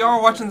 Oh, y'all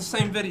are watching the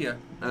same video.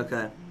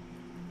 Okay.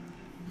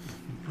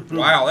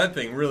 Wow, that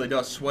thing really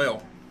does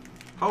swell.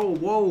 Oh,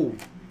 whoa.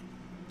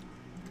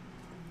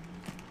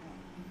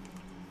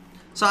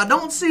 So I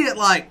don't see it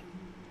like.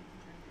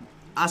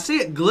 I see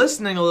it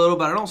glistening a little,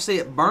 but I don't see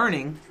it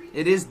burning.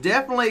 It is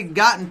definitely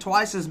gotten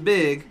twice as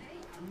big.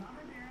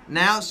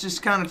 Now it's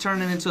just kind of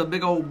turning into a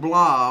big old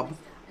blob.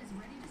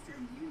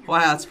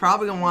 Wow, it's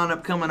probably going to wind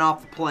up coming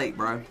off the plate,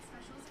 bro.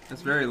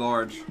 It's very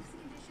large.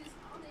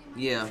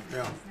 Yeah.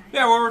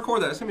 Yeah, we'll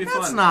record that. It's gonna be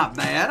fun. That's not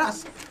bad.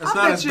 It's I not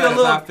bet as you bad a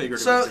little, as I figured.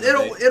 so it was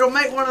gonna be. it'll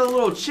make one of the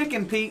little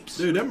chicken peeps.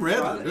 Dude, them reds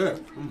are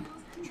good.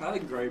 Try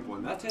the grape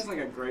one. That tastes like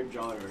a grape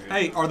Jolly Rancher.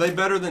 Hey, are they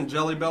better than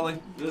Jelly Belly?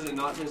 Does it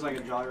not taste like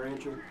a Jolly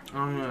Rancher? I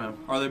don't know.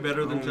 Are they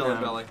better than Oh, Jelly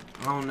no. Belly?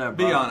 I don't know,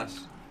 Be bro. honest.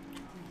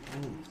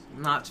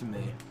 Not to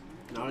me.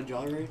 Not a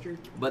Jolly Rancher?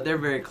 But they're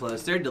very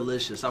close. They're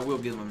delicious. I will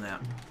give them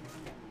that.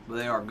 But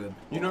they are good.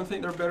 You don't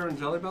think they're better than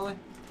Jelly Belly?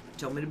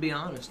 Tell me to be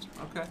honest.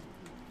 Okay.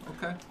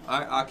 Okay.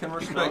 I can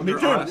respect Me your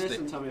too. honesty. This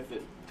and tell me if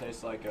it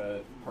tastes like a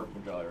purple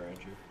Jolly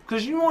Rancher.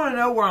 Because you want to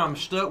know where I'm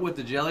stuck with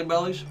the Jelly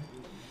Bellies?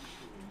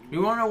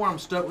 You want to know where I'm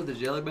stuck with the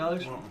Jelly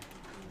Bellies?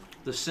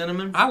 The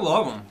cinnamon? I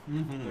love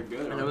them. They're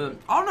good. And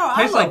aren't oh, no, I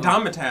Tastes like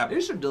love them. Dimetab.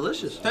 These are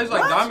delicious. Tastes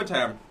like What?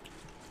 Dimetab.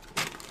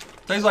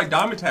 Tastes like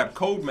Dimetab,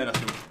 cold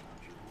medicine.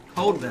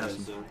 Cold they?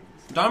 medicine.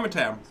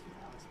 Dimetab.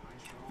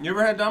 You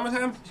ever had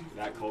Dimetab?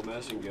 That cold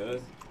medicine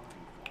good?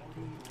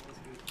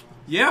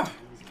 Yeah.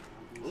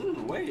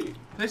 Wait.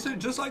 They said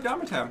just like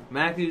Dimetab.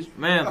 Matthews,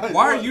 man.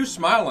 Why are you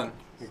smiling?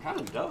 It kind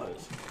of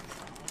does.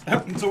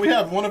 So we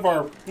have one of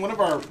our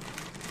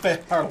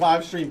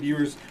live stream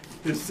viewers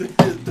is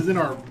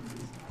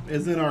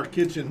in our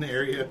kitchen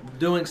area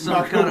Doing some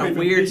kind of Microwave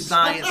weird peeps.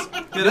 science.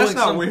 Yeah, that's Doing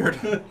not some-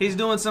 weird. He's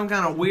doing some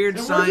kind of weird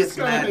and we're science just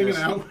kind of hanging madness.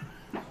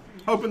 out,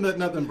 hoping that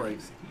nothing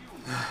breaks.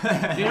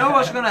 You know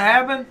what's going to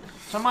happen?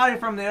 Somebody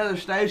from the other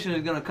station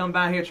is going to come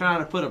by here trying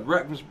to put a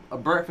breakfast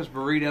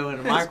burrito in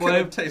a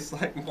microwave. It's gonna taste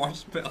like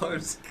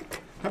marshmallows.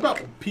 How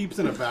about Peeps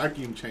in a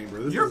vacuum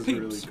chamber? This You're is Peeps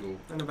really cool.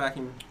 in the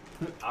vacuum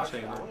I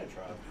chamber. want to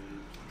try it.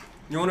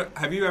 You want to?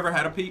 Have you ever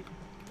had a peep?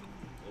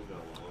 It's been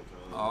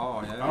a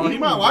long time. Oh yeah. Oh, he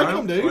might like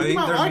them, dude. Well, He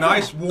might there's like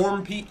nice 'em.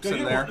 warm peeps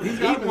in there. He's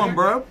got Eat them one, there.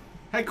 bro.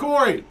 Hey,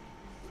 Corey,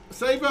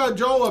 save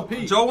Joel a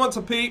peep. Joel wants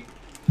a peep.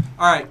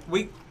 All right,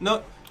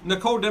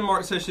 Nicole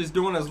Denmark says she's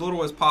doing as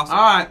little as possible.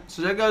 All right,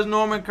 so there goes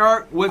Norman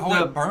Kirk with Oh,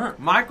 the it burnt.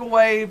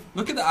 microwave.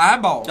 Look at the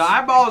eyeballs. The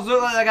eyeballs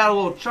look like they got a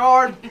little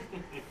charred.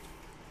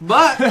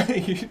 But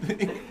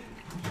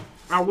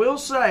I will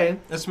say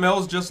It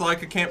smells just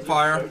like a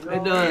campfire.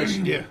 it does.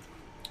 Yeah.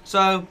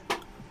 So,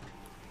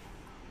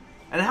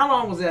 and how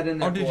long was that in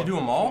there? Oh, did you for? do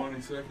them all?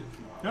 20 seconds.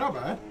 Not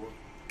bad.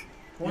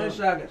 20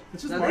 seconds.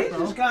 It's just Now, these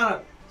marshmallow. just kind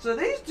of. So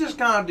these just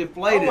kind of Oh,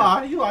 deflated.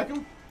 lie. You like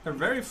them? They're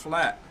very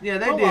flat. Yeah,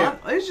 they Oh, did. wow.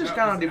 These just That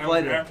kind of was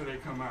deflated. After they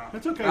come out.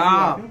 That's okay.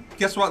 Ah. If you like 'em.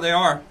 Guess what they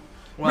are?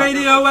 Well,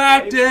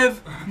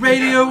 Radioactive.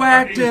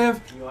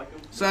 Radioactive. You like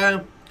them?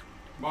 So,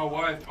 My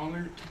wife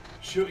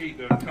she'll eat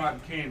the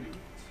cotton candy.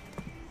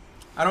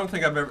 I don't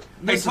think I've ever.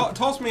 Hey,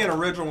 toss me an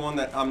original one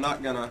that I'm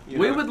not gonna.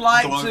 we would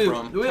like glow to.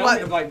 From. We Tell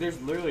like. me, like, there's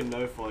literally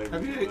no flavor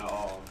Have to you- it at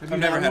all. Have I've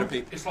you never had a one?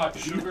 peep. It's like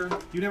sugar.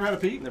 You never had a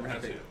peep? Never had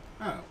a That's peep. it.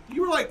 Oh,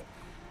 you were like,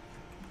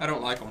 I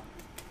don't like them.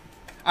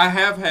 I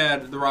have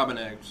had the robin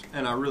eggs,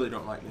 and I really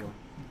don't like them.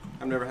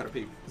 I've never had a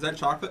peep. Is that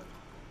chocolate?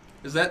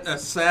 Is that a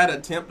sad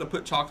attempt to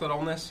put chocolate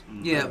on this?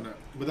 Yeah.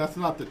 but that's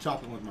not the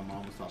chocolate one my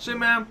mom was talking See, about.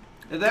 man,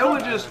 if they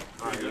would just.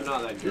 Alright, they're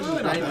not that This good. is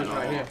Really not dangerous that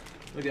right hard. here.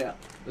 Look at that.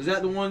 Is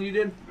that the one you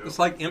did? It's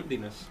like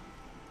emptiness.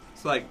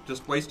 It's like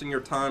just wasting your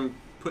time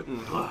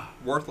putting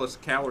worthless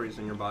calories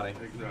in your body.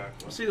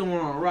 Exactly. I see the one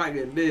on the right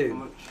getting big.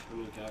 How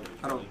many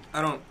calories?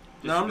 I don't.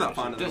 No, I'm not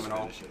fond of them Just at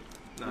all. finish it.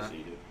 Nah. Just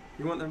eat it.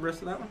 You want the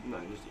rest of that one? No,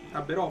 just eat it.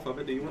 I bit off of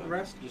it. Do you want the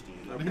rest? Just eat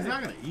it. Okay. He's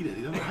not gonna eat it.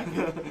 He doesn't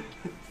like it.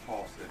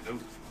 Paul said,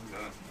 nope,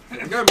 I'm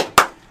done. There you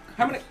go.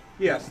 How many?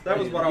 Yes, that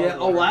was what I was. Yeah.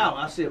 Oh wow,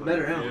 I see it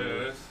better now.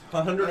 Yes.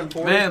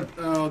 140. Man,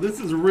 Oh,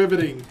 this is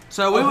riveting.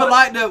 so we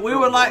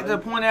would like to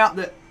point out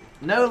that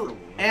no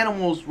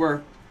animals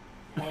were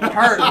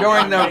hurt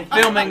during the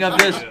filming of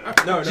this.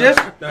 No,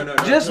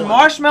 Just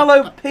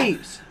marshmallow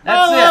peeps.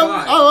 That's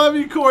I love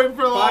you, Corey,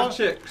 for 5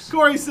 chicks.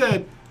 Corey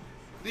said.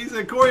 He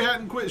said Corey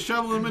hadn't quit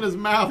shoveling them in his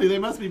mouth. They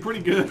must be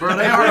pretty good. Bro,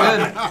 they are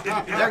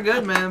good. They're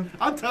good, man.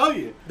 I'll tell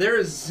you. There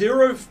is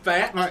 0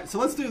 fat. All right, so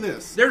let's do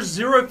this. There's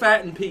 0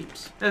 fat in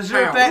Peeps. There's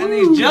zero How? fat in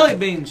these jelly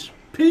beans.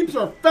 Peeps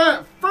are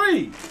fat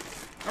free.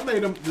 I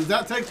made them. Does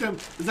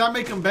that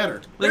make them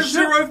better? There's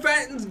 0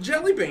 fat in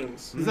jelly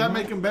beans. Does that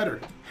make them better?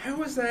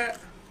 How is that?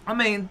 I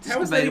mean, it's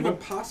How is that debatable.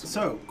 even possible?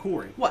 So,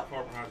 Corey, What?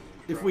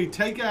 if we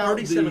take out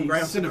 37 the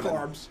grams of cinnamon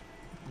carbs.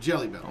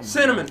 jelly bells,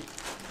 Cinnamon.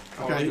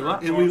 okay, you're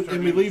right. and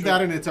we leave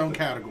that in its own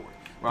category.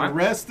 Right. The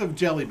rest of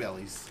Jelly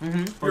Bellies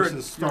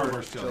versus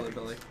Starburst Jelly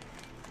Belly.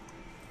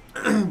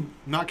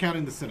 Not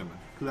counting the cinnamon,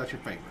 because that's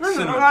your favorite.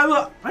 Listen, Cinnamon. okay,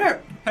 look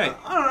here. Hey.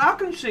 I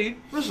can see.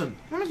 Listen,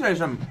 let me tell you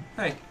something.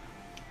 Hey.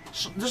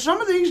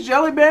 Some of these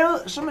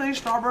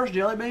Starburst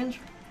jelly beans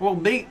will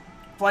beat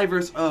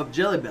flavors of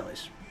Jelly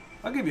Bellies.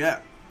 I'll give you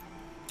that.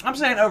 I'm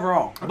saying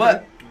overall,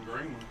 but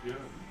Green one's good.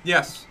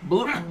 Yes.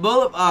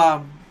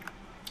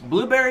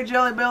 blueberry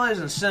Jelly Bellies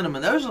and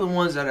cinnamon, those are the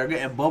ones that are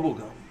getting bubble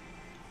gum.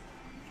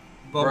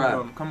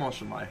 Bubblegum. Come on,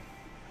 somebody.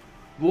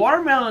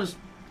 Watermelons,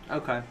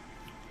 okay,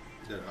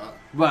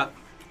 but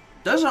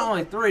those are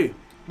only 3.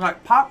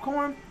 Like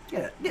popcorn,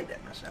 get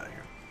that mess out of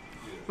here.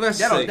 Let's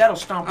see. That'll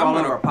stomp I'm all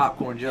gonna- over a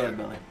popcorn Jelly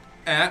Belly.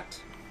 At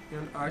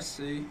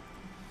NIC.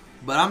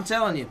 But I'm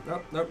telling you,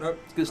 Nope.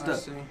 it's good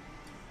stuff. IC.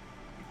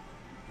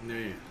 Yeah.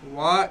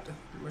 What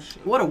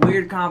machine? What a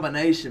weird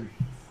combination,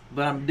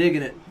 but I'm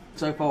digging it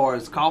so far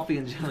as coffee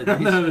and jelly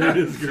beans. That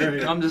is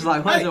great. I'm just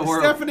like, what Hey, in the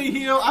world? Stephanie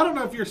Hill, I don't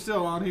know if you're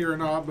still on here or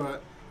not,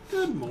 but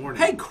good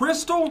morning. Hey,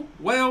 Crystal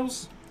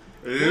Wells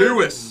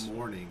Lewis. Good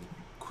morning.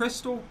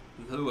 Crystal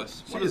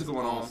Lewis. She What is is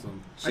going awesome.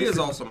 on? She is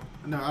awesome.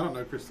 No, I don't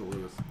know Crystal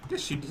Lewis.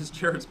 Yes, she is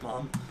Jared's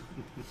mom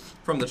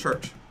from the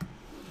church.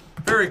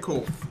 Very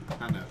cool.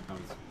 I know. I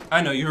was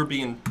I know you were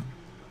being.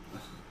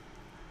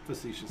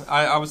 facetious.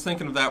 I was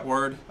thinking of that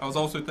word. I was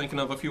also thinking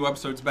of a few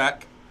episodes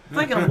back.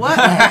 Thinking of what?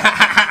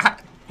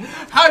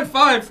 High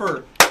five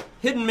for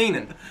hidden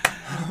meaning.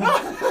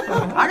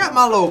 I got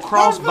my little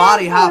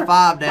cross-body high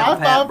five down High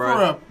pat, five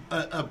bro.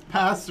 for a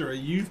pastor, a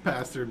youth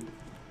pastor,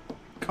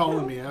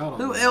 calling me out on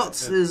Who that.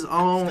 else is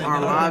on our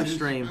live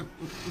stream?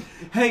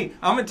 Hey,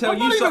 I'm gonna tell I'm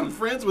you not even something.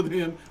 friends with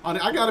him.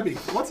 I gotta be.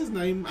 What's his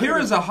name? Here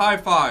is a high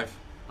five.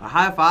 A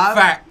high five?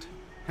 Fact.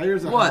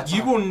 Here's a What? high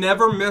You five. will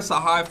never miss a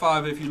high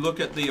five if you look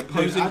at the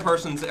opposing Dude,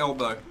 person's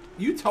elbow.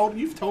 You've told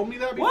me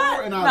that before,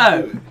 What? and I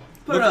No. do it.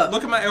 Put it up.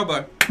 Look at my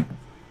elbow.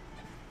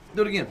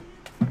 Do it again.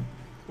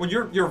 Well,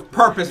 you're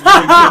purposely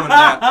doing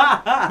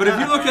that. But if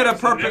you look at a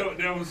purpose,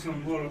 That was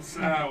some little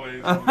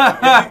sideways.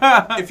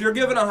 if you're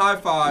giving a high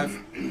five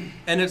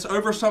and it's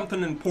over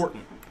something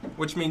important,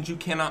 which means you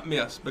cannot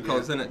miss,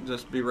 because then it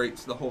just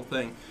berates the whole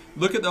thing.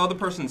 Look at the other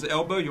person's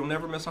elbow. You'll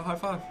never miss a high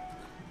five.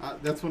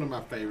 That's one of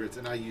my favorites,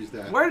 and I use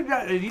that. Where did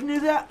that? You knew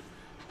that?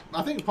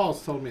 I think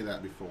Paul's told me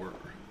that before.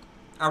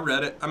 I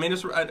read it. I mean,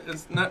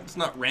 it's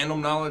not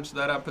random knowledge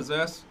that I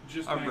possess.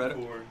 Just I've read it.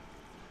 for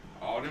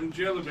all them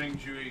jelly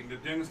beans you eating. The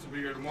dentist will be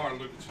here tomorrow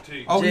to look at your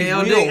teeth. Oh, he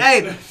JLD. will.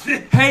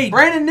 Hey, Hey,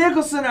 Brandon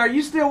Nicholson, are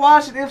you still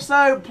watching? If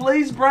so,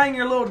 please bring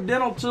your little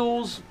dental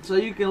tools so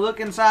you can look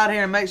inside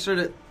here and make sure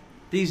that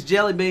these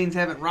jelly beans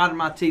haven't rotted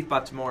my teeth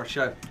by tomorrow's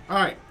show. All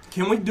right.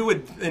 can we do a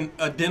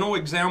dental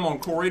exam on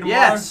Corey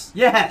tomorrow?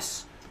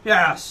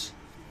 Yes.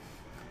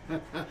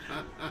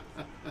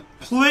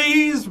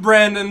 Please,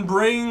 Brandon,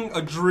 bring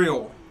a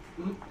drill.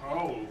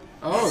 Oh.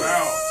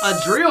 Oh.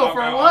 A drill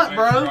for what,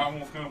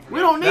 bro? We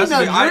don't need That's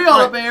no the- I- drill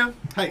up there.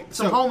 Hey,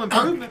 Some home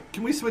improvement.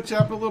 Can we switch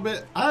up a little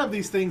bit? I have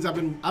these things. I've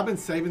been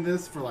saving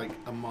this for like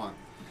a month,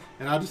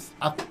 and I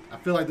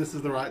feel like this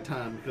is the right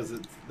time because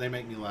they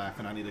make me laugh,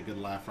 and I need a good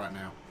laugh right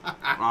now. All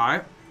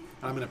right.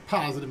 I'm in a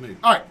positive mood.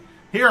 All right,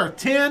 here are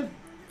 10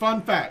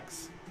 fun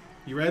facts.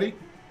 You ready?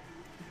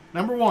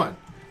 Number 1,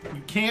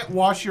 you can't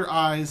wash your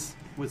eyes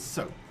with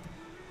soap.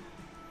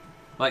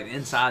 Like the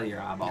inside of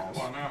your eyeballs.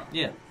 Why not?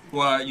 Yeah.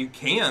 Well, you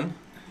can.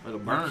 It'll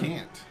You burn.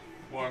 can't.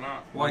 Why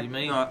not? What do you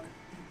mean? Not?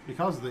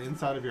 Because of the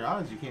inside of your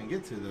eyes, you can't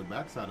get to the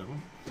backside of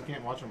them. You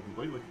can't watch them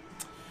completely.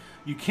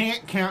 You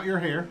can't count your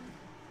hair.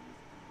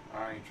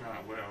 I ain't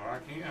trying. Well, I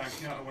can't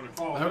count it when it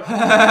falls out.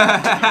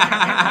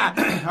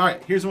 All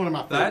right, here's one of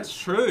my favorites. That's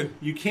true.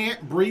 You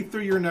can't breathe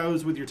through your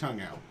nose with your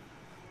tongue out.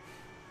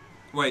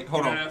 Wait,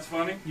 hold on. That's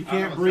funny. You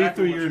can't breathe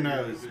through your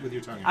nose with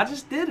your tongue. I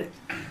just did it.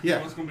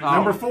 Yeah. So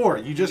Number 4.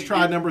 You just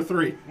tried number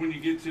 3. When you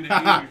get to the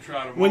end, you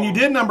try to. When you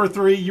did number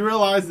 3, you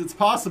realized it's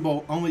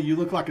possible. Only you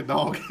look like a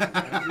dog.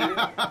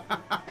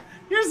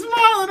 You're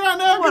smiling right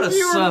now What a because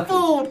you were sucker.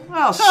 fooled.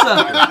 Oh,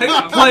 sucker.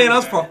 He's playing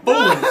us for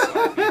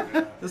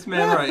fools. This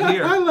man right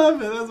here. I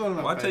love it. That's one of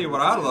my Well, I tell you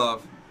what I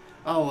love.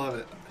 I love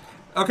it.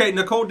 Okay,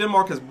 Nicole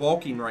Denmark is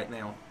walking right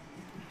now.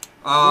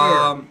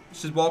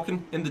 She's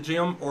walking in the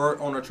gym or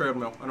on a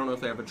treadmill. I don't know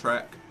if they have a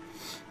track,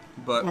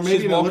 but Or maybe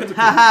she's an walking.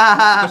 elliptical.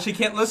 But she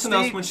can't listen to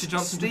us when she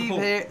jumps into the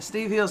pool.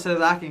 Steve Hill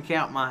says I can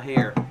count my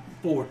hair.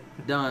 4.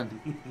 Done.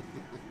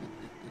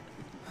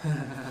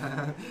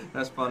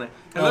 That's funny.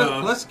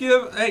 And let's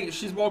give. Hey,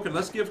 she's walking.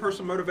 Let's give her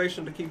some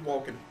motivation to keep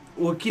walking.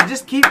 Well,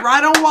 just keep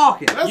right on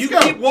walking. Let's You go.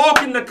 keep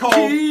walking, Nicole.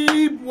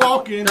 Keep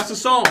walking. That's a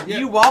song.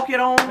 You walk it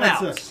on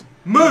That's out. us.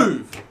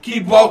 Move.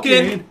 Keep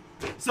walking.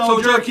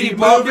 Soldier, keep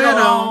moving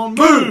on.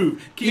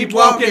 Move. Keep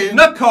walking.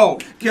 Nicole.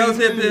 Kills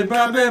it.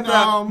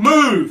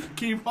 Move.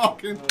 Keep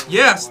walking.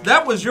 Yes,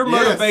 that was your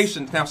Yes.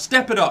 motivation. Now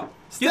step it up.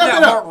 Get Step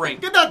that it up. heart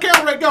rate. Get that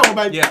camera rate going,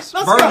 baby. Yes.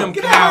 Let's Burn go. them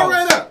Get that heart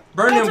cows. rate up.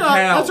 Burn That's them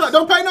right. cows. That's right.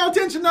 Don't pay no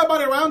attention to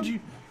nobody around you.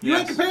 You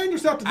ain't Yes. comparing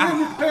yourself to them.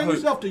 You're comparing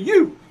yourself to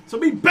you. So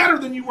be better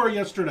than you were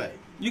yesterday.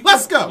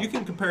 Let's go. You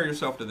can compare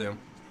yourself to them.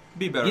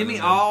 Be better. Give than me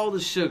them. all the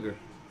sugar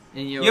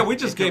in your. Yeah, we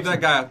just gave that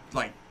guy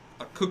like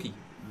a cookie.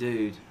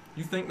 Dude.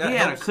 You think that He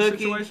had a helps the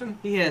cookie. situation?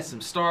 He had some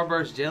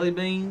Starburst jelly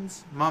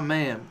beans. My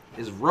man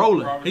is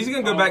rolling. He's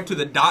gonna go back to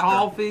the doctor.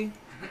 Coffee.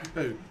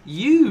 Who?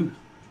 You.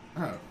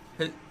 Oh.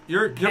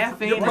 Your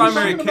Caffeine. primary What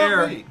are you talking care.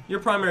 about me? Your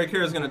primary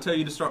care is going to tell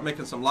you to start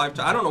making some life.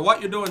 I don't know what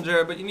you're doing,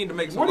 Jared, but you need to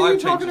make some What are you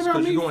life talking changes about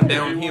because me you're going for?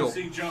 downhill.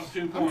 See jump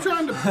 2 I'm points.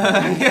 trying to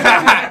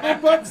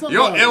buck somebody.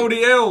 Your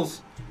LDLs.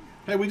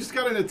 Hey, we just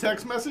got in a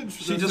text message.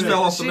 She just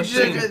fell off the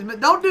machine.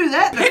 Don't do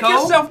that, Pick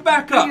Nicole. yourself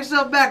back up. Pick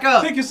yourself back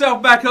up. Pick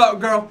yourself back up,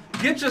 girl.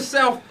 Get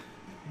yourself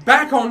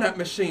back on that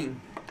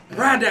machine.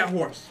 Ride that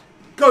horse.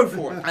 Go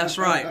for it. That's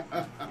right.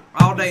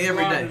 All day,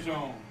 every day. Blinders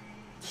on.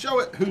 Show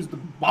it who's the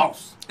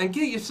boss. And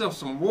get yourself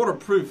some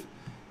waterproof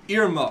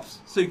earmuffs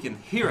so you can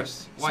hear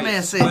us. while man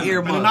you're said swimming.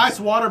 earmuffs. And a nice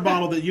water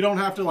bottle that you don't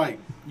have to like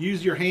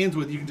use your hands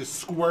with. You can just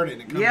squirt it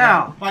and it comes Yeah.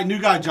 out. Like new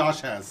guy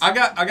Josh has. I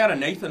got a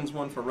Nathan's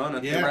one for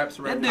running. Yeah. It wraps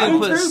That around. dude do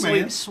put too, sweet,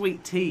 man.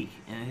 sweet tea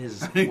in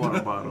his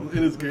water bottle.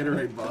 In his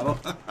Gatorade bottle.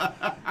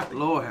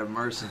 Lord have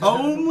mercy.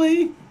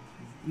 Only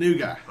new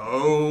guy.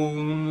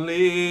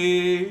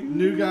 Only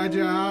New guy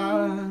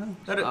Josh.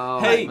 Oh,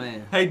 hey,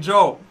 man. hey,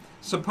 Joel.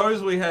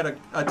 Suppose we had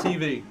a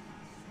TV.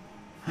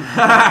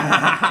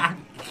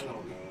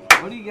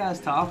 What are you guys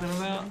talking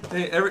about?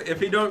 Hey, if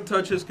he don't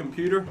touch his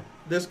computer,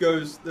 this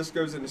goes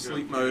into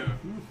sleep mode.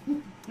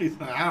 He's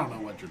like, I don't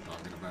know what you're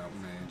talking about,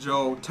 man.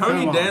 Joel,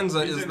 Tony Come on.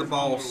 Danza He's is in the his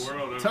own boss. little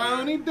world over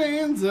Tony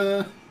Danza.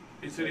 there.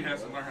 He said he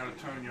has to learn how to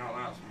tone y'all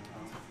out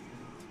sometimes.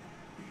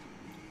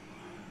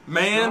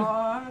 Man,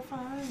 Don't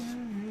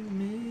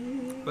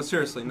but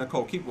seriously,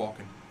 Nicole, keep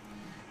walking.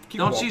 Keep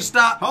you walking.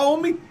 stop.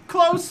 Hold me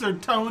closer,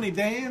 Tony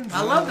Danza.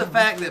 I love the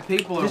fact that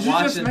people are Did you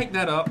watching. just make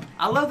that up?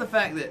 I love the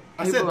fact that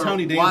I people said are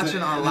Tony Danza,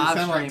 watching our and it live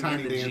sounded like stream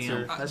Tiny in the Dancer.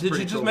 gym. That's Did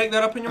pretty you just cool. make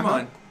that up in your Uh-huh.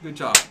 mind? Good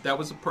job. That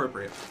was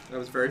appropriate. That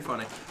was very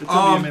funny. It took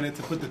me a minute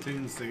to put the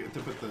tunes to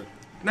put the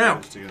Now,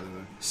 words together.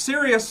 Though.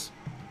 serious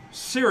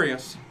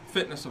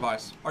fitness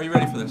advice. Are you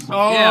ready for this?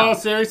 Oh, Yeah.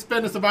 serious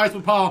fitness advice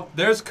with Paul.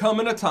 There's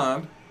coming a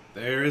time.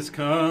 There is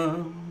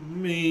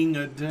coming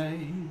a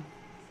day.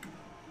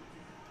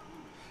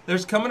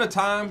 There's coming a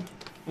time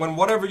when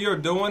whatever you're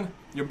doing,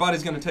 your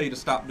body's going to tell you to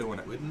stop doing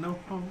it. With no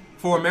hope.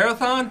 For a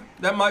marathon,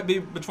 that might be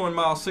between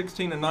mile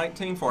 16 and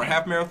 19. For a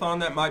half marathon,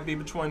 that might be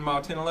between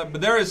mile 10 and 11.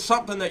 But there is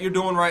something that you're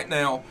doing right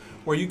now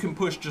where you can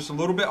push just a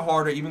little bit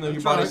harder even though your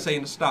That's body's right.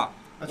 saying to stop.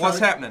 That's What's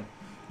right. happening?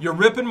 You're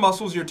ripping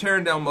muscles, you're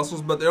tearing down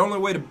muscles, but the only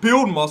way to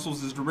build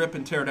muscles is to rip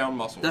and tear down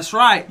muscles. That's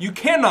right. You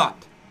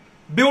cannot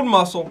build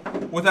muscle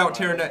without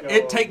tearing down.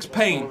 It takes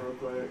pain.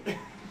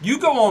 You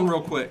go on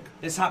real quick.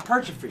 It's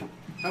hypertrophy.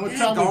 I would Yeah,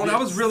 tell Dawn, me I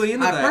was really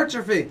into that.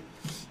 Hypertrophy.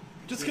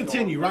 Just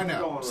continue right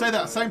now. Say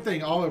that same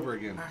thing all over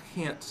again. I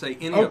can't say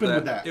any Open of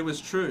with that. It was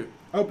true.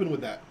 Open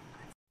with that.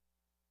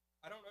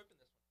 I don't open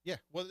this. Yeah,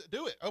 well,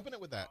 do it. Open it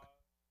with that.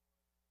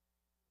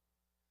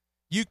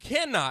 You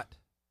cannot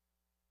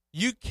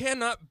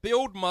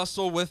build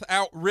muscle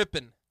without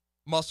ripping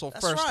muscle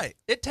That's first. right.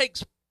 It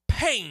takes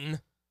pain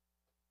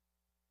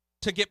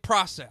to get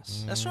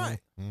processed. That's right.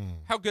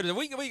 How good is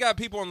it? We got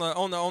people on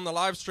the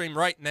live stream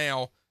right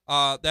now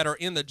that are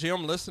in the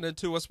gym listening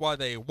to us while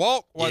they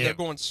walk, while Yeah. they're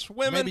going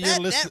swimming. Maybe you're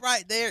That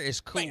right there is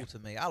cool to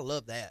me. I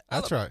love that.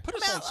 That's right. Put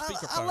us Man, on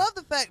speakerphone. I love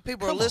the fact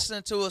people Come are on.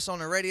 listening to us on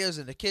the radios,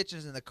 in the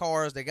kitchens, in the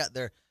cars. They got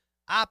their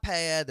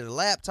iPad, their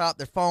laptop,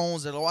 their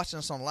phones. They're watching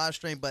us on the live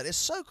stream. But it's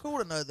so cool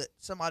to know that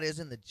somebody is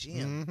in the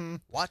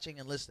gym watching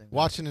and listening.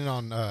 Watching it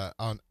on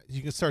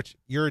you can search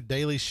Your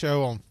Daily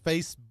Show on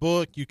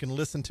Facebook. You can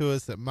listen to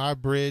us at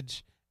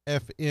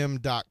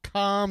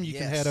mybridgefm.com. You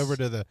can head over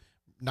to the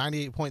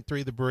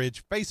 98.3 The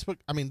Bridge Facebook.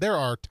 I mean, there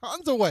are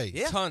tons of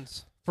ways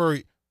Tons. for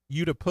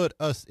you to put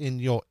us in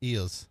your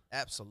ears.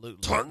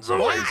 Absolutely. Tons of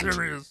ways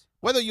there is.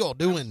 Whether you're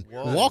doing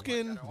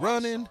walking,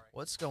 running.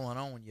 What's going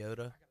on,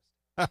 Yoda?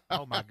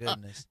 Oh my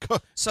goodness.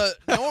 So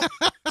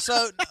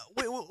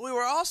we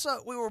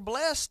were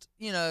blessed,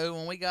 you know,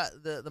 when we got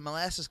the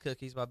molasses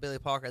cookies by Billy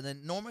Parker, and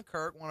then Norman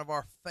Kirk, one of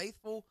our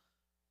faithful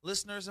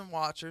listeners and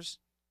watchers,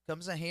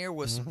 comes in here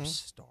with some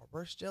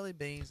Starburst jelly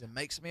beans and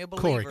makes me a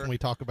believer. Corey, can we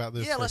talk about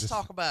this? Yeah, let's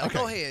talk about it. Okay.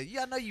 Go ahead.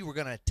 Yeah, I know you were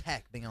going to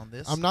attack me on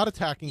this. I'm not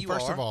attacking. You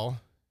First are. of all,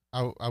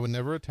 I would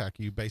never attack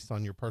you based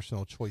on your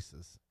personal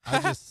choices. I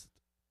just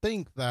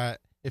think that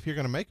if you're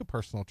going to make a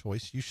personal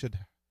choice, you should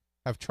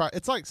have tried.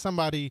 It's like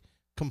somebody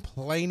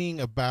complaining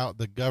about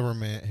the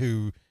government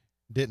who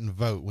didn't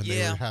vote when they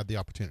had the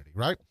opportunity,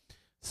 right?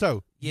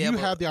 So you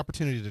had the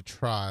opportunity to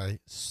try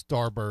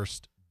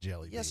Starburst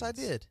jelly beans. Yes, I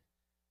did.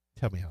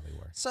 Tell me how they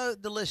were. So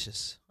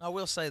delicious. I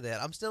will say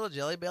that. I'm still a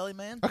Jelly Belly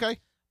man. Okay.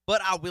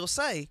 But I will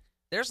say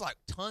there's like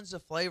tons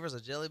of flavors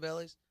of Jelly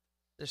Bellies.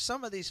 There's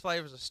some of these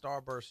flavors of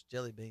Starburst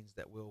jelly beans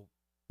that will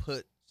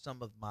put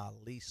some of my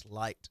least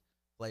liked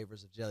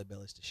flavors of Jelly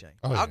Bellies to shame.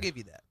 Oh, I'll give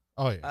you that.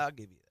 Oh, yeah. I'll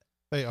give you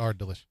that. They are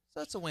delicious.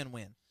 So it's a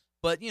win-win.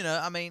 But, you know,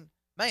 I mean,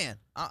 man,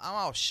 I'm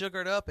all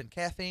sugared up and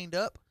caffeined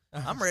up.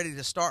 I'm ready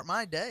to start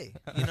my day.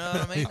 You know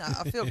what I mean?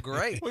 I feel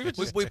great.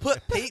 We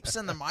put Peeps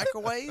in the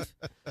microwave,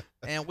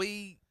 and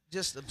we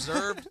just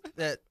observed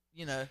that,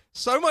 you know.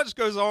 So much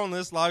goes on in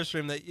this live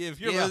stream that if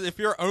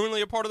you're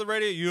only a part of the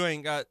radio, you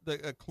ain't got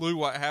a clue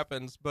what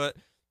happens. But,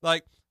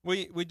 like,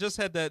 we just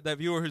had that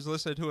viewer who's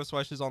listening to us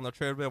while she's on the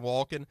treadmill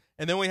walking,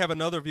 and then we have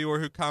another viewer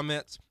who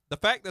comments, the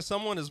fact that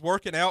someone is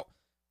working out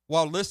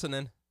while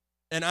listening,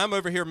 and I'm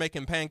over here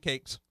making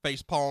pancakes,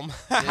 face palm.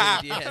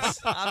 Dude, yes.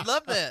 I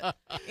love that.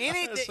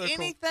 So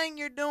Anything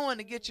you're doing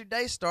to get your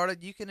day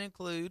started, you can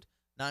include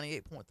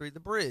 98.3 The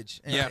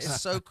Bridge. And yes.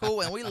 It's so cool,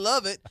 and we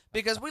love it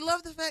because we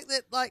love the fact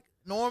that, like,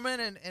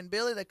 Norman and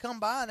Billy, they come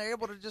by, and they're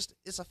able to just,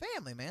 it's a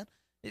family, man.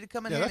 They need to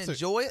come in here and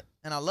enjoy it,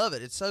 and I love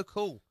it. It's so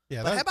cool.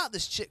 Yeah, but how about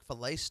this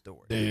Chick-fil-A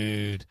story?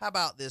 Dude. How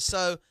about this?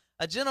 So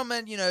a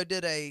gentleman, you know,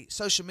 did a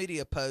social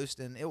media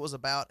post, and it was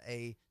about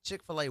a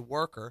Chick-fil-A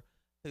worker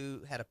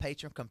who had a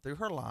patron come through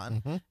her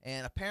line,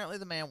 and apparently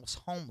the man was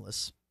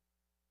homeless,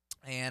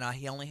 and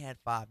he only had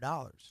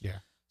 $5. Yeah.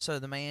 So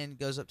the man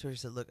goes up to her and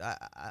said, look,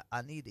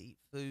 I need to eat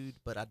food,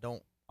 but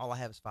all I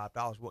have is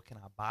 $5. What can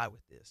I buy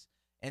with this?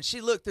 And she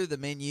looked through the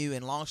menu,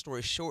 and long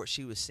story short,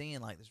 she was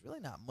seeing, like, there's really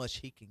not much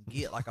he can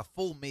get, like a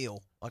full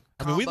meal. Like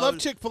I mean, we love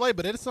Chick-fil-A,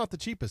 but it's not the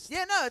cheapest.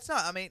 Yeah, no, it's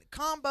not. I mean,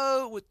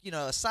 combo with, you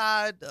know, a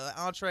side,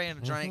 entree,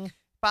 and a drink,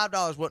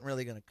 $5 wasn't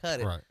really going to cut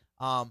it. Right.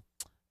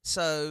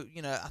 So,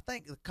 you know, I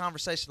think the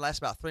conversation lasts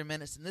about 3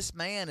 minutes, and this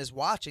man is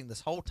watching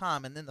this whole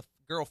time, and then the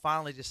girl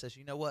finally just says,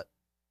 you know what?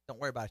 Don't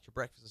worry about it. Your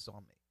breakfast is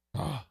on me.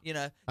 You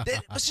know? But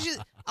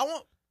I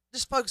want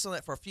just focus on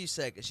that for a few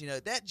seconds. You know,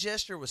 that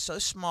gesture was so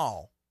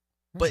small,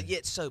 but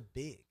yet so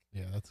big.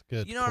 Yeah, that's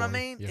good. You know what I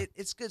mean? Yeah.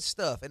 It's good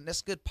stuff, and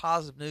that's good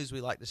positive news we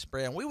like to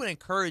spread. And we would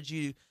encourage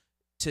you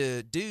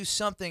to do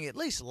something at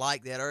least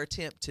like that or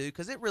attempt to,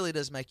 because it really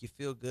does make you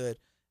feel good,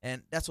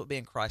 and that's what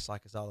being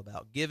Christ-like is all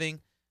about,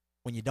 giving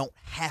when you don't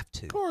have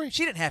to. Corey,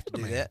 she didn't have to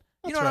do that. That's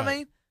You know what I right.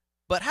 mean?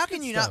 But how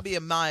can you not be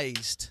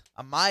amazed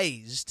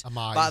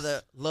by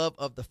the love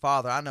of the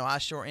Father? I know I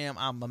sure am.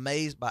 I'm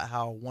amazed by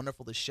how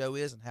wonderful the show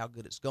is and how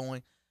good it's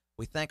going.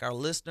 We thank our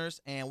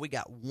listeners, and we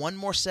got one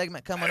more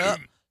segment coming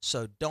up,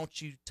 so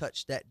don't you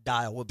touch that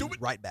dial. We'll be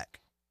right back.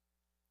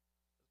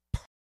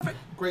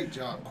 Great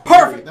job.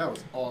 Perfect. That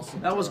was awesome.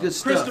 That was good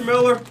stuff. Krista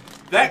Miller,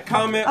 that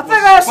comment I think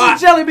I had some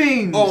was jelly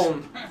beans.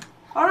 on.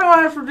 I know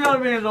I had some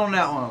jelly beans on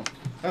that one.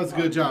 That was a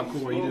good job,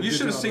 Corey. You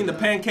should have seen the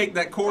pancake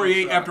that Corey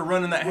ate after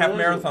running that half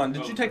marathon.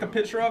 Did you take a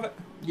picture of it?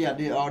 Yeah, I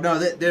did. Oh, no,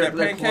 they're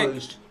pancake?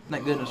 closed.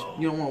 Thank goodness.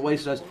 You don't want to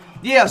waste those.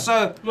 Yeah,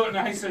 so. Look,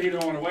 now he said he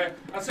don't want to waste.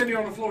 I seen you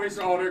on the floor. He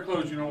said, "Oh, they're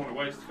closed. You don't want to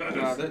waste those."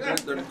 No,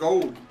 they're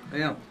gold.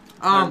 Yeah.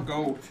 They're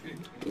gold.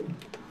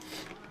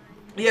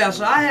 Yeah,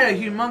 so I had a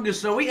humongous.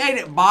 So we ate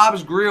at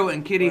Bob's Grill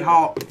in Kitty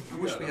Hawk. I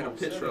wish we had a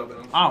picture of it.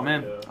 Oh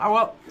man. Oh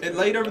well. It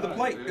laid over the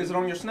plate. Is it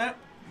on your snap?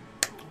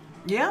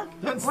 Yeah.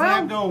 Doesn't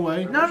snap go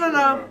away. No.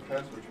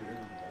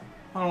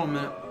 Hold on a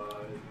minute.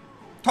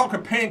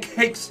 Talking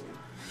pancakes.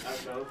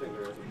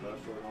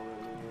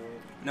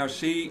 Now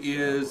she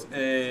is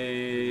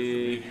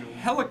a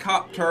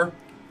helicopter.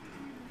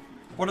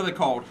 What are they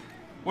called?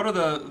 What are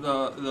the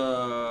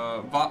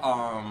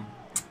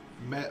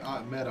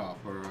Medop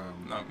or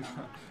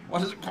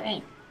what is it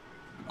called?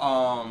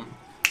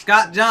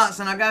 Scott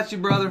Johnson, I got you,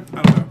 brother.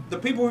 The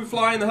people who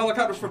fly in the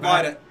helicopters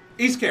provide it.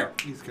 East Care.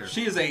 East Care.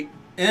 She is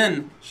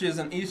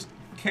an East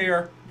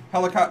Care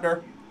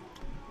helicopter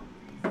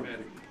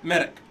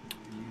medic.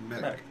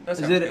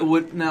 That's Is how it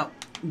would now?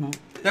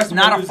 That's the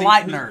not one a who's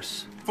flight who's-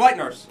 nurse. Flight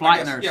nurse. Flight I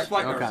guess. nurse. Yeah,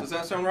 flight nurse. Okay. Does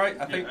that sound right?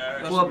 I think.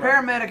 that's Well, a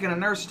right. paramedic and a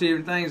nurse do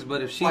different things,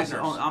 but if Flight she's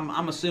nurse. on,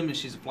 I'm assuming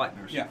she's a flight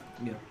nurse. Yeah.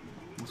 Yeah.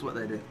 That's what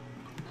they do.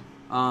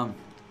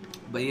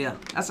 But yeah,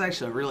 that's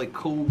actually a really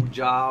cool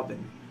job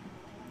and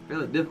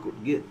really difficult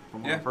to get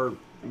from what I've heard.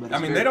 But I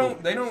it's mean, very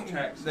they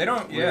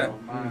don't. Yeah.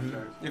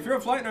 Mm-hmm. If you're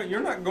a flight nurse, you're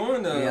not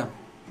going to. Yeah.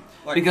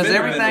 Like because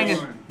fender everything is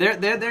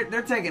benders.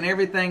 they're taking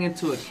everything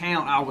into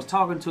account. I was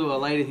talking to a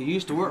lady who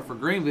used to work for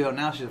Greenville.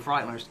 Now she's a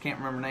Frightliner. Can't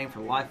remember her name for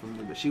the life of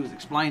me, but she was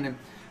explaining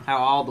how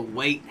all the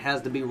weight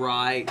has to be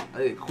right,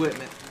 the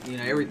equipment,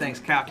 everything's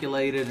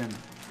calculated, and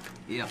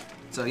yeah.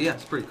 So yeah,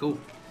 it's pretty cool.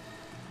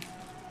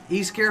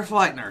 East Care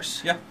Flight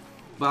Nurse. Yeah.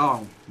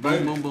 Boom,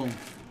 boom, boom, boom.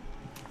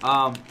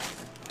 Well,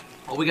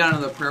 we got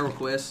another prayer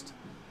request.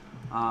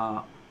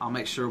 I'll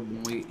make sure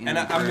when we end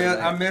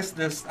I missed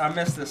this. I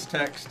missed this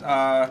text.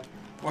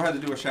 We'll have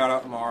to do a shout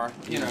out tomorrow.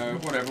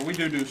 Whatever. We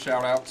do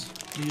shout outs.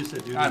 You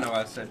said doo-doo. I know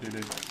I said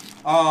doo-doo.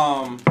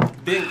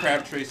 Ben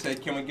Crabtree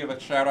said, can we give a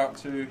shout out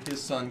to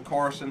his son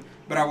Carson?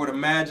 But I would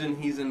imagine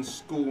he's in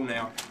school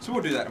now. So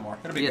we'll do that tomorrow.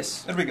 It'll be good.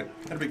 It'll be good.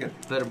 It'll be good.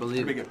 Better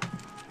believe it. It'll be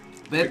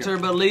good. Better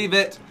believe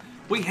it.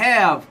 We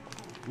have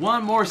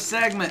one more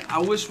segment. I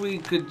wish we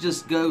could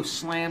just go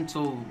slam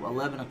till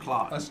 11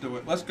 o'clock. Let's do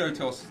it. Let's go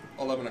till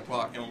 11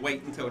 o'clock and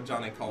wait until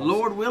Johnny calls.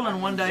 Lord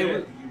willing, one day.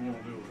 You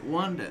won't do it.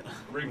 One day.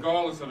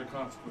 Regardless of the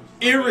consequences.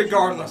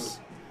 Irregardless.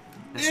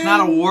 That's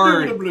not a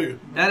word.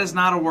 That is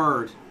not a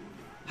word.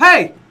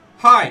 Hey!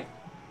 Hi.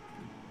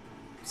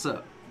 What's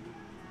up?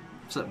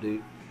 What's up,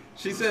 dude?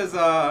 She says,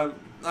 I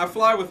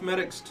fly with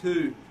medics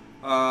too.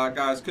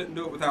 Guys, couldn't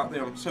do it without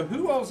them. So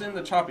who all's in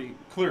the choppy?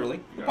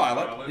 Clearly, the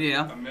pilot.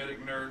 Yeah. A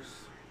medic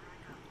nurse.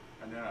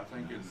 And then I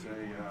think it's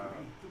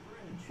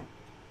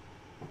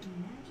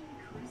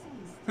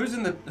Who's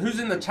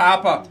in the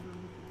chopper?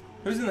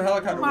 Who's in the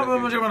helicopter?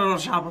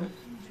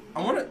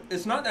 I want it.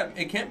 It's not that.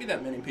 It can't be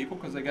that many people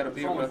because they got to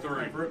be able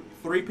to.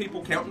 Three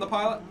people counting the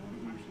pilot.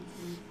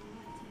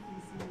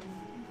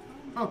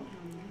 Oh,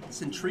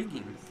 it's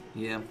intriguing.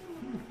 Yeah.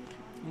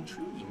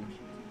 Intriguing.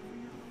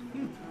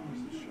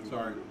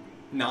 Sorry.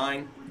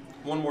 9.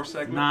 One more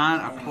segment.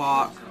 9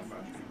 o'clock.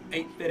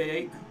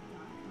 8:58.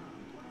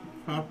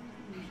 Huh?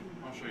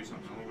 I'll show you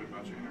something a little bit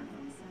about your internet.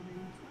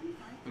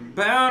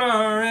 About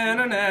our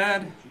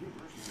internet.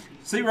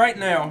 See, right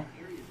now,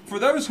 for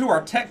those who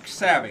are tech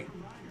savvy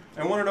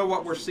and want to know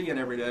what we're seeing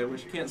every day,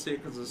 which you can't see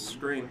it because of the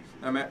screen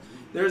I'm at,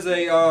 there's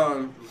a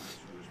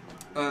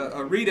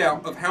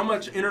readout of how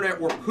much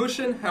internet we're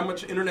pushing, how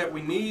much internet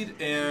we need,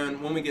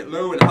 and when we get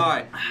low and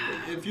high.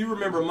 If you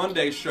remember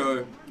Monday's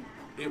show,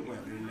 it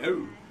went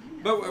low.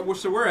 But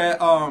so we're at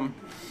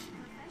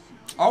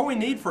all we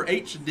need for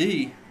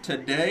HD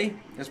today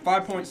is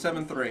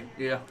 5.73.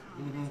 Yeah.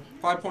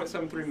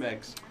 5.73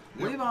 megs.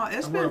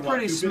 It's been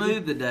pretty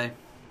smooth today.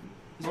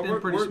 It's been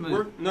pretty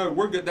smooth.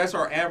 We're good. That's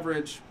our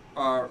average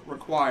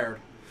required.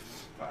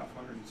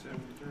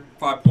 573.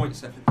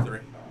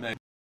 5.73 meg.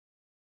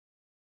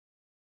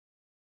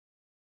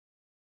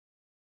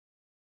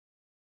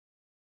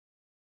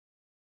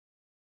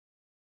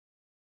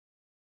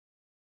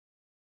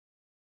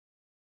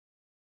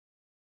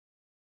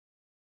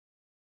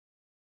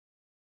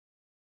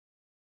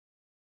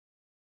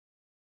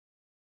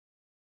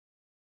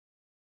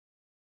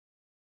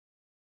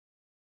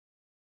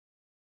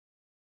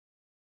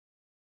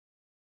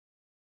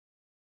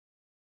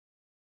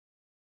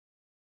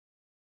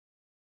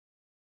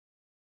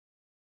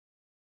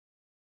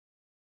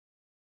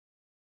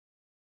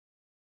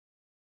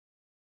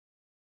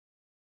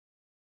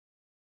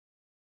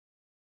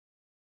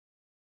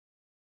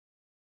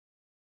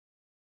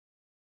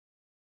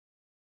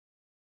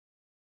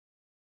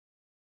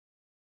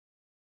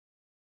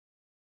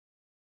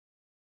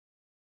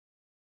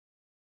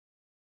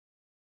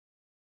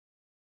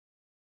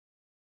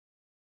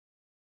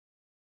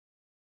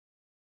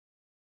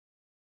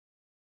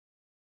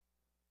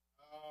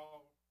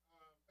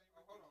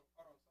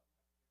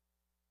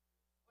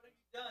 What have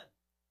you done?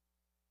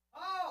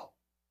 Oh!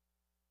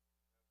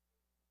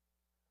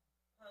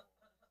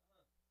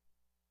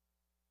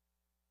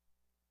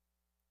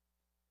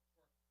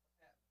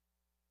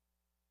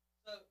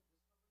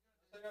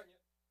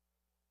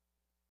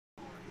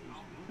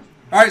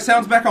 All right,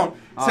 sound's back on.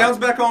 Sound's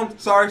back on.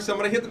 Sorry,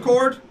 somebody hit the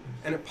cord,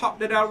 and it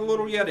popped it out of the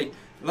little Yeti.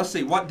 Let's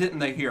see, what didn't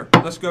they hear?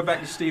 Let's go back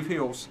to Steve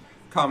Hill's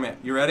comment.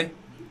 You ready?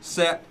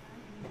 Set,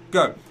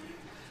 go.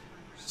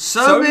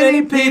 So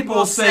many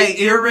people say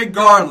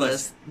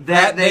irregardless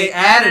that they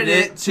added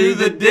it to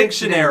the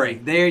dictionary.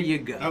 There you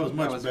go. That was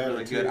much better.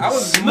 Really good. I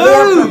was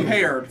more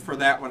prepared for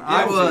that one.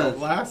 I was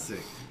classic.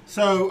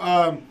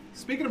 So,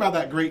 speaking about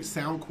that great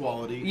sound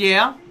quality,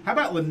 yeah. How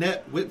about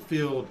Lynette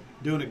Whitfield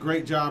doing a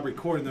great job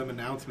recording them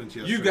announcements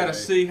yesterday? You got to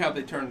see how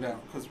they turned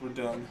out because we're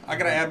done. I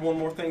got to add one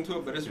more thing to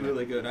it, but it's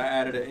really good. I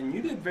added it, and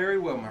you did very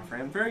well, my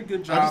friend. Very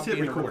good job. I just hit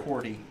being record. a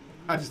recording.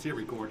 I just hit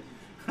record.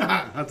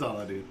 That's all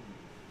I do.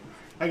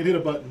 I can hit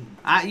a button.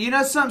 You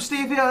know something,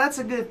 Steve Hill? That's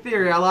a good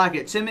theory. I like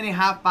it. Too many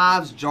high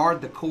fives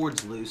jarred the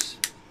cords loose.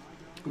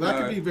 Well,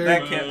 that could be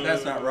very.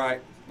 That's not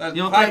right. You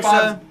don't think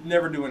so?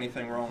 Never do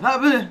anything wrong.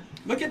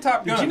 Look at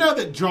Top Gun. Did you know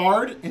that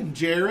Jarred and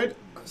Jared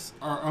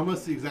are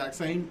almost the exact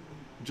same?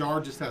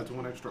 Jarred just has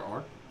one extra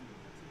R.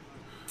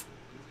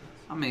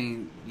 I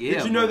mean, yeah.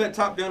 Did you know that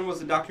Top Gun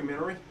was a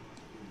documentary?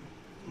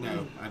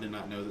 No, I did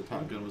not know that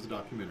Top Gun was a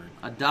documentary.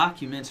 A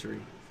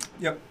documentary.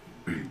 Yep.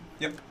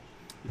 Yep.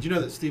 Did you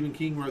know that Stephen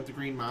King wrote The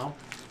Green Mile?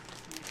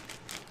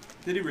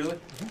 Did he really?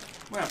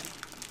 Wow.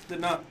 Did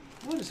not.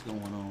 What is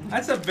going on?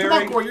 That's a Come very.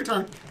 on, Corey, your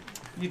turn.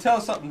 You tell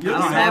us something. I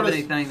don't have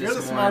anything You're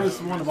this the morning.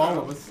 smartest one of all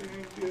of us.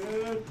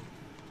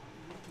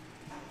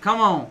 Come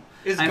on.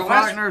 Is a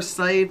glass- flight nurse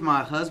saved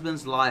my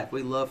husband's life.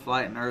 We love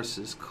flight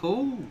nurses.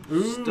 Cool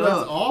Ooh, stuff.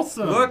 that's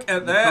awesome. Look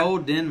at that. Nicole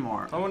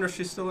Denmark. I wonder if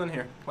she's still in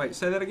here. Wait,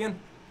 say that again.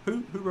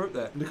 Who wrote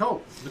that?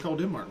 Nicole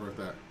Denmark wrote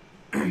that.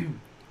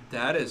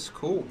 That is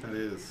cool. That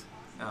is.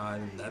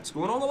 That's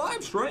going on the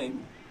live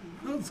stream.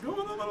 What's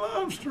going on the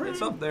live stream?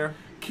 It's up there.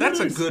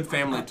 That's a good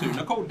family too.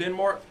 Nicole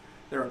Denmark.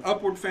 They're an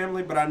Upward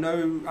family, but I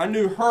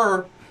knew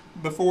her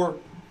before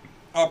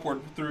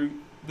Upward through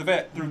the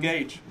vet through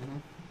Gage. Mm-hmm.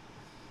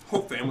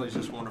 Whole family is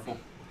just wonderful.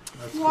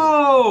 That's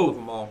Whoa! Love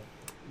them all.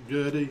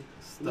 Goody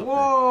stuff.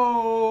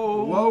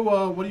 Whoa!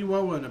 Whoa! What are you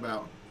whoaing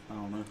about? I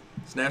don't know.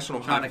 It's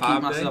National Trying High to keep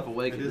Five myself Day.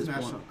 awake It at is this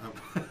national.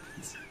 point.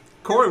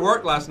 Corey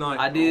worked last night.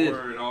 I did.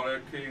 Don't worry, all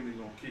that candy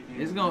gonna kick in.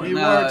 It's gonna. You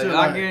No, were too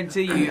I late.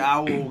 guarantee you, I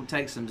will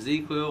take some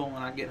ZQL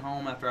when I get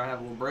home after I have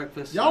a little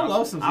breakfast. Y'all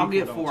love some I'll ZQL,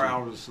 get don't 4 you?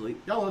 hours of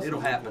sleep. Y'all love some It'll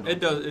ZQL. happen. It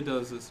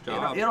does its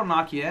job. It'll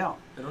knock you out.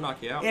 It'll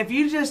knock you out. If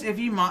you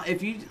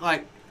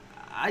like,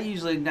 I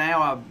usually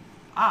now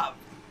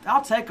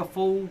I'll take a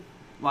full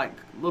like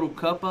little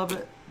cup of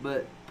it,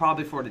 but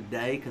probably for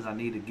today because I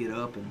need to get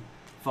up and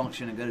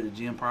function and go to the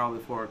gym.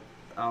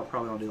 I'll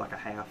probably only do like a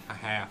half. A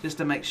half. Just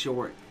to make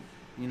sure it.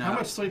 You know. How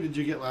much sleep did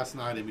you get last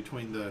night in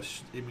between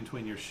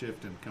your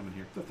shift and coming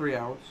here? For 3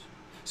 hours.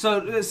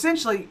 So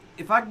essentially,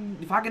 if I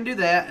can do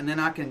that, and then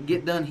I can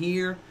get done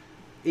here,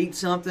 eat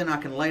something, I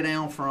can lay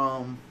down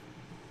from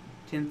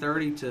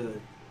 10:30 to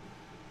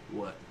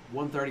what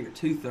 1:30 or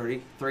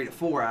 2:30, 3 to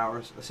 4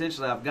 hours.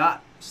 Essentially, I've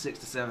got 6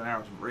 to 7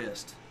 hours of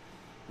rest.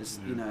 It's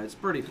it's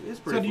pretty.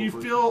 So do you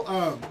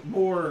feel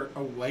more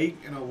awake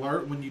and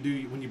alert when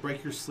you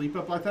break your sleep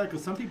up like that?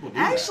 Because some people do.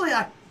 Actually,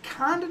 I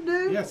kind of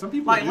do. Yeah, some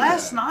people like do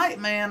last that. night,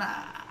 man.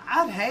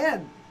 I've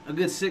had a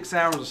good 6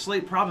 hours of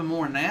sleep, probably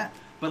more than that.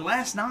 But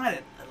last night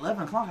at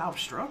 11 o'clock, I was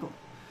struggling.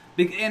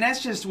 And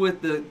that's just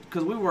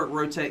because we work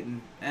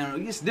rotating,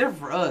 and it's different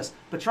for us.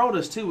 Patrol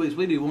does 2 weeks,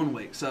 we do 1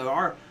 week. So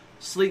our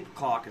sleep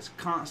clock is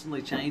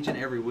constantly changing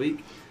every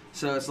week.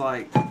 So it's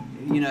like,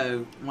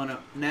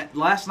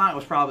 last night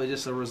was probably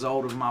just a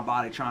result of my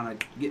body trying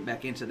to get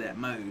back into that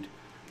mode.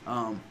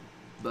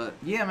 But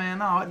yeah, man,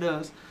 no, it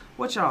does.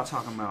 What y'all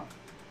talking about?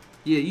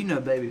 Yeah,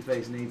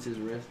 Babyface needs his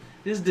rest.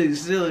 This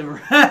dude's silly.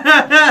 A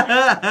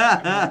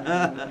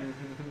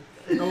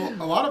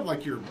lot of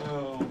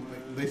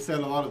they said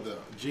a lot of the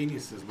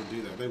geniuses would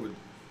do that. They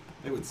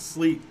would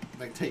sleep,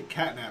 like take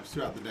cat naps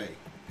throughout the day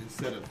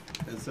instead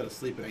of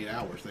sleeping 8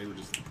 hours. They would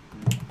just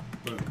boom,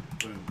 boom,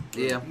 boom.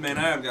 Yeah. Man,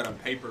 I have got a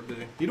paper due.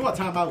 You know what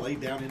time I laid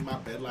down in my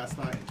bed last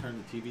night and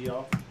turned the TV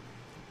off?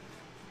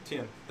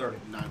 10:30.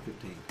 9:15.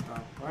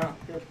 Wow,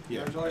 good.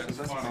 Yeah. Congratulations.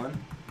 That's funny.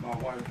 fun. My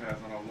wife has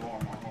an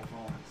alarm on her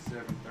phone at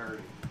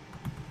 7:30,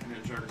 and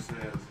it sugar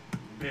says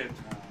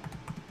bedtime.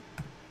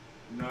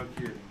 No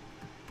kidding.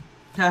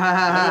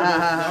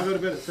 I'll go to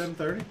bed at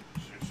 7:30.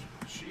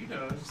 She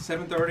does.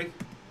 7:30.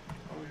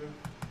 Oh yeah.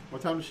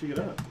 What time does she get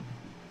up?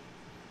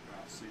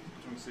 About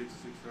between 6 and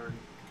 6:30.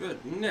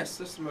 Goodness,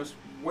 this is the most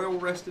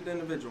well-rested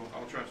individual.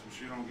 Oh, trust me,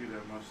 she don't get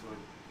that much sleep.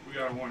 We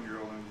got a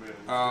 1-year-old in bed.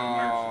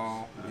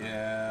 Oh, Nurses.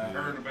 yeah.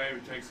 Her and the baby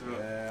takes up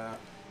Yeah.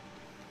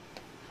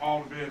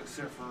 all the bed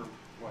except for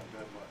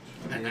that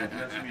much. Yeah.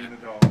 That's me and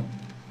the dog.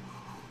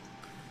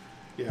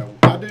 Yeah,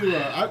 I do.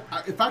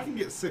 If I can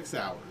get 6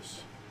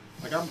 hours,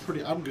 like I'm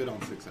good on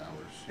 6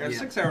 hours. Yeah,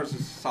 6 hours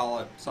is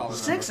solid.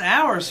 6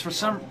 hours for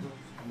some. I'm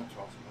gonna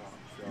toss them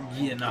out.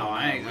 Yeah, no,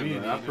 I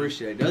ain't. I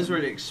appreciate it. Those were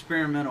the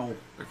experimental.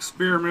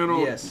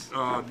 Yes.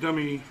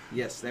 Dummy.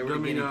 Yes, they were the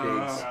Dummy, guinea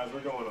pigs. Guys,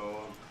 we're going on.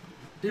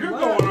 Dude, You're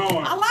what? going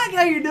on. I like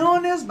how you're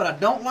doing this, but I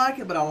don't like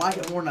it. But I like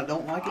it more than I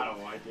don't like I it.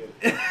 don't like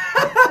it.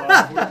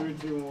 5, 4, 3,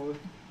 2, 1.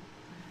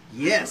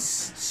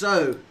 Yes.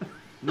 So,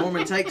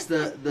 Norman takes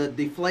the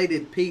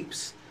deflated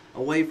peeps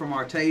away from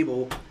our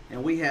table,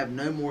 and we have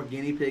no more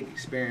guinea pig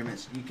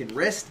experiments. You can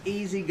rest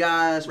easy,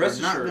 guys. Rest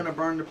We're not assured. going to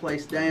burn the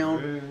place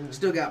down.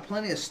 Still got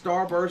plenty of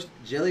Starburst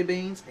jelly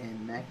beans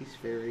and Mackey's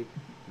Ferry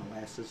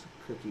molasses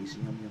cookies.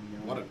 Yum, yum,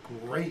 yum. What a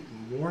great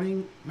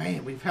morning,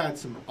 man! We've had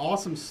some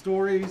awesome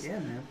stories. Yeah,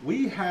 man.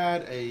 We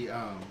had a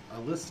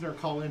listener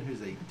call in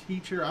who's a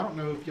teacher. I don't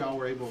know if y'all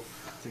were able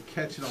to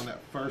catch it on that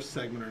first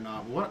segment or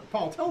not.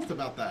 Paul, tell us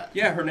about that.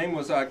 Yeah, her name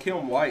was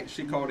Kim White.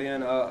 She called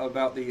in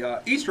about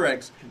the Easter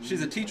eggs.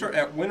 She's a teacher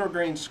at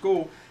Wintergreen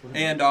School,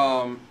 and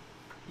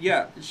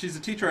she's a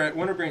teacher at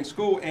Wintergreen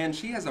School, and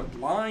she has a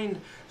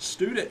blind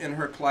student in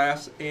her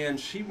class, and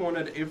she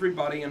wanted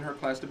everybody in her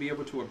class to be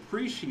able to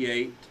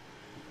appreciate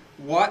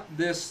what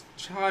this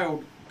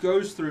child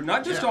goes through,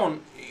 not just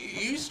on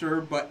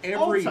Easter, but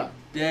every time.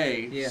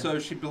 day. Yeah. So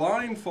she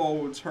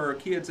blindfolds her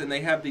kids, and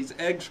they have these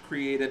eggs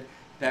created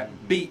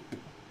that beep.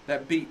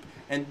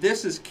 And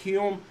this is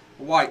Kim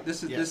White.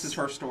 This is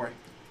her story.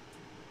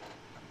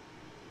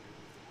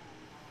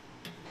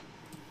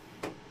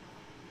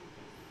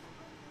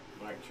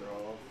 Mic draw.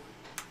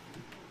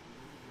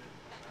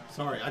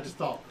 Sorry, I just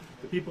thought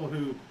the people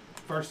who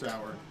first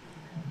hour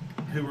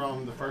who were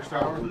on the first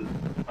hour? Was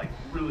like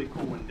really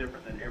cool and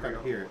different than every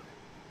other. Hear it.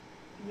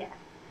 Yes.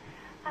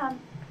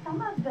 Some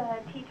of the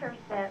teachers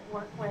that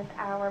work with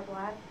our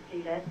blind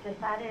students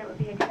decided it would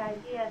be a good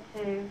idea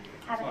to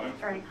have an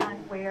Easter egg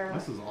hunt where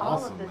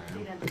all of the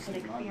students could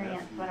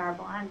experience what our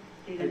blind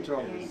students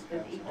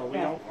experiences each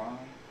day.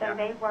 So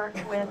they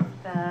worked with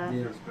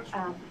the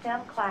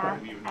STEM class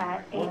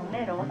at a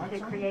middle to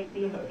create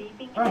these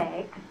beeping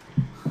eggs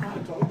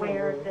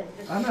where the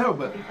students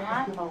would be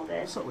blindfolded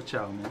What's up with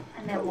y'all, man?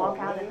 and then walk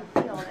out in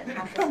the field and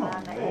have to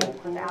find the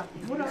eggs without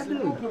using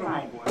their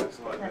light.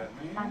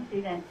 My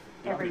students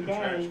every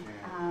day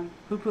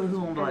Who put who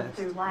on goes blast?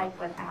 through life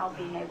without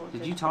being able to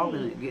Did you talk? see.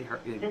 Did it get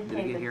hurt? Did This it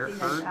gave get the hurt?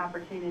 students Hurt? the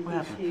opportunity What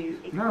happened?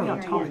 to No, I'm talking.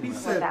 experience He what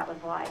said- that was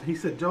like. He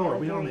said, Joel, are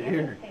we on the Very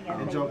air? interesting as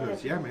And they Joel did goes,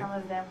 it. yeah, Some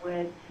man. of them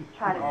would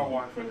try to Oh,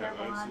 I see through their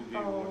forgot OCD, what you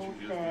blindfolds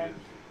just and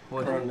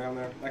What? Run down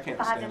there. I can't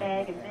find stand an it.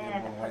 egg and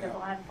then put the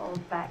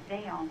blindfolds back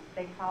down.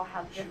 They saw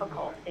how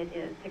difficult it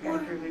is to go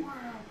through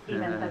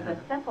even such a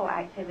simple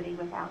activity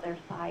without their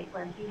sight,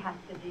 where he has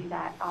to do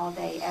that all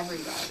day, every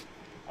day.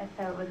 And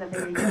so it was a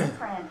very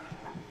different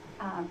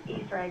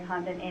Easter egg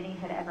hunt than any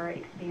had ever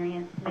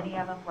experienced. Many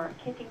of them were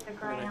kicking the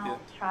ground,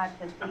 trying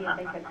to see if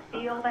they could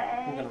feel the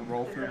egg. We're gonna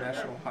roll through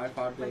National High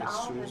Five Day With as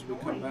all soon the as we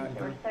come noise, back,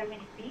 there were so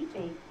many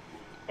beeping,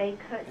 they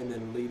couldn't and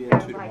then lead go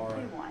into right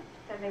tomorrow. to one.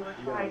 So they were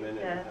You got a trying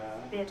minute to and a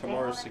half. bend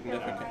Tomorrow's down and feel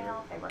significant.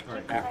 around. They were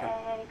kicking the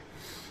After. eggs.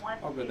 One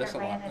Oh, good. That's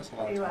student a lot. ran That's a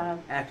lot of into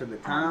time. After the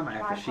time, or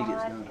after she gets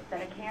tripod done?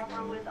 that a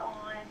camera was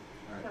on.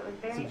 So it was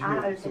very So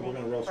eye-opening. so we're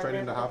going to roll for straight them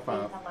into to high see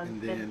five, some of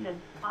and the then just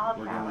small we're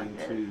going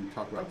challenges to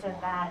talk about within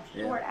tomorrow. that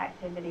Yeah. short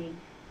activity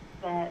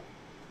that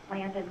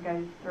Landon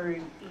goes through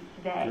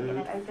each day, and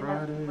it opened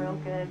up some real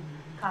good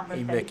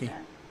conversation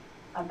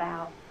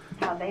about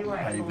how they were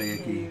able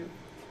to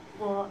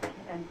look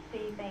and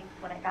see things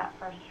when it got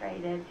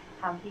frustrated,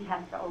 how he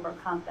has to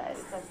overcome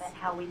those, and then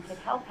how we could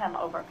help him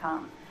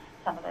overcome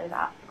some of those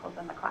obstacles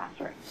in the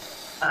classroom.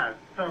 So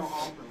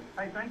awesome.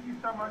 Hey, thank you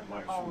so much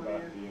for calling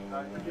in.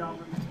 For y'all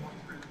this morning.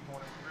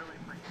 Really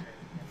appreciate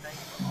it. And thank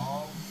you for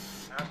all.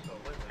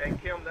 Absolutely.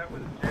 And Kim, that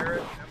was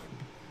Jared.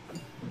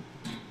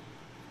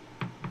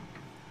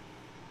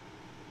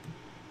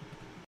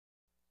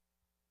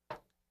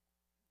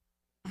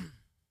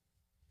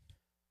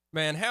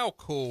 Man, how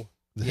cool!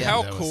 Yeah,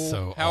 how that was cool!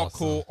 so how awesome.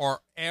 cool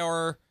are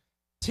our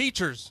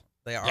teachers?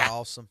 They are Yeah.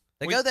 awesome.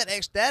 They We- go that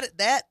extra.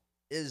 That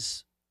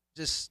is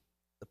just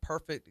the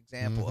perfect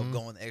example of Mhm.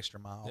 going the extra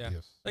mile. Yeah.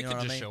 Yes. They You know could what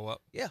I just mean? show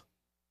up. Yeah.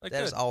 They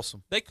That is could.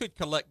 awesome. They could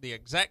collect the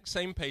exact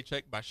same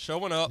paycheck by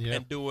showing up Yep,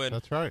 and doing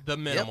that's right. the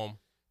minimum,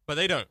 but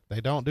they don't.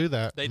 They don't do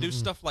that. They do Mm-mm.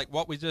 stuff like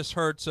what we just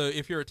heard. So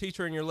if you're a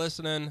teacher and you're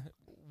listening,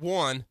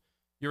 one,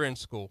 you're in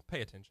school.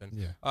 Pay attention.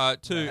 Yeah.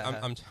 Two,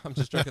 I'm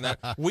just joking.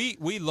 That we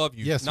love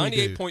you. Yes, we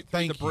do. 98.3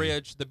 Thank The you.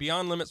 Bridge, the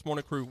Beyond Limits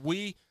Morning Crew.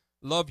 We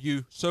love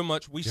you so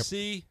much. We Yep.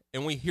 see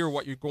and we hear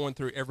what you're going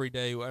through every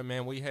day.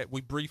 Man,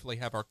 we briefly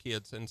have our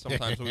kids, and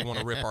sometimes we want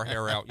to rip our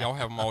hair out. Y'all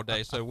have them all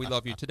day, so we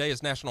love you. Today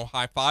is National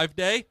High Five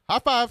Day. High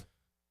five.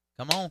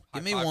 Come on,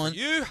 give me High five one. For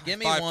you. Give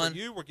me High five one. For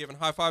you. We're giving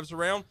high fives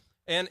around,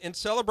 and in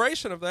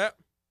celebration of that,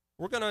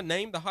 we're gonna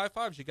name the high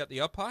fives. You got the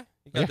up high.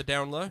 You got Yeah. the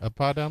down low. Up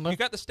high, down low. You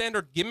got the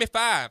standard give me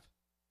five.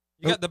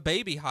 You Oh. got the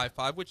baby high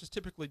five, which is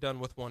typically done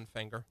with one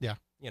finger. Yeah.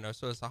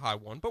 So it's a high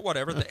one. But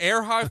whatever. The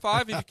air high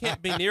five, if you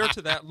can't be near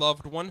to that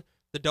loved one.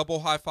 The double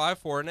high five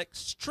for an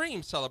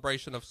extreme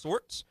celebration of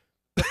sorts.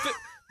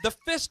 The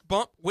fist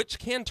bump, which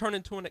can turn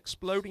into an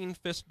exploding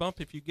fist bump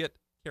if you get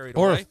carried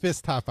Or away. a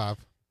fist high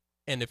five.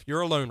 And if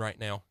you're alone right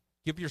now,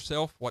 give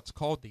yourself what's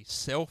called the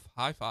self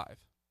high five.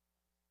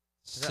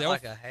 Is that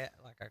like a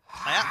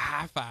clap?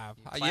 high five.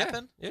 You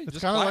clapping? Yeah, you It's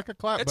just kind of clap. like a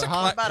clap, It's but a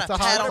high. clap. It's a Pat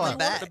high on the clap. You want it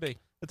back. to be.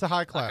 It's a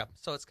high clap.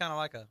 So it's kind of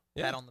like a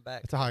Yeah. pat on the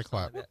back. It's a high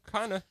clap.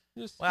 Kind of.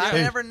 Well, I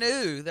never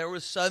knew there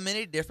was so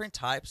many different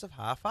types of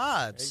high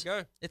fives. There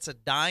you go. It's a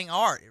dying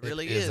art. It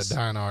really is a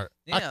dying art.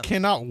 I Yeah.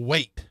 cannot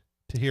wait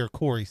to hear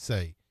Corey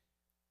say,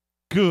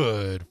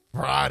 "Good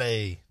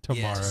Friday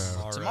tomorrow." Yes.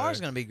 Tomorrow's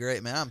going to be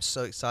great, man. I'm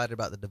so excited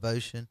about the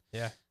devotion.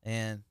 Yeah.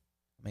 And,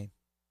 I mean,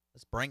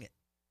 let's bring it.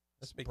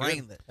 Let's be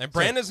bring good. it. And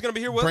Brandon's going to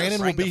be here with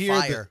Brandon us. will be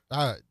here.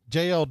 fire.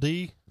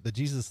 JLD, the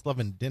Jesus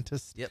Loving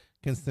Dentist, Yep.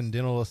 Kinston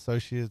Dental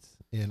Associates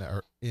in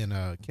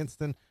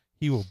Kinston.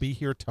 He will be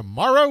here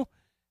tomorrow,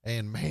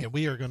 and man,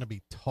 we are going to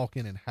be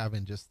talking and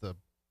having just the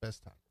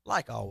best time.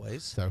 Like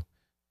always. So,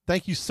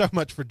 thank you so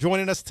much for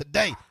joining us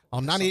today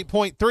on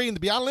 98.3 in the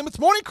Beyond Limits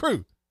Morning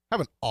Crew.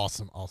 Have an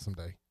awesome, awesome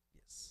day.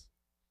 Yes.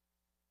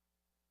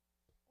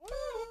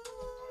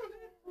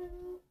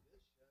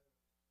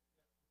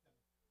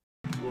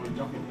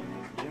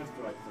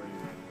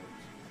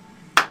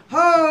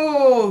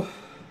 Oh!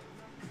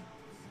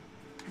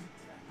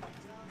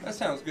 That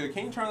sounds good.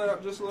 Can you turn that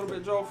up just a little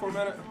bit, Joel, for a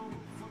minute?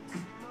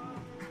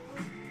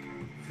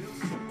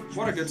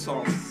 What a good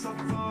song.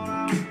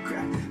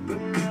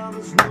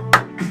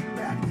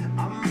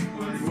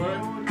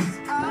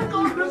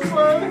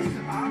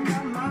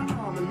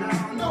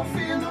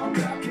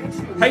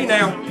 Hey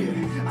now.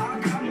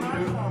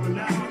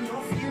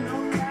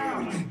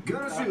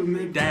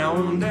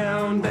 Down,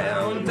 down,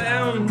 down,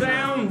 down,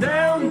 down.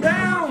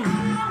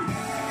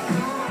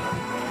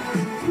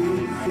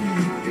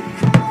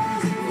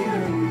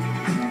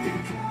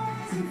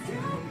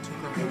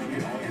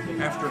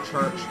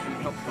 church and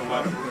help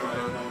provide up the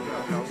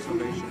House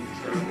Salvation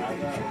Church.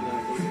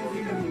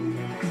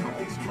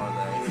 How are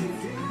they?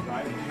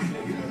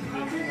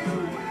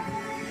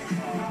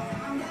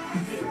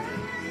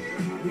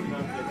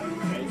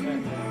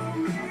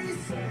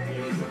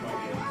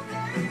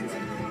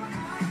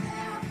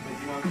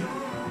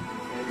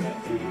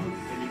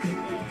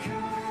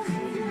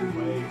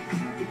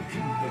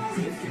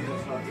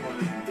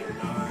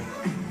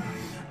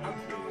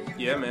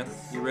 Yeah, man.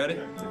 You ready?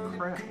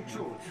 Crap.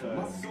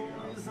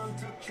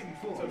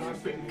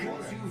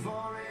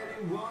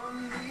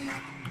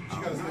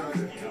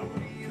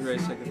 You ready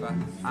to say goodbye?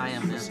 I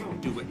am, man.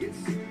 Do it.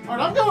 All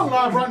right, I'm going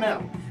live right now.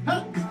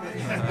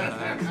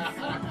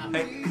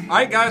 Hey, all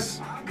right,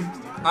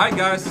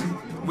 guys.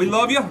 We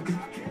love you.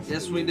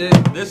 Yes, we do.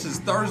 This is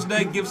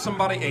Thursday. Give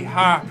somebody a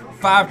high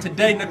five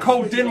today.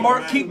 Nicole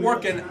Denmark, keep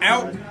working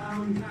out.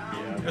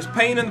 There's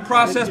pain in the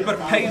process, but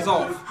it pays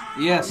off.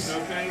 Yes.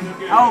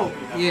 Oh,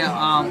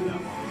 yeah.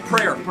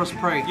 Prayer. Let's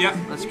pray. Yeah.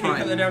 Let's Can you pray.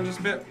 cut that down just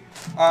a bit?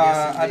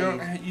 Yes, I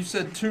don't. You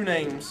said two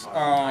names.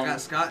 I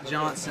got Scott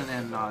Johnson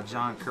and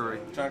John Curry.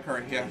 John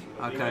Curry. Yeah.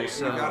 Okay,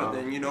 so you got it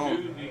then. You know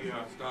him.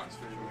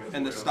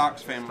 And the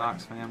Stocks family.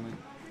 Stocks family.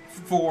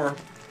 For. Tim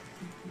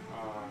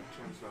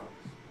Stocks.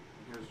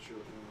 His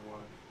children and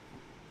wife.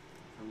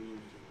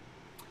 Community.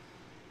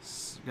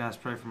 Guys,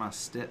 pray for my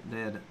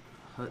stepdad,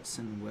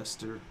 Hudson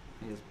Wester.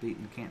 He has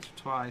beaten cancer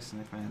twice,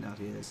 and they found out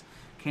he has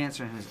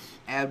cancer in his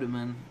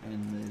abdomen,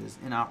 and it is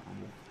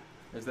inoperable.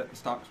 Is that the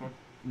Stocks one?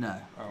 No,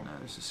 Oh. no,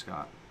 this is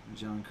Scott.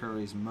 John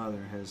Curry's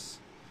mother has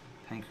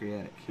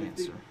pancreatic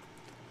cancer.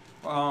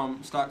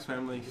 Stocks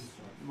family.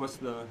 What's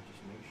the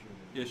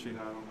issue?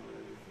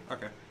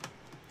 Okay.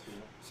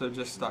 So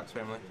just Stocks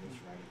family.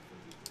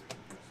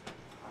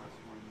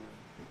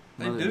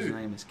 They Mother's do.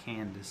 name is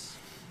Candace.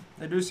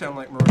 They do sound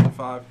like Maroon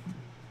 5.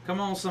 Come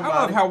on, somebody.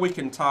 I love how we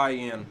can tie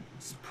in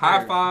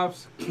high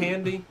fives,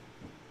 candy,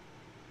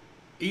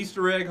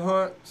 Easter egg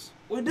hunts.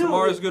 We do.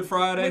 Tomorrow's Good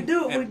Friday. We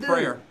do. And We do.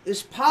 prayer.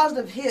 It's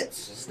Positive Hits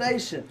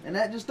Station, and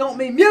that just don't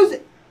mean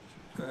music.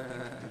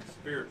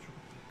 Spiritual.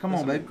 Come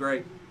on, baby.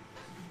 Great.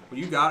 Well,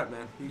 you got it,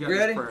 man. You got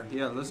Ready? this prayer.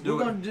 Yeah, let's do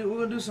We're it.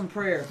 gonna do some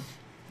prayer.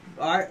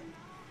 All right.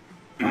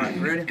 All right.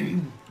 Ready?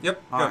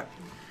 Yep. All go. right.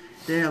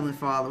 Dear Heavenly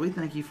Father, we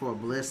thank you for a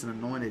blessed and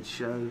anointed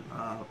show.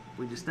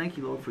 We just thank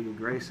you, Lord, for your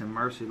grace and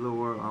mercy,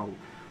 Lord.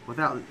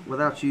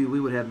 Without you,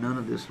 we would have none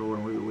of this, Lord,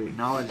 and we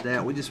acknowledge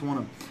that. We just want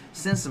to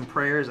send some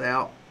prayers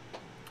out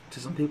to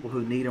some people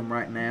who need them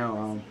right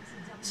now.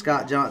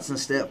 Scott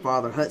Johnson's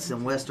stepfather,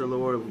 Hudson Wester,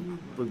 Lord,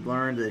 we've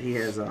learned that he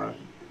has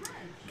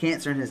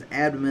cancer in his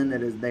abdomen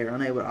that they are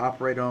unable to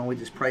operate on. We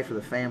just pray for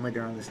the family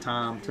during this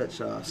time. Touch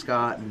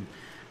Scott and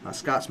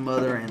Scott's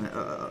mother, and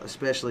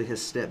especially his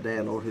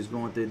stepdad, Lord, who's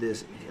going through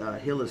this.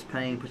 Heal his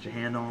pain. Put your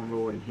hand on him,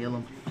 Lord, and heal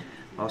him.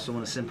 Also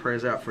want to send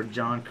prayers out for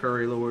John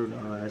Curry, Lord,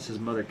 as his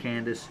mother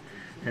Candace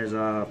has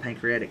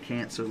pancreatic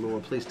cancer,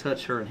 Lord. Please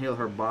touch her and heal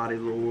her body,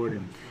 Lord,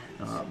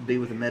 and be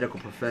with the medical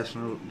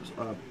professionals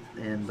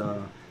and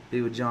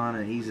be with John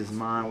and ease his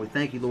mind. We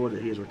thank you, Lord,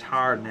 that he is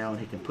retired now and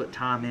he can put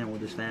time in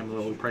with his family,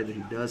 Lord. We pray that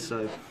he does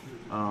so.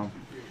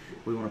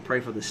 We want to pray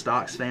for the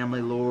Stocks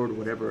family, Lord,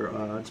 whatever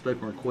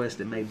unspoken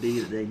request it may be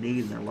that they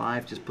need in their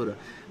life. Just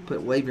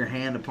wave your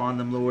hand upon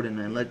them, Lord,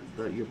 and let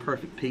your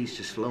perfect peace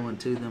just flow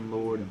into them,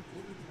 Lord. And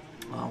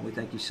we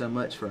thank you so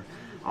much for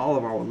all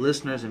of our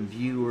listeners and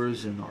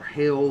viewers and our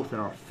health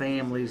and our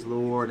families,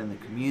 Lord, and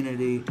the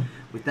community.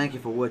 We thank you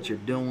for what you're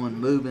doing,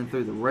 moving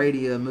through the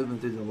radio, moving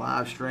through the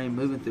live stream,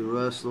 moving through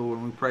us, Lord.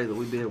 And we pray that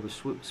we be able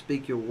to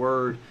speak your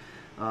word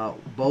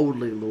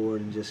boldly,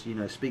 Lord, and just,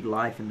 speak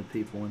life into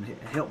people and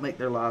help make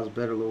their lives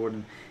better, Lord,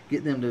 and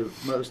get them to,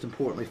 most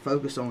importantly,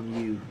 focus on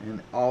you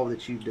and all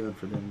that you've done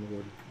for them,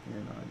 Lord.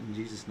 And in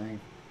Jesus' name.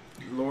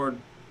 Lord,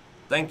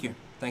 thank you.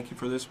 Thank you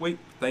for this week.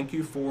 Thank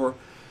you for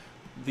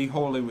the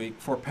Holy Week,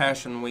 for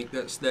Passion Week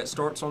that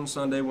starts on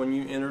Sunday when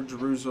you enter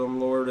Jerusalem,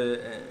 Lord,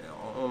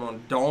 on a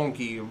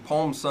donkey, on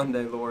Palm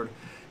Sunday, Lord,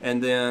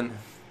 and then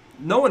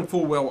knowing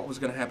full well what was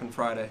going to happen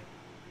Friday.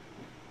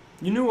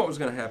 You knew what was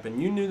going to happen.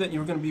 You knew that you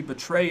were going to be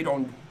betrayed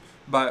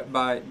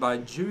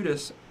by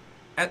Judas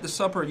at the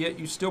supper, yet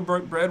you still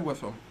broke bread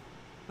with him.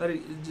 That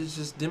it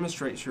just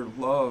demonstrates your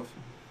love.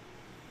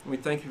 We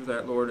thank you for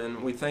that, Lord,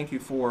 and we thank you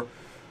for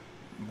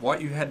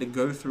what you had to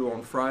go through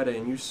on Friday,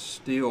 and you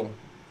still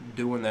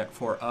doing that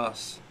for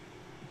us.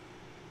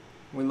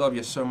 We love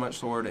you so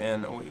much, Lord,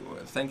 and we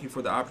thank you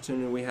for the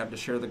opportunity we have to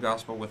share the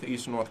gospel with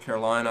Eastern North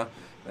Carolina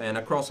and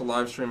across the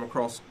live stream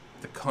across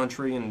the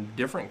country and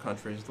different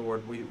countries,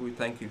 Lord. We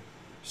thank you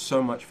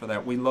so much for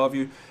that. We love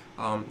you.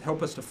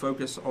 Help us to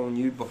focus on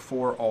you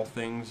before all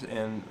things,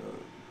 and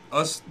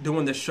us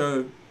doing this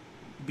show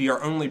be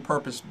our only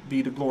purpose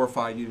be to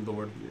glorify you,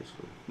 Lord. Yes,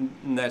 Lord.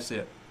 And that's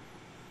it.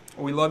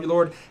 We love you,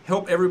 Lord.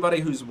 Help everybody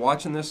who's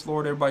watching this,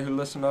 Lord, everybody who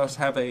listens to us,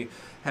 have a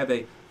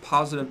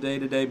positive day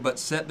today, but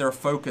set their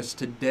focus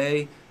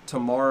today,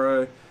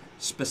 tomorrow,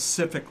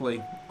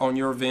 specifically on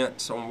your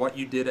events, on what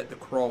you did at the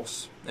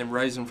cross and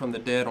raising from the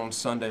dead on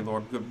Sunday,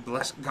 Lord.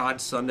 Bless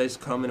God, Sunday's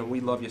coming, and we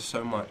love you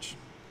so much.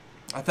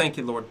 I thank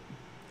you, Lord.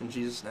 In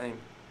Jesus' name,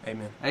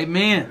 Amen.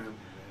 Amen.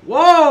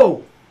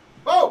 Whoa!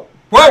 Whoa!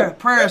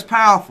 Prayer is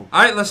powerful.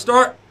 All right, let's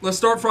start. Let's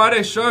start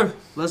Friday's show.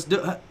 Let's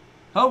do.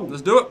 Oh,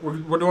 let's do it.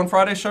 We're doing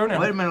Friday's show now.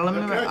 Wait a minute. Let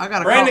me. I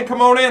gotta. Brandon,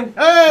 come on in.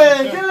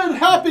 Hey, good.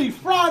 Happy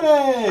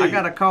Friday. I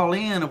gotta call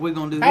in if we're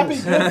gonna do Happy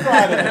this. Good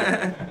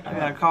Friday. I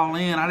gotta call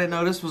in. I didn't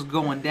know this was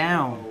going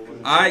down.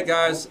 All right,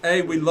 guys.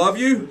 Hey, we love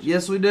you.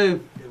 Yes, we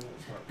do.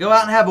 Go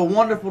out and have a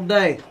wonderful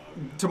day.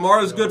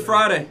 Tomorrow's Good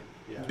Friday.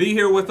 Be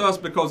here with us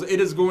because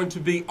it is going to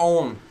be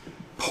on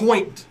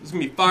point. It's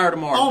going to be fire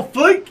tomorrow. On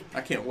fleek.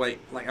 I can't wait.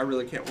 Like, I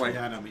really can't wait.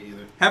 Yeah, I know me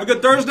either. Have a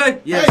good Thursday.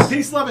 Yes. Hey,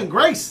 peace, love, and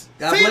grace.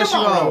 God See bless you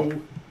tomorrow. all.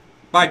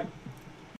 Bye.